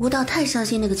吴道太相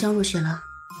信那个江若雪了，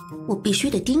我必须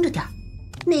得盯着点。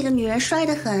那个女人衰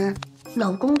得很，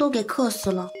老公都给克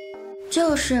死了。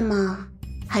就是嘛，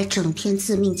还整天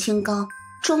自命清高，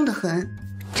装得很。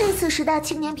这次10大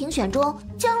青年评选中，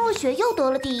江若雪又得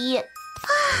了第1。啊，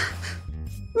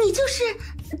你就是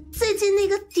最近那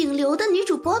个顶流的女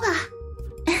主播吧？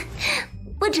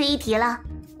不值一提了，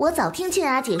我早听倩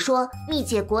雅姐说蜜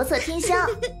姐国色天香，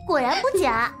果然不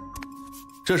假。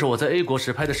这是我在 A 国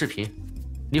时拍的视频，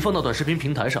你放到短视频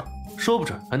平台上，说不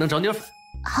准还能涨点粉。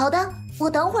好的，我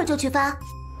等会儿就去发。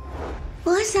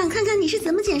我想看看你是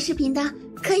怎么剪视频的，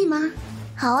可以吗？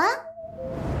好啊。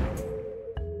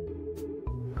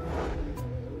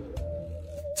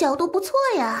角度不错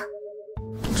呀。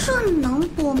这能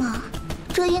播吗？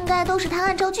这应该都是他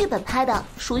按照剧本拍的，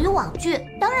属于网剧，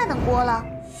当然能播了。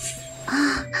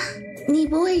啊，你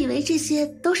不会以为这些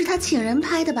都是他请人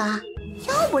拍的吧？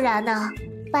要不然呢？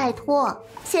拜托，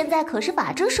现在可是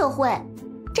法治社会。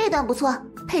这段不错，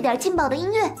配点劲爆的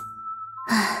音乐。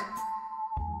唉，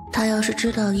他要是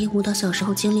知道殷无道小时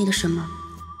候经历了什么，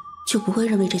就不会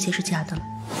认为这些是假的了。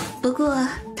不过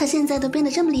他现在都变得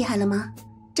这么厉害了吗？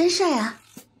真帅啊！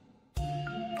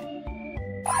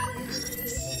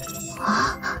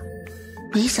啊，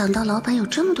没想到老板有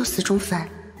这么多死忠粉。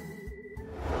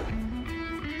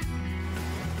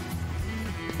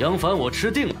杨凡，我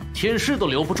吃定了，天师都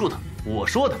留不住他，我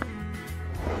说的。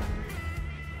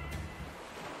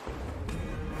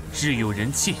日有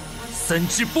人气，3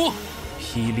支波，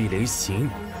霹雳雷行，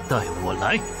带我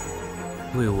来，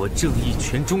为我正义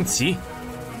全终极，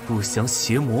不降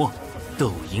邪魔，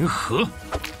斗银河。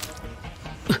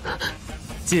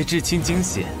借至亲惊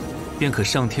险，便可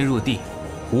上天入地，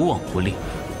无往不利。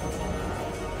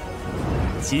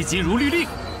急急如律令，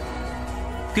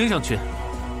跟上去，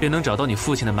便能找到你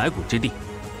父亲的埋骨之地。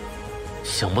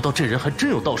想不到这人还真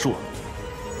有道术啊！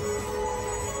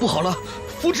不好了，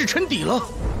符纸沉底了。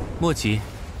莫急，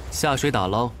下水打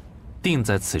捞，定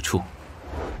在此处。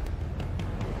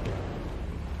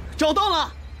找到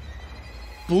了！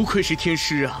不愧是天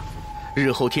师啊！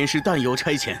日后天师但有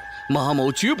差遣，马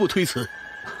某绝不推辞。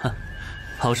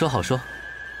好说好说。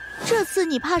这次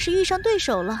你怕是遇上对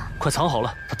手了。快藏好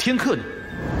了，他天克你！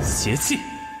邪气？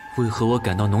为何我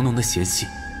感到浓浓的邪气？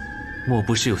莫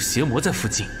不是有邪魔在附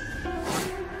近？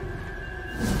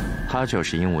他就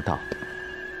是殷无道，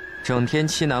整天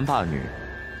欺男霸女，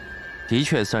的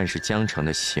确算是江城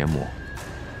的邪魔。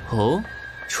哦，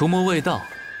除魔未到，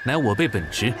乃我辈本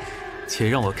职，且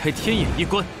让我开天眼一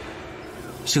关。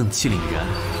正气凛然，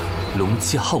龙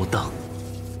气浩荡，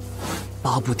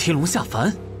八部天龙下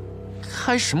凡。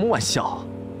开什么玩笑？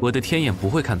我的天眼不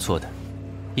会看错的，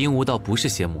阴无道不是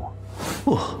邪魔。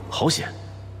哦，好险！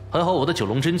还好我的九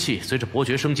龙真气随着伯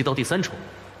爵升级到第3重。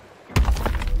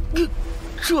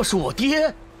这是我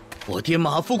爹，我爹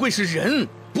马富贵是人，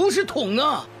不是桶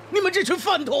啊！你们这群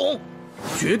饭桶，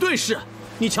绝对是！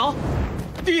你瞧，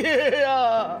爹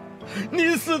呀，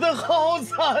你死得好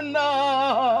惨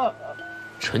呐！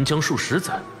沉江数10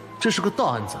载，这是个大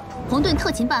案子。红盾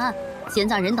特勤办案，闲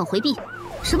杂人等回避。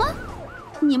什么？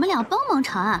你们俩帮忙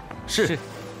查案？是，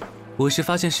我是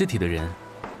发现尸体的人，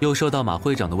又受到马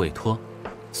会长的委托，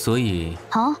所以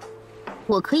好，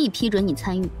我可以批准你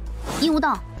参与。阴无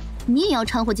道，你也要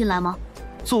掺和进来吗？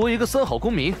作为一个3好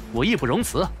公民，我义不容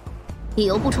辞。理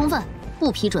由不充分，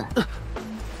不批准。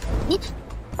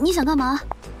你想干嘛？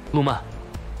陆曼，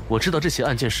我知道这起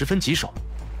案件十分棘手，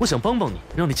我想帮帮你，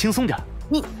让你轻松点。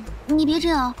你别这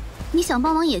样，你想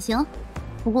帮忙也行，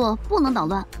不过不能捣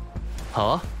乱。好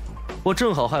啊，我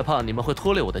正好害怕你们会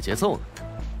拖累我的节奏呢。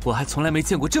我还从来没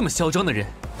见过这么嚣张的人。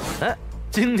哎，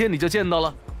今天你就见到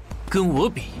了。跟我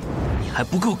比，你还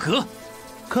不够格。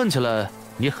看起来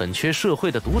你很缺社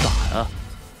会的毒打呀。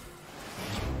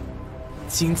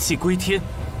精气归天，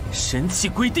神气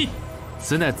归地，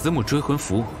此乃子母追魂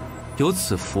符，有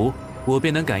此符，我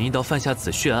便能感应到犯下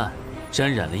此血案、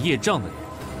沾染了业障的人。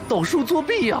道术作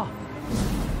弊呀！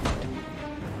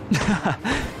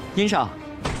殷少，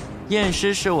验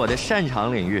尸是我的擅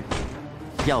长领域，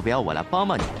要不要我来帮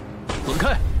帮你？滚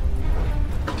开！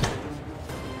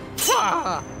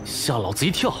吓老子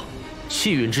一跳！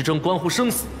气运之争关乎生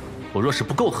死，我若是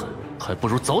不够狠，还不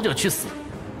如早点去死。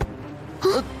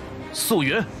溯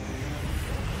源。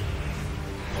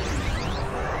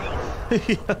嘿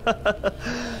呀，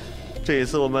这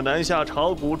次我们南下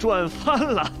炒股赚翻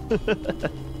了！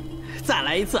再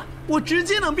来一次，我直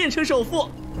接能变成首富。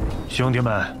兄弟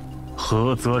们，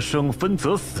合则生，分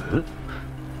则死，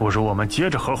不如我们接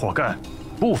着合伙干，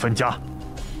不分家。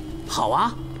好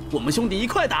啊，我们兄弟一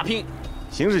块打拼。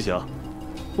行是行，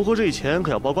不过这钱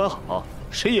可要保管好，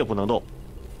谁也不能动。